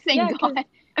 Thank Yeah, God.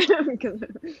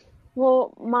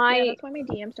 Well, Yeah, that's why my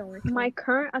DMs don't work. my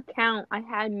current account, I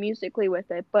had Musically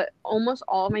with it, but almost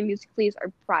all of my Musicallys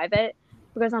are private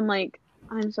because I'm like,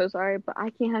 I'm so sorry, but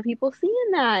I can't have people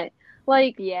seeing that.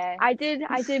 Like, Yeah. I did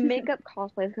makeup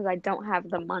cosplays because I don't have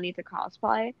the money to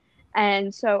cosplay,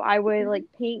 and so I would like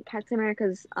paint Captain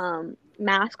America's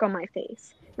mask on my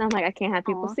face, and I'm like, I can't have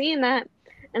people Aw. seeing that.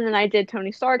 And then I did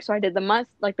Tony Stark, so I did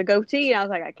the goatee, and I was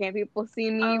like, I can't have people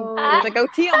seeing me with a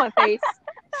goatee on my face.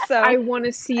 So I want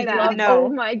to see I that. love- no. Oh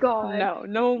my god.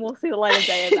 no one will see the light of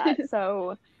day of that.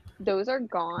 So those are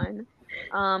gone.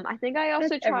 I think I also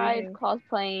That's tried everything.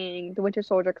 cosplaying the Winter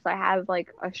Soldier because I have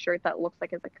like a shirt that looks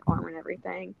like it's like armor and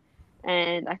everything.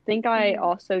 And I think I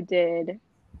also did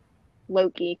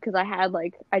Loki because I had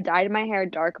like I dyed my hair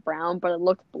dark brown, but it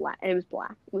looked black. It was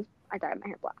black. I dyed my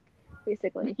hair black,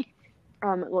 basically.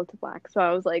 It looked black, so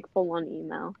I was like full on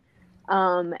emo.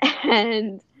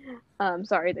 And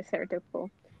sorry, the stereotypical.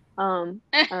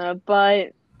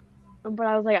 But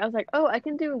I was like, oh, I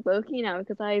can do Loki now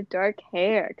because I have dark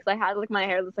hair. Because I had like my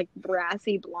hair that's like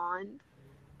brassy blonde.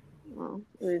 Well,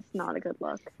 it was not a good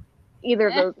look. Either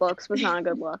of those looks was not a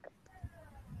good look.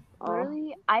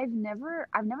 literally, I've never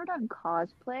done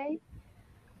cosplay,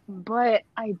 but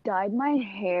I dyed my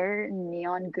hair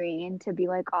neon green to be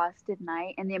like Austin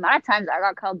Knight, and the amount of times I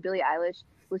got called Billie Eilish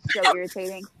was so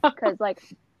irritating. Because like,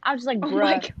 I was just like, Oh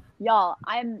my bruh, y'all,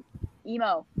 I'm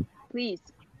emo. Please,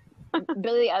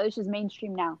 Billie Eilish is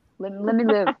mainstream now. Let me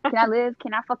live. Can I live?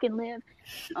 Can I fucking live?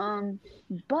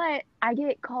 But I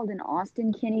get called an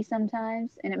Austin Kenny sometimes,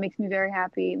 and it makes me very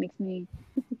happy. It makes me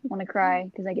want to cry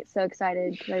because I get so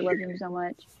excited because I love him so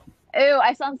much. Ew,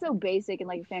 I sound so basic and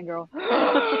like a fangirl.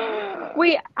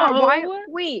 Wait, Oh why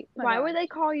my would they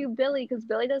call you Billy? Because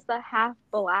Billy does the half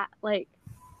black, like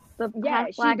the Yeah, half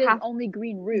she black, does half. only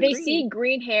green roots. They see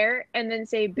green hair and then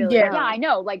say Billy. Yeah. Yeah, I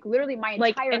know. Like literally, my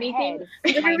Like, entire anything- head,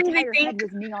 my Literally, they entire head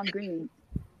think- was neon green.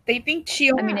 They think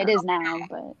she. I mean, it is now,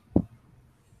 but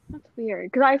That's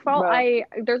weird. Because I follow, Bruh.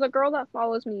 there's a girl that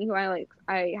follows me who I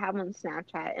have on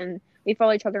Snapchat, and we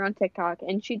follow each other on TikTok,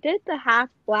 and she did the half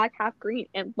black, half green.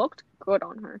 It looked good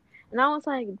on her, and I was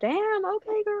like, damn,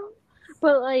 okay, girl.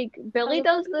 But like Billy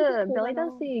does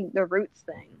the roots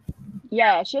thing.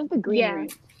 yeah, she has the green Yeah.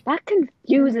 roots. That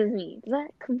confuses me. Does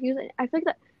that confuse it? I feel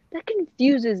like that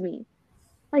confuses me.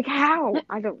 Like how?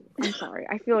 I'm sorry.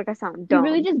 I feel like I sound You dumb.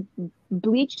 really just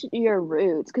bleach your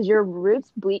roots because your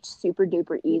roots bleach super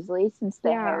duper easily since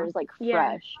the Yeah. hair is like Yeah.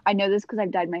 fresh. I know this because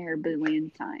I've dyed my hair a billion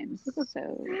times.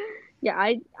 So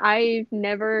Yeah, I've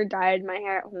never dyed my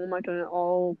hair at home. I've done it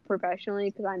all professionally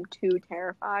because I'm too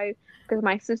terrified. Because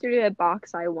my sister did a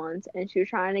box dye once, and she was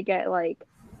trying to get like,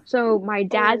 so my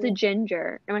dad's a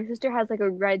ginger, and my sister has like a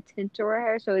red tint to her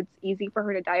hair, so it's easy for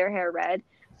her to dye her hair red.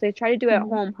 So they tried to do it at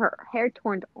home. Her hair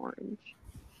turned orange.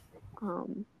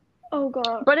 Oh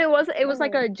god. But it was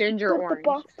like a ginger But the orange,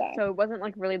 box dye. so it wasn't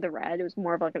like really the red. It was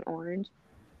more of like an orange.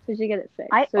 So she get it fixed.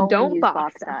 I so only don't use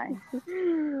box dye.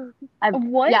 dye.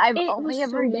 What? Yeah, I've It only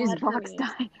was ever so used bad for box me.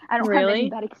 dye. I don't have any Really?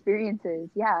 bad experiences.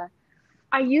 Yeah.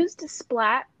 I used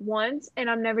Splat once, and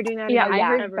I'm never doing that Yeah, again. I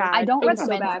heard ever. bad. I don't It was so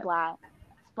recommend bad. Splat.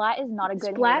 Splat is not a good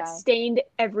hair Splat dye. stained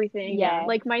everything. Yeah.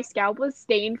 Like my scalp was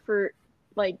stained for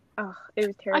like, ugh, it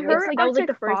was terrible. heard That was like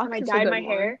the Arctic first Fox time I is a dyed good my one.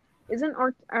 hair. Isn't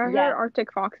I heard Yeah.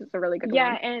 Arctic Fox is a really good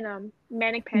Yeah, one. and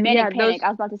Manic Panic. Manic Yeah, Panic. those- I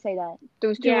was about to say that.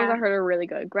 Those two ones Yeah. I heard are really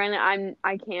good. Granted,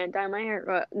 I can't dye my hair,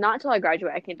 but not until I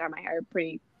graduate. I can't dye my hair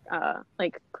pretty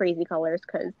like crazy colors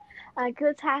because I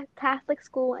go to Catholic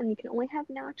school and you can only have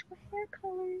natural hair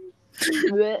colors.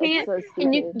 It's so And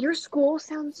stupid. your school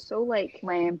sounds so like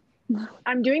Lame.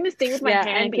 I'm doing this thing with my Yeah, hand.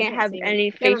 and I but you can't have see me. any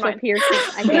Never facial mind.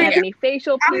 piercings. I can't have any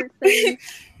facial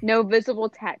piercings. No visible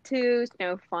tattoos.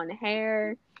 No fun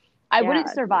hair. I Yeah. wouldn't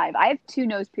survive. I have 2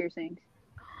 nose piercings.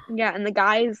 Yeah, and the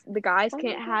guys Oh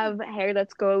can't my have hair that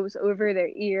goes over their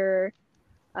ear.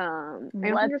 I don't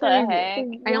What think there's the any,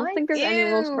 heck? I don't think there's any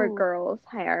rules for Ew. girls'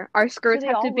 hair. Our So skirts they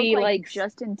have all to look be like like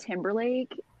Justin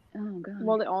Timberlake. Oh god.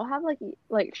 well, they all have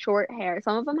like short hair.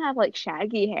 Some of them have like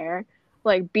shaggy hair,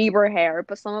 like Bieber hair,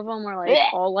 but some of them are like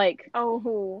Blech. all like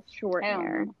Oh, short Hell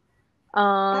hair.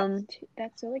 no.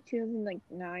 that's so like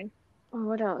 2009. Oh,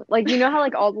 what else? Like you know how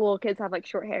like all the little kids have like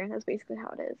short hair? That's basically how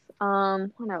it is.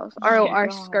 What else? Our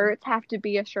God. skirts have to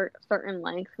be a certain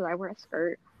length because I wear a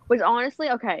skirt. Which honestly,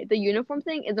 okay, the uniform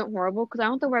thing isn't horrible because I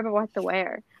don't have to worry about what to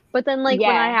wear. But then like when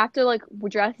I Yeah. have to like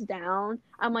dress down,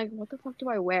 I'm like, what the fuck do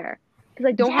I wear? Because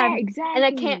I don't have exactly.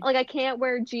 and I can't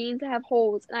wear jeans that have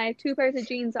holes. And I have 2 pairs of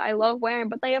jeans that I love wearing,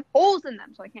 but they have holes in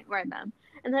them, so I can't wear them.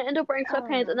 And then I end up wearing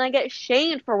sweatpants, no. and I get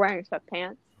shamed for wearing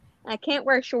sweatpants. And I can't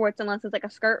wear shorts unless it's like a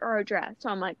skirt or a dress. So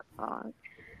I'm like, fuck.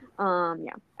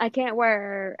 Yeah. I can't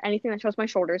wear anything that shows my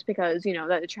shoulders because you know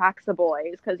that attracts the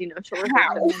boys because you know shoulders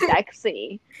are so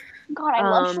sexy. God, I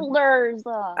love Um, shoulders.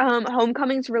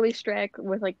 Homecoming's really strict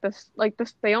with like this.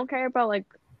 They don't care about like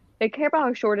they care about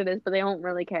how short it is, but they don't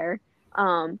really care.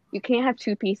 You can't have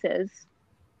 2 pieces.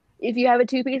 If you have a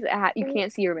 2-piece, you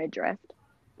can't see your midriff.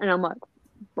 And I'm like,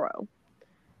 bro.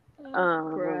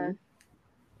 Bruh.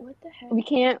 What the heck? We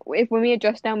can't. When we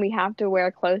dress down, we have to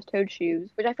wear closed-toed shoes,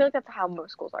 which I feel like that's how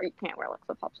most schools are. You can't wear like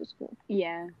flip-flops to school.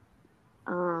 Yeah.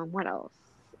 What else?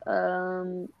 I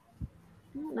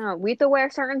don't know. We have to wear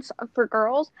for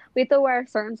girls. We have to wear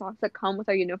certain socks that come with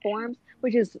our uniforms,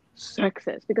 which is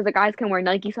sexist because the guys can wear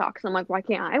Nike socks. I'm like, why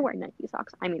can't I wear Nike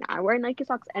socks? I mean, I wear Nike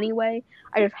socks anyway.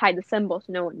 I just hide the symbol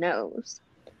so no one knows.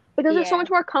 Because they're so Yeah. much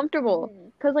more comfortable.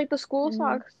 Because like the school Mhm.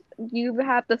 socks, you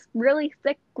have this really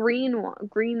thick green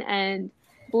and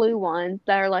blue ones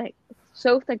that are like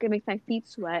so thick it makes my feet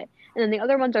sweat, and then the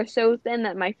other ones are so thin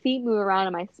that my feet move around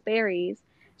in my Sperry's.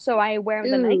 So I wear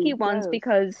the Ooh, Nike ones gross.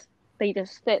 because they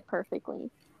just fit perfectly.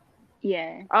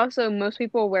 Yeah. Also, most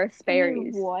people wear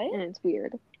Sperry's, what? and it's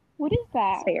weird. What is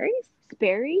that? Sperry's?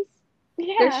 Sperry's?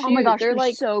 Yeah. They're Oh my shoes. gosh, They're they're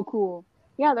like so cool.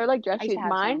 Yeah, they're like dress I used shoes.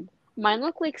 to have some. Mine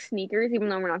look like sneakers, even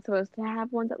though we're not supposed to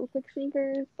have ones that look like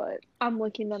sneakers. But I'm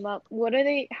looking them up. What are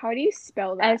they? How do you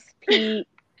spell that? Sperry.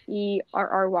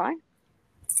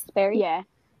 Sperry. Yeah,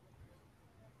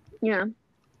 Yeah.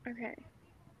 Okay.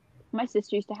 my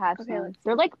sister used to have Okay, some. let's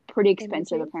They're like pretty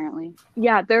expensive, Images. apparently.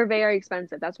 Yeah, they're very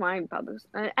expensive. That's why I'm probably.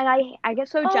 And I get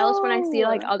so jealous when I see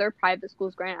like Oh. other private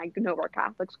schools. Granted, I know we're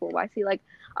Catholic school, but I see like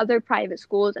other private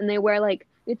schools and they wear like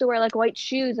you have to wear like white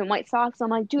shoes and white socks. I'm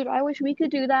like, dude, I wish we could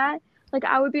do that. Like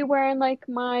I would be wearing like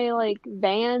my like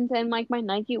Vans and like my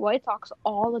Nike white socks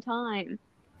all the time.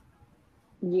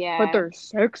 Yeah. But they're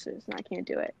sexist and I can't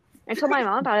do it. I told my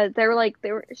mom about it.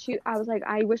 I was like,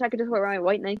 I wish I could just wear my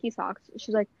white Nike socks.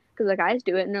 She's like, because the guys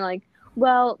do it, and they're like,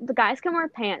 well, the guys can wear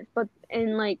pants, but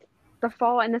in like the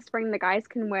fall and the spring, the guys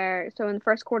can wear. So in the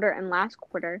first quarter and last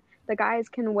quarter, the guys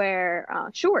can wear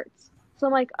shorts. So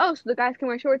I'm like, oh, so the guys can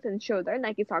wear shorts and show their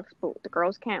Nike socks, but the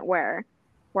girls can't wear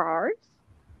ours.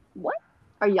 What?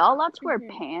 Are y'all allowed to wear Mhm.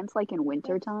 pants like in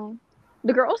wintertime?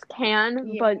 The girls can,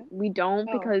 Yeah. but we don't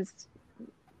Oh. because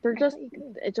they're I just. thought you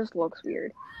could. It just looks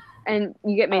weird, and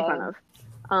you get made fun Oh. of.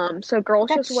 So girls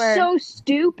That's just wear. so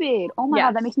stupid. Oh my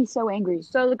god, that Yes. makes me so angry.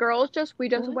 So the girls we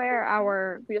just What wear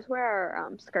our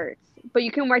skirts, but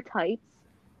you can wear tights,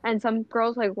 and some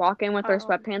girls like walk in with their Oh.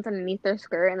 sweatpants underneath their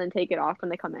skirt and then take it off when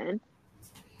they come in.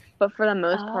 But for the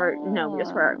most part, no, we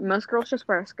just wear. Oh. Most girls just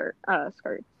wear skirts,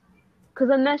 because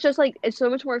then that's just like it's so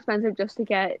much more expensive just to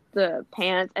get the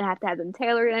pants and have to have them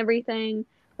tailored and everything.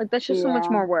 Like that's just so much Yeah.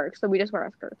 more work. So we just wear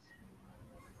our skirts.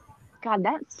 God,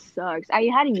 that sucks. I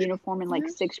had a uniform in like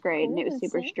That's 6th grade and it was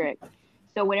super insane. strict.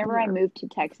 So whenever I Yeah. moved to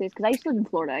Texas, because I used to live in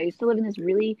Florida, I used to live in this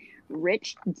really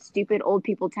rich, stupid old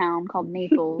people town called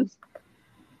Naples.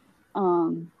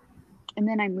 And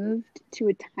then I moved to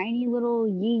a tiny little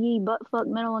yee buttfuck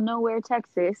middle of nowhere,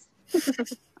 Texas.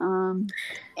 And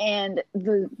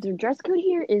the dress code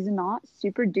here is not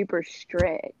super duper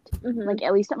strict. Mhm. Like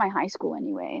at least at my high school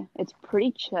anyway. It's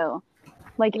pretty chill.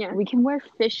 Like Yeah. we can wear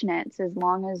fishnets as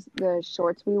long as the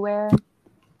shorts we wear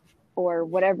or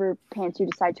whatever pants you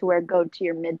decide to wear go to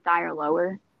your mid thigh or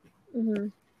lower.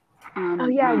 Mhm. Oh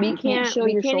yeah, and we you can't. show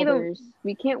We your can't shoulders. even.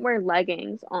 We can't wear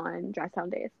leggings on dress down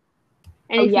days.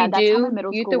 And Oh, if yeah, you that's how my do,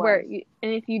 middle you have school to wear. was.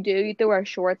 And if you do, you have to wear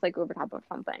shorts like over top of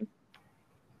something.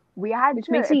 We had Which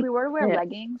to, makes if me we were to wear pissed.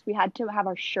 leggings, we had to have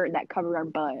our shirt that covered our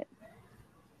butt.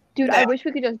 Dude, I wish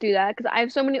we could just do that because I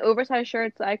have so many oversized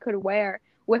shirts that I could wear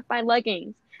with my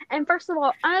leggings. And first of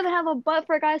all, I don't even have a butt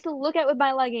for guys to look at with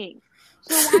my leggings.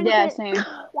 So why Yeah, does same.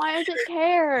 why does it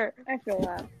care? I feel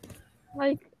that.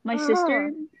 Like My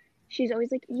sister, she's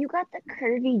always like, "You got the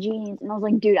curvy jeans," and I was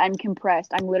like, "Dude, I'm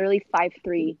compressed. I'm literally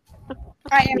 5'3".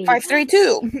 I am 5'3"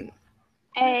 too.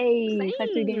 Hey,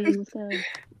 5'3" Same. games. What's up?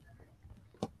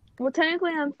 Well,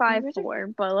 technically I'm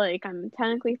 5'4", but like I'm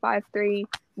technically 5'3",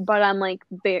 but I'm like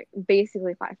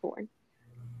basically 5'4".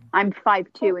 I'm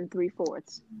 5'2" and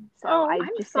 3/4. So Oh, I I'm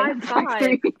just say I'm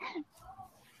 5'5". 5'3".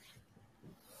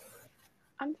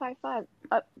 I'm 5'5".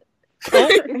 Oh.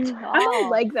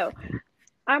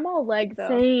 I'm all leg though.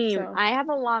 Same. So. I have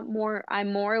a lot more.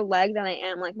 I'm more leg than I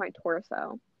am like my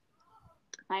torso.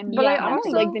 I'm But I I'm more also-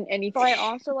 leg than anything. But I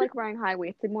also like wearing high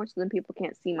waisted more so then people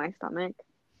can't see my stomach.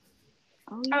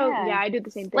 Oh Oh yeah. yeah, I do the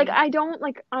same thing. Like I don't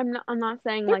like. I'm not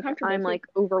saying They're like comfortable, I'm too. like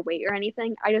overweight or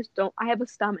anything. I just don't. I have a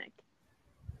stomach.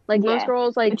 Like most Yeah,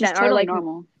 girls like which is that totally are like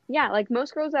normal. yeah, like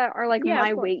most girls that are like Yeah, of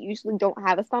my course. weight usually don't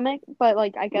have a stomach. But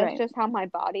like I guess Right. just how my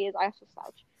body is, I also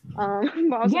slouch. But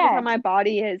also Yeah. just how my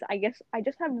body is, I guess I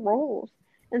just have rolls.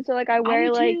 And so like I wear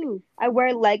do like too. I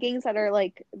wear leggings that are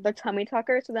like the tummy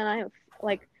tucker. So then I have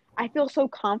like I feel so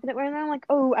confident wearing them. Like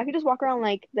oh, I could just walk around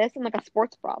like this in like a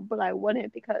sports bra, but I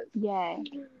wouldn't because Yeah.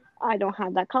 I don't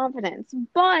have that confidence.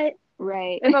 But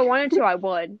Right. if I wanted to, I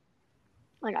would.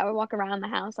 Like I would walk around the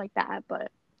house like that,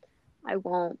 but I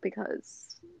won't because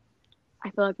I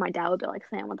feel like my dad would be like,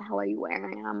 "Sam, what the hell are you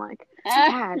wearing?" And I'm like,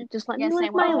 "Dad, just let Yeah, me live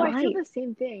Sam, my oh, I life. feel the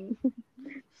same thing.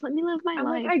 Just let me live my I'm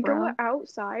life." like I bro. go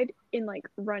outside in like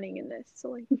running in this, so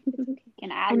like it's okay.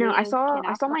 Can I know. I saw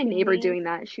my fucking neighbor live? doing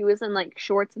that. She was in like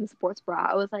shorts and sports bra.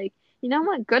 I was like, you know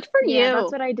what? Good for you. Yeah,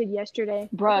 that's what I did yesterday.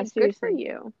 Bruh, Like, good for seriously.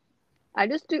 you. I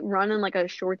just do run in like a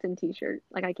shorts and t-shirt.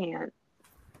 Like I can't.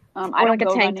 I Or don't like a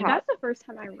go tank running. top. That's the first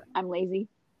time I run. I'm lazy.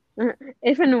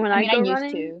 If and when I I mean, go I used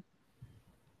running, to.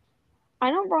 I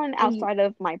don't run outside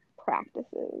of my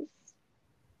practices,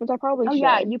 which I probably Oh should.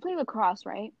 yeah, you play lacrosse,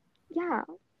 right? Yeah,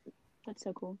 That's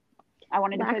so cool. I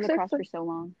wanted to play Laxer lacrosse for- for so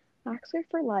long. Laxer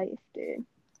for life, dude.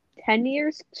 10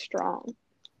 years strong.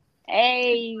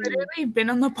 Hey. Literally been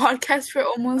on the podcast for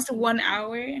almost 1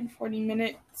 hour and 40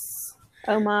 minutes.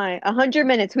 Oh my, 100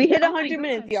 minutes. We hit Oh my 100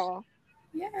 minutes, gosh. y'all.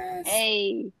 Yes.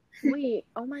 Hey. Wait,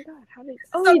 oh my god, how did?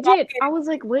 Oh, Stop you did. I was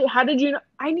like, wait, how did you know?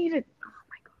 I needed. Oh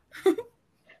my god.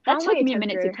 That How took am I me a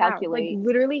minute to tenth grade? How? calculate. Like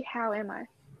literally, how am I?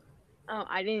 Oh,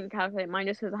 I didn't calculate. Mine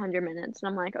just says 100 minutes, and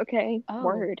I'm like, okay, Oh.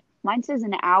 word. Mine says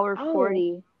an hour Oh.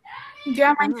 40.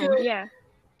 Yeah, mine Oh. too. Yeah.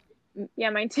 Yeah,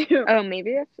 mine too. Oh,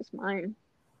 maybe that's just mine.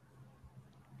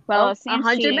 Well, Sam's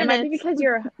 100 cheating. It might be minutes. because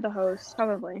you're the host.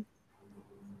 Probably.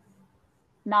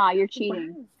 Nah, you're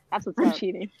cheating. That's what's I'm up.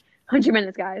 cheating. 100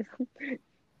 minutes, guys.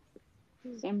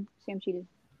 Sam cheated.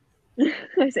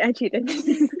 I cheated.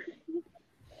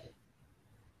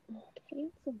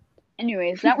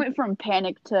 Anyways, that went from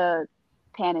panic to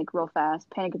panic real fast.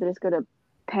 Panic to just go to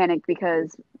panic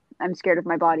because I'm scared of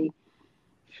my body.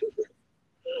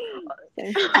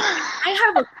 I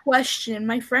have a question.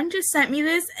 My friend just sent me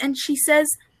this, and she says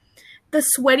the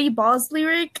Sweaty Balls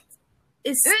lyric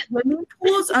is swimming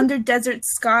pools under desert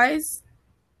skies.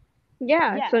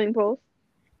 Yeah, swimming pools.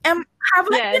 Have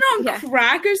I Yes, been on yes.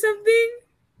 crack or something?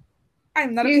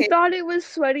 I'm not You okay. thought it was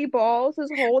sweaty balls this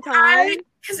whole time?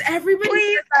 Because everybody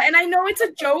says that, and I know it's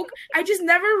a joke. I just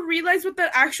never realized what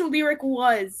the actual lyric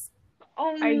was.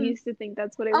 I used to think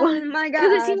that's what it Oh was. my god.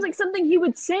 Because it seems like something he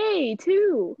would say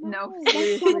too. No, That's not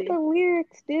seriously. the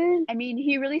lyrics, dude. I mean,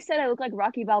 he really said I look like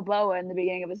Rocky Balboa in the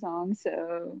beginning of a song,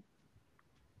 so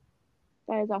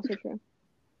That is also true.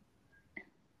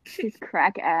 his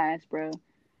crack ass, bro.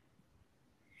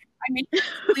 I mean,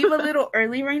 leave a little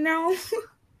early right now,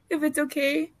 if it's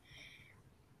okay.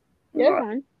 You're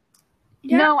fine.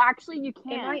 Yeah. No, actually, you It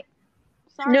can't. might.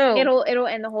 Sorry. No. It'll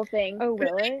end the whole thing. Oh,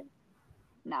 will it?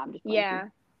 Nah, I'm just playing. Yeah.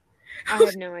 I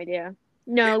have no idea.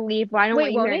 No, leave. I don't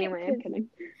Wait, want you here won't it? anyway. I'm kidding.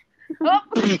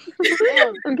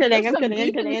 Oh, I'm kidding. I'm some kidding. I'm beef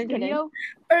in kidding. the I'm kidding. studio.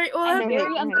 All right, well, I'm Okay,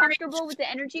 very okay. uncomfortable with the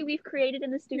energy we've created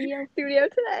in the studio today.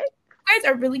 you guys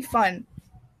are really fun.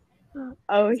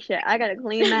 Oh shit! I gotta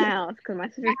clean the house because my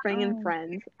sister's bringing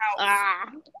friends.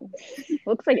 Ah,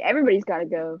 looks like everybody's got to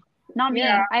go. Not me.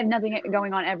 Yeah. I have nothing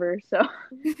going on ever, so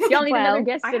y'all need Well, another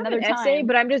guest I have another an time. essay,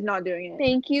 but I'm just not doing it.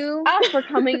 Thank you for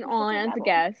coming on as a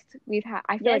guest.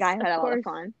 I feel like Yes, I've had a of lot of course.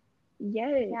 fun,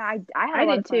 Yes. Yeah, I had I a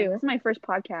lot did of fun. too. This is my first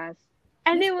podcast.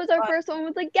 and it was our first one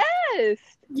with a guest.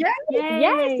 Yeah.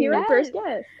 Yes, you're Yes. our first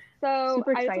guest. So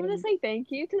Super I just want to exciting. say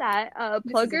thank you to that.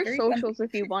 This Plug is a your very fun socials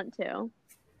if you want to.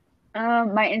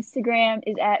 My Instagram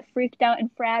is at freaked out and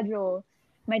fragile.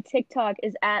 My TikTok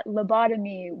is at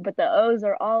lobotomy, but the O's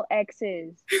are all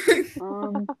X's.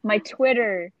 My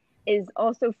Twitter is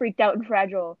also freaked out and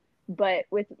fragile, but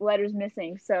with letters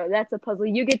missing. So that's a puzzle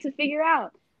you get to figure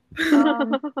out.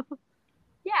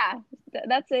 Yeah,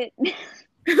 that's it.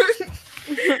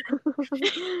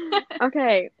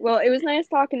 Okay, well, it was nice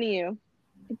talking to you.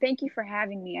 Thank you for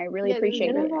having me. I really Yeah,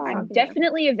 appreciate no it. problem. I'm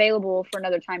definitely available for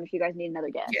another time if you guys need another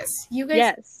guest. Yes, you guys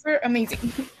Yes. were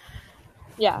amazing.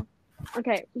 Yeah.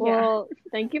 Okay, well,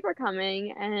 thank you for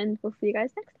coming, and we'll see you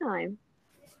guys next time.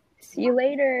 See you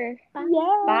later.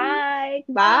 Bye.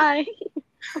 Bye.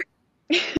 Bye.